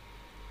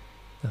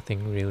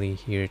 Nothing really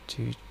here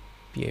to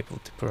be able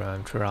to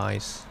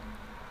parameterize,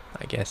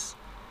 I guess.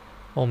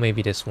 Or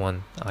maybe this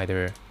one,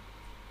 either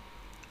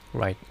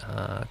right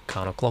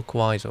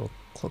counterclockwise or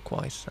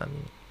clockwise. I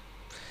mean,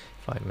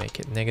 if I make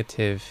it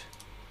negative,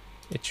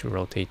 it should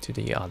rotate to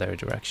the other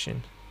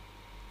direction,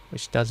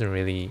 which doesn't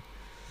really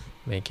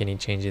make any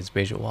changes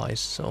visual-wise,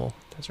 so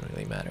it doesn't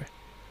really matter.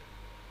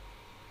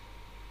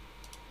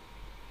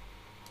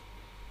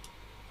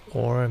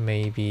 Or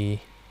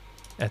maybe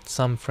at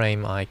some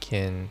frame I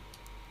can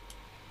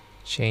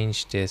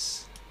change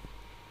this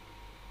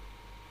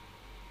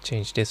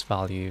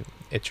value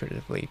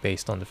iteratively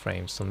based on the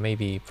frame, so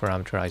maybe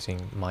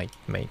parameterizing might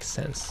make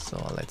sense.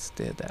 So let's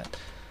do that.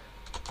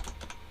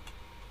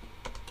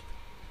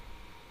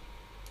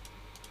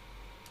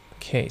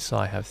 Okay, so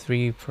I have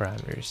 3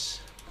 parameters,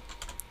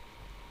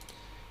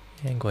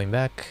 and going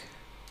back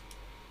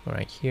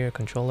right here,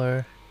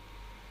 controller,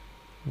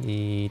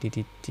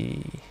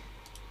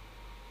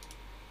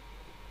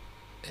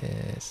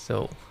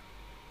 so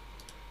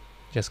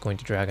just going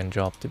to drag and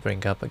drop to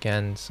bring up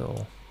again.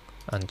 So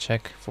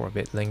uncheck for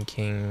bit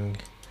linking,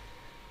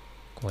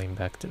 going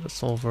back to the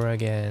solver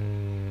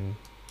again.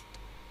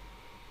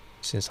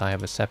 Since I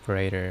have a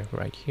separator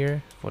right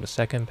here for the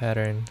second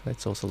pattern,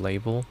 let's also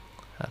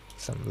have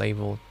some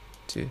label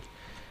to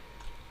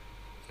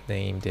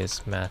name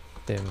this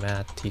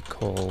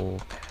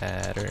mathematical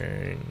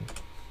pattern.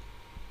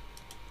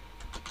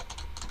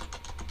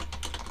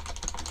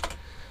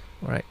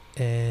 Alright,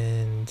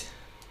 and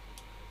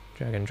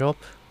drag and drop.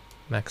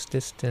 Max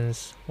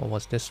distance, what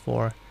was this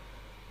for?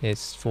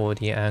 It's for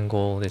the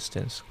angle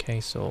distance. Okay,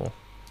 so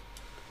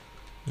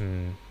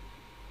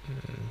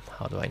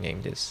how do I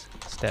name this?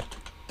 Step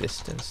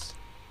distance.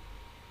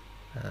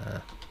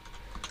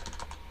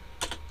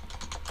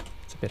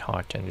 It's a bit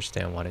hard to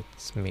understand what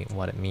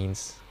it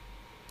means.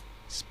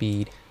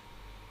 Speed,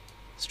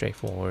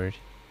 straightforward.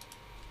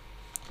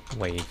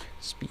 Wave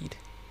speed.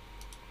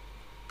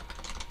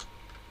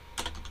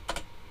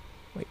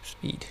 Wave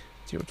speed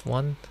 0 to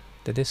 1.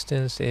 The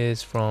distance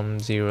is from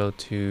 0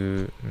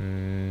 to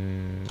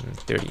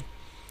 30.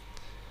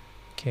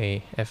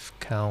 Okay, F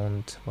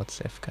count.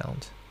 What's F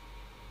count?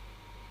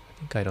 I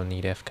think I don't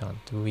need F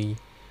count, do we?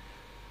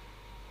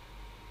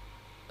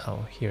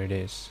 Oh, here it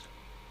is.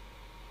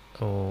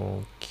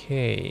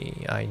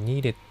 Okay, I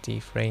needed the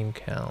frame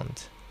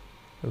count.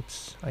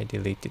 Oops, I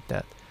deleted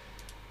that.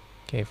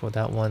 Okay, for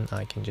that one,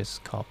 I can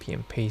just copy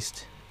and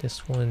paste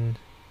this one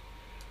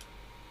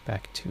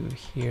back to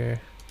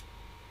here.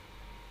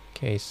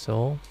 Okay,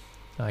 so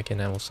I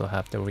can also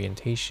have the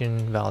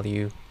orientation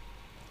value,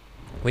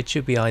 which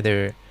should be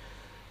either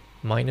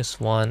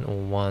 -1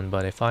 or 1,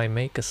 but if I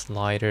make a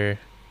slider,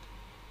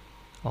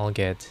 I'll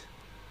get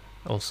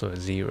also a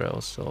 0,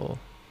 so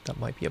that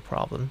might be a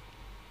problem.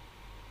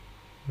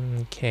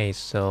 Okay,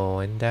 so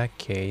in that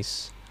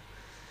case,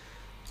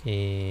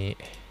 is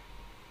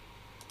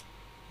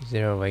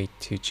there a way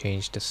to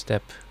change the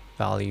step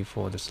value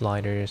for the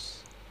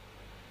sliders?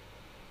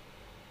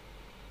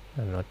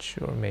 I'm not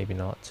sure, maybe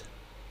not.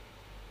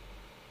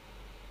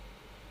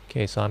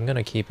 Okay, so I'm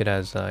gonna keep it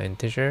as an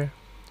integer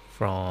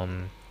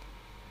from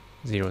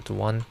 0 to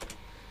 1.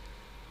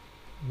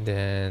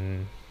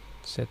 Then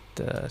set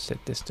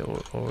this to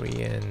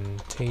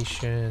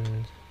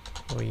orientation,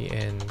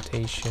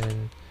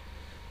 and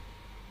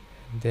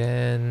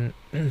then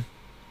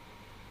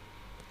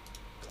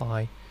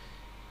apply.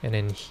 And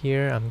then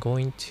here I'm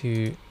going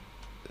to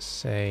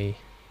say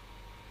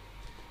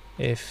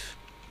if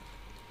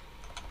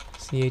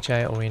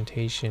CHI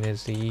orientation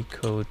is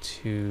equal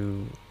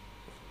to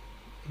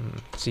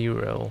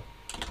 0,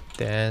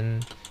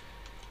 then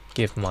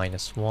give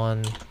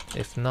 -1.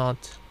 If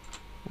not,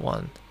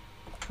 1.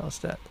 How's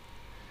that?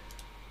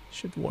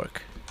 Should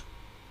work.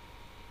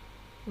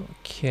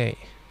 Okay.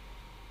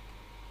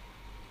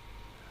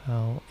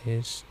 How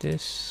is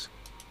this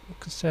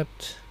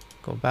concept?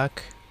 Go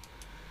back.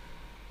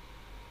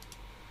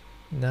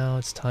 Now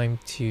it's time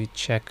to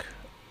check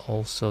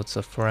all sorts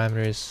of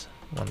parameters.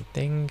 One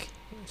thing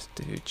is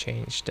to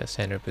change the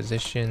center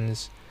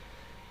positions.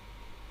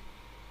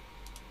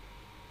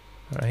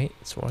 Alright,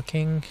 it's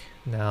working.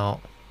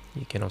 Now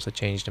you can also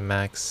change the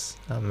max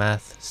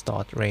math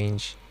start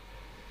range.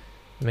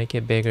 Make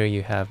it bigger,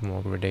 you have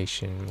more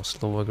gradation, more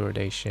slower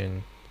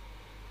gradation.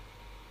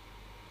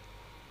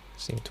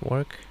 Seem to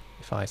work.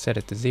 If I set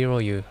it to 0,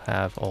 you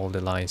have all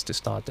the lines to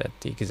start at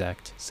the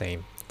exact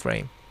same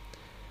frame,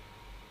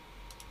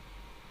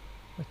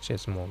 which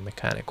is more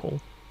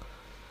mechanical.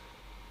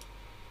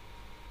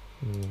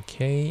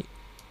 Okay,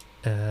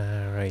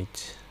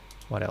 right,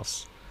 what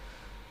else?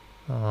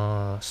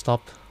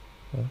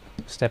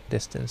 Step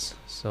distance,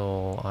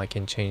 so I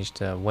can change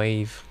the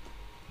wave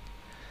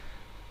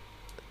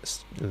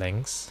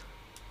lengths.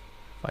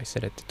 If I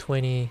set it to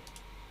 20,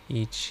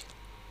 each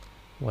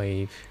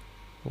wave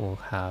will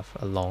have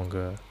a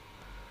longer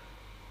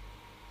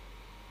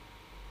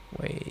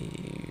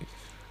wave.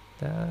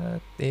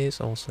 That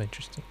is also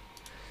interesting.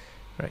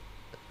 Right,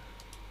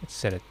 let's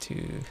set it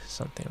to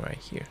something right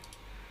here.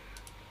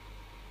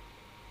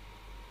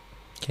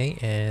 Okay,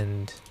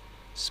 and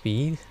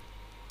speed.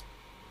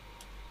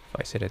 If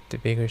I set it to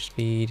bigger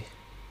speed,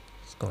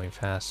 it's going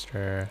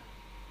faster.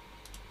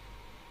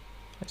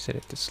 If I set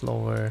it to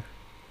slower,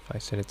 if I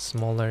set it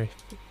smaller,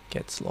 it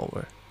gets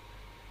slower.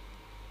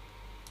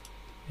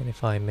 And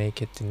if I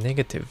make it the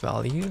negative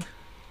value,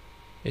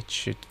 it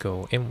should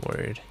go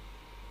inward.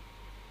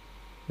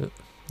 Oop,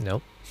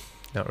 nope,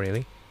 not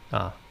really.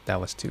 Ah,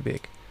 that was too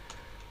big.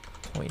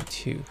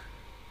 0.2.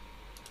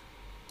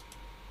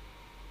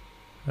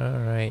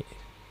 Alright.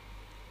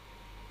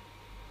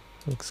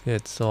 Looks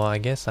good. So I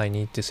guess I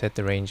need to set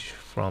the range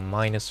from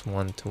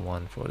 -1 to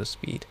 1 for the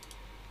speed.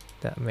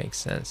 That makes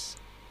sense.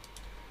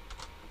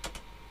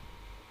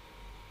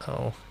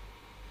 Oh.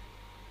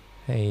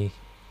 Hey,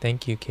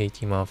 thank you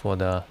Katima for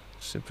the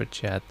super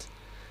chat.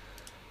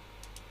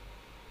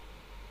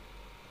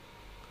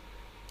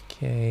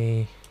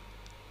 Okay.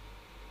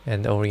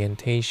 And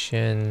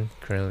orientation,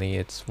 currently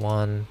it's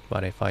 1,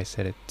 but if I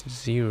set it to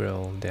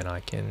 0, then I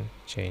can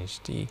change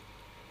the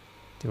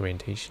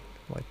orientation.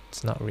 Well,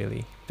 it's not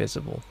really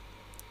visible.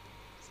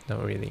 It's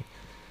not really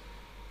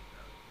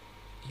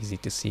easy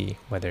to see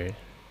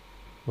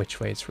which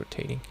way it's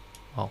rotating.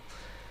 Well,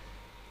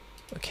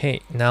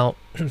 okay, now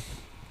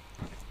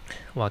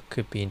what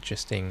could be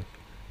interesting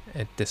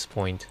at this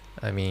point?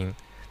 I mean,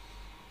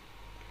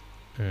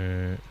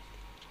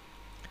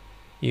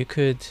 you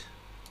could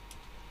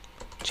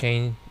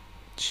change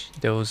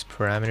those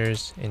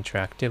parameters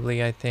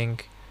interactively, I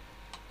think,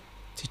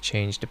 to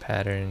change the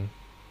pattern.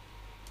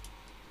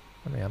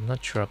 I mean, I'm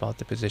not sure about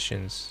the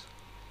positions.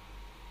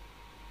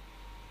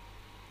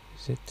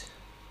 Is it?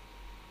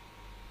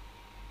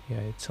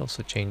 Yeah, it's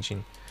also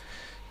changing.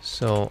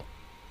 So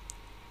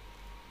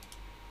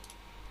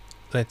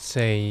let's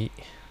say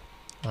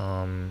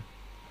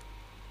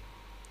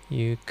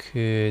you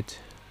could,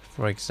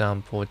 for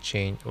example,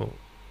 change.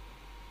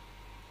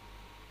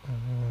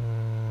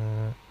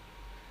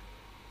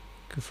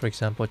 Could, for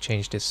example,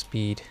 change the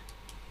speed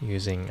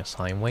using a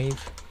sine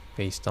wave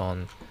based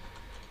on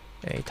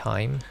a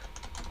time.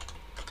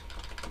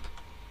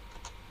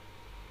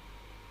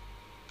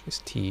 This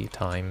t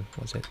time,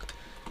 was it?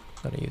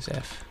 Gotta use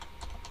f.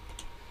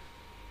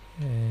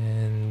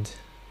 And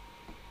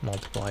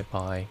multiply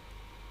by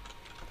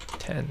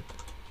 10.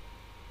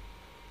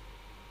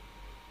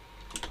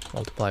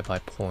 Multiply by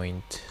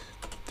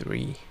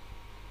 0.3.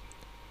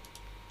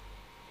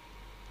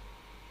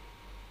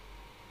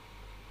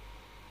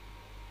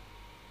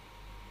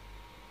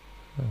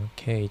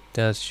 Okay, it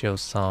does show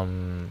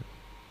something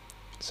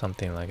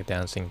like a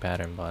dancing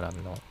pattern, but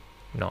I'm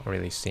not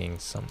really seeing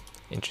some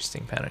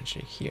interesting patterns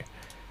here.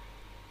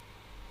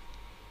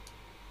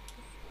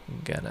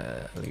 I'm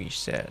gonna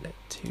reset it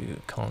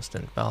to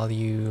constant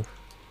value.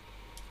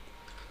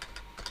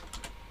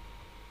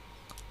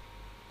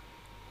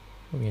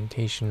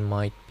 Orientation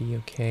might be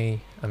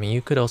okay. I mean,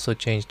 you could also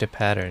change the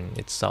pattern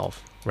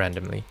itself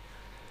randomly,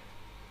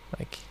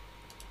 like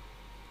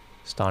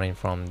starting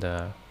from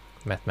the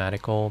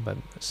mathematical, but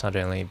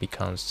suddenly it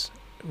becomes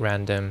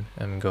random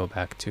and go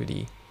back to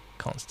the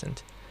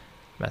constant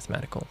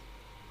mathematical.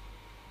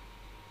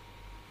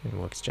 It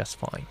works just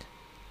fine.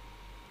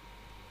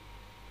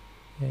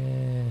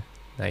 Yeah,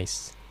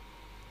 nice.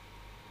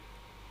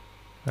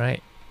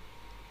 Right.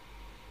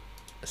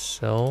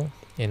 So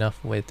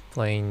enough with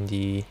playing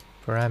the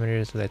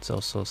parameters. Let's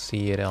also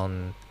see it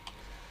on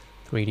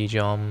 3D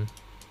Geom.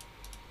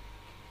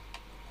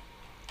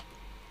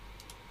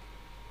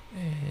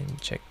 And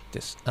check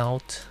this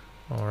out.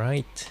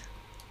 Alright.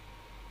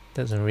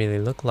 Doesn't really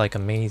look like a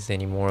maze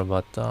anymore,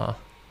 but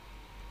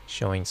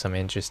showing some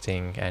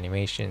interesting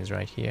animations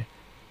right here.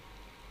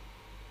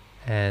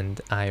 And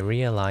I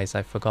realized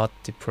I forgot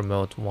to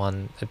promote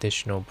one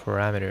additional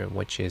parameter,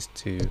 which is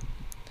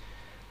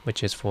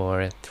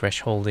for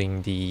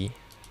thresholding the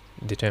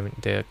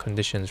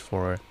conditions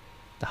for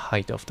the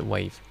height of the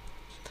wave.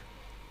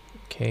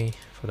 Okay,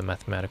 for the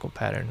mathematical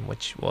pattern,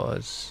 which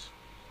was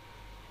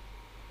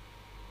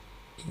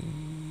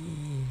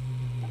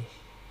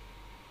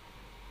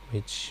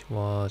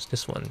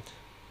this one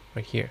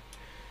right here.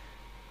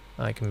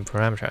 I can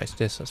parameterize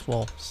this as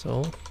well.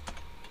 So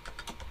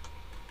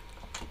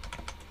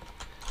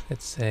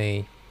let's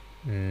say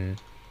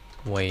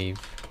wave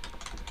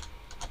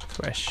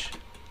thresh,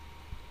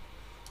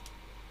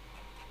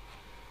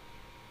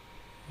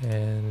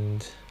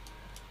 and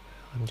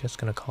I'm just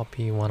gonna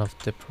copy one of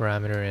the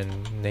parameter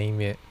and name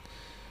it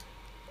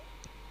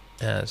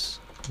as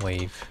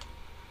wave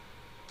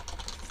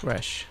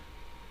threshold.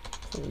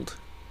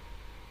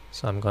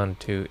 So I'm going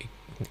to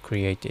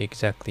create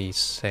exactly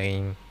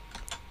same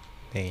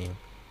name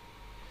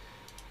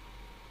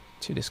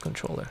to this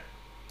controller.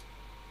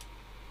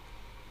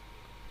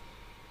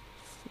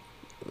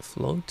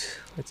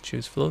 Float, let's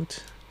choose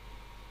float,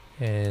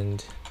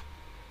 and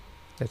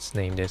let's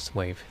name this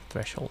wave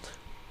threshold.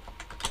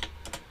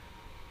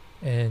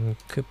 And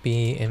could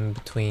be in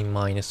between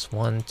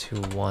 -1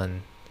 to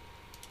 1.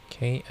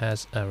 Okay,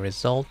 as a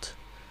result,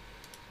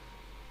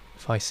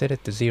 if I set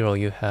it to 0,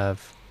 you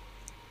have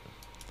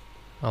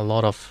a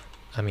lot of,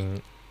 I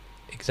mean,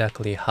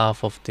 exactly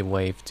half of the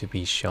wave to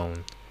be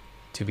shown,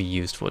 to be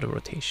used for the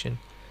rotation,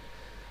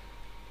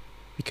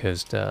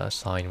 because the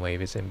sine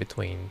wave is in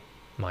between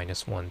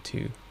 -1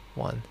 to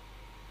 1.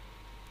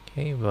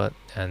 Okay,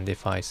 and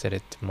if I set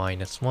it to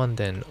 -1,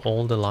 then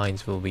all the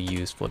lines will be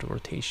used for the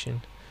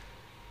rotation.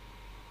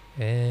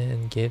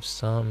 and give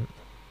some.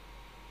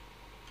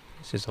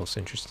 This is also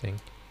interesting.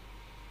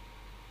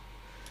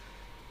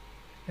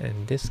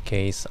 In this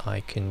case, I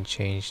can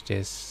change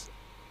this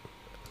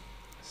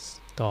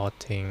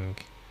starting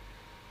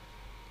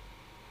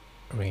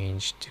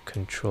range to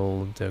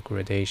control the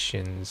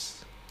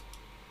gradations.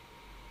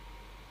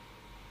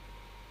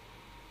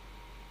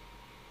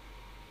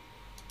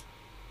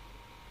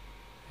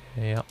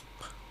 Yep.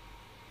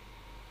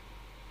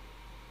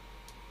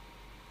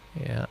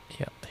 Yeah,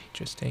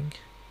 interesting.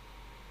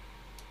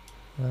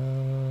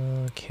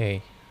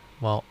 Okay,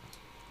 well,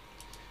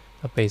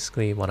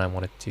 basically what I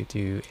wanted to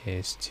do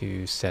is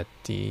to set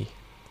the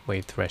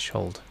wave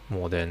threshold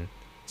more than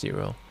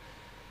 0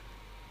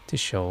 to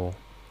show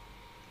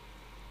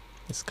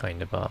this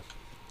kind of a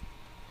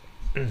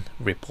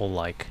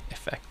ripple-like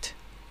effect.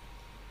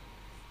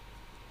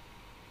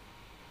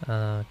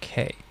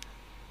 Okay,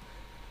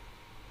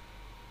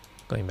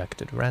 going back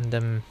to the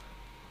random.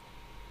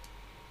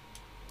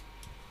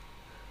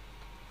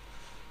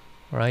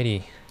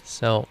 Alrighty,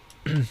 so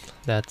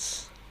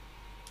that's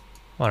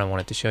what I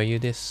wanted to show you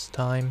this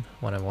time,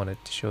 what I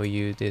wanted to show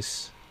you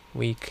this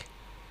week,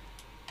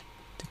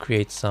 to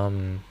create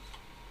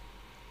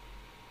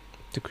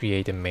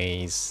a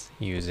maze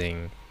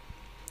using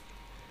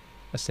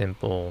a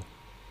simple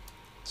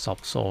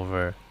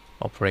subsolver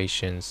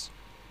operations.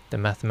 The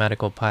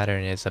mathematical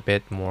pattern is a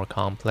bit more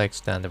complex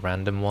than the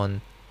random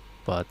one,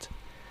 but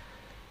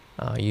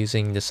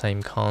using the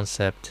same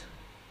concept,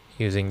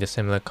 using the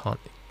similar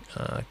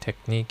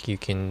technique, you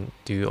can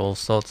do all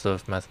sorts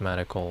of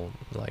mathematical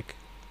like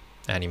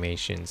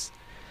animations.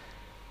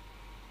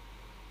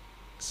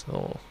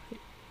 So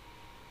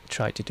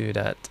try to do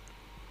that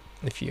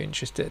if you're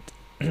interested.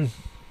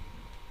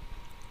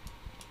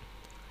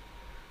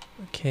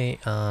 Okay,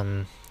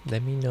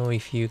 let me know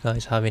if you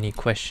guys have any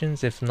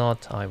questions. If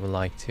not, I would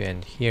like to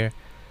end here.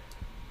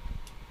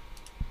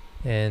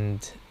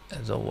 And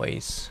as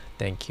always,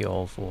 thank you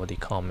all for the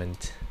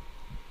comment.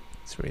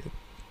 It's really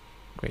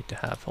great to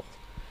have all.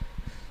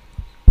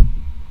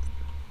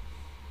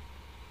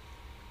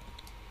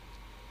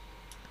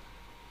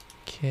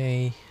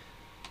 Okay.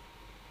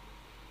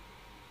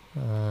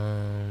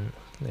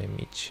 Let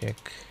me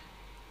check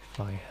if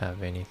I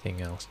have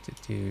anything else to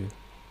do.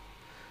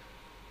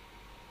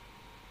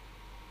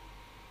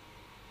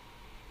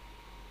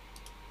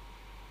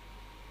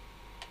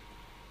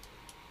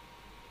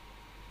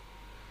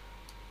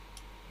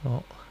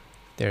 Well,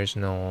 if there's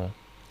no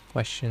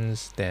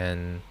questions,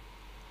 then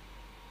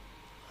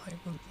I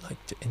would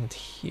like to end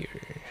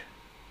here.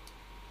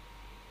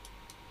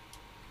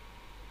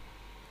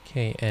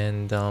 Okay,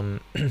 and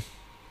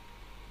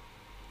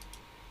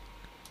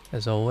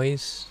as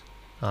always,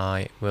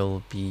 I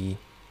will be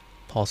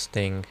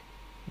posting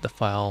the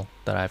file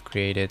that I've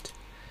created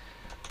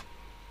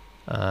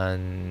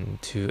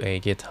to a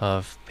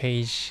GitHub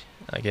page,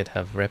 a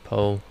GitHub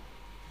repo,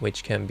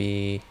 which can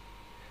be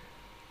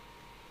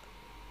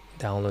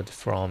downloaded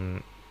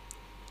from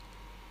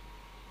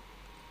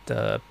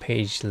the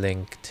page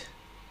linked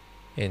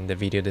in the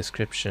video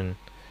description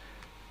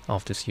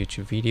of this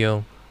YouTube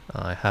video.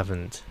 I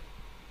haven't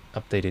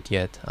updated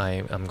yet.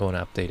 I'm going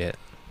to update it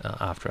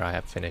after I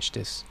have finished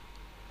this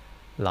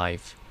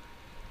live.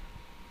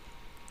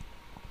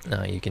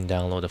 You can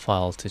download the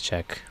file to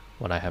check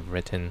what I have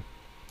written,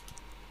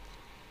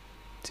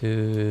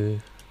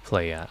 to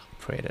pray out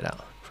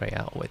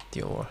with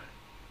your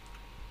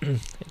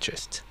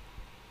interest.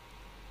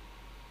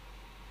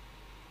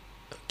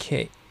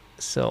 Okay,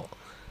 so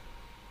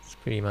that's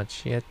pretty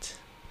much it.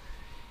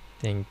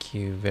 Thank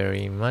you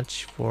very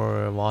much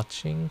for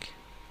watching.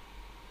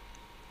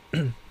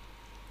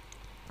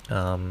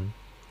 I'm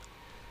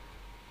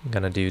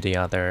gonna do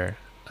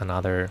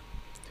another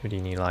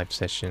Houdini live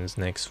sessions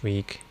next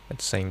week at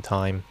the same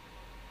time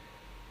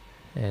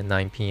at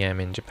 9 p.m.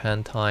 in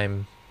Japan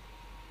time.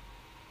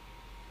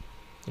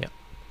 Yeah.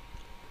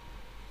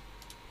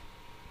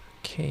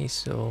 Okay,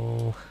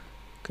 so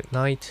good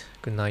night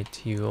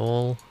to you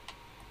all.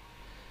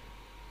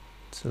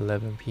 It's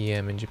 11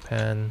 p.m. in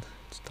Japan.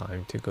 It's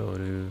time to go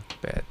to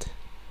bed.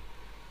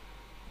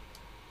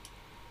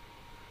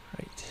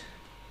 Right.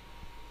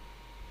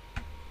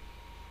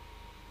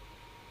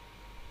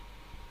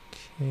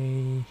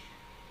 Okay.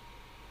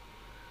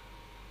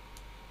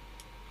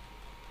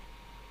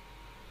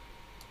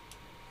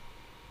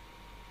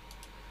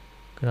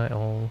 Good night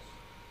all.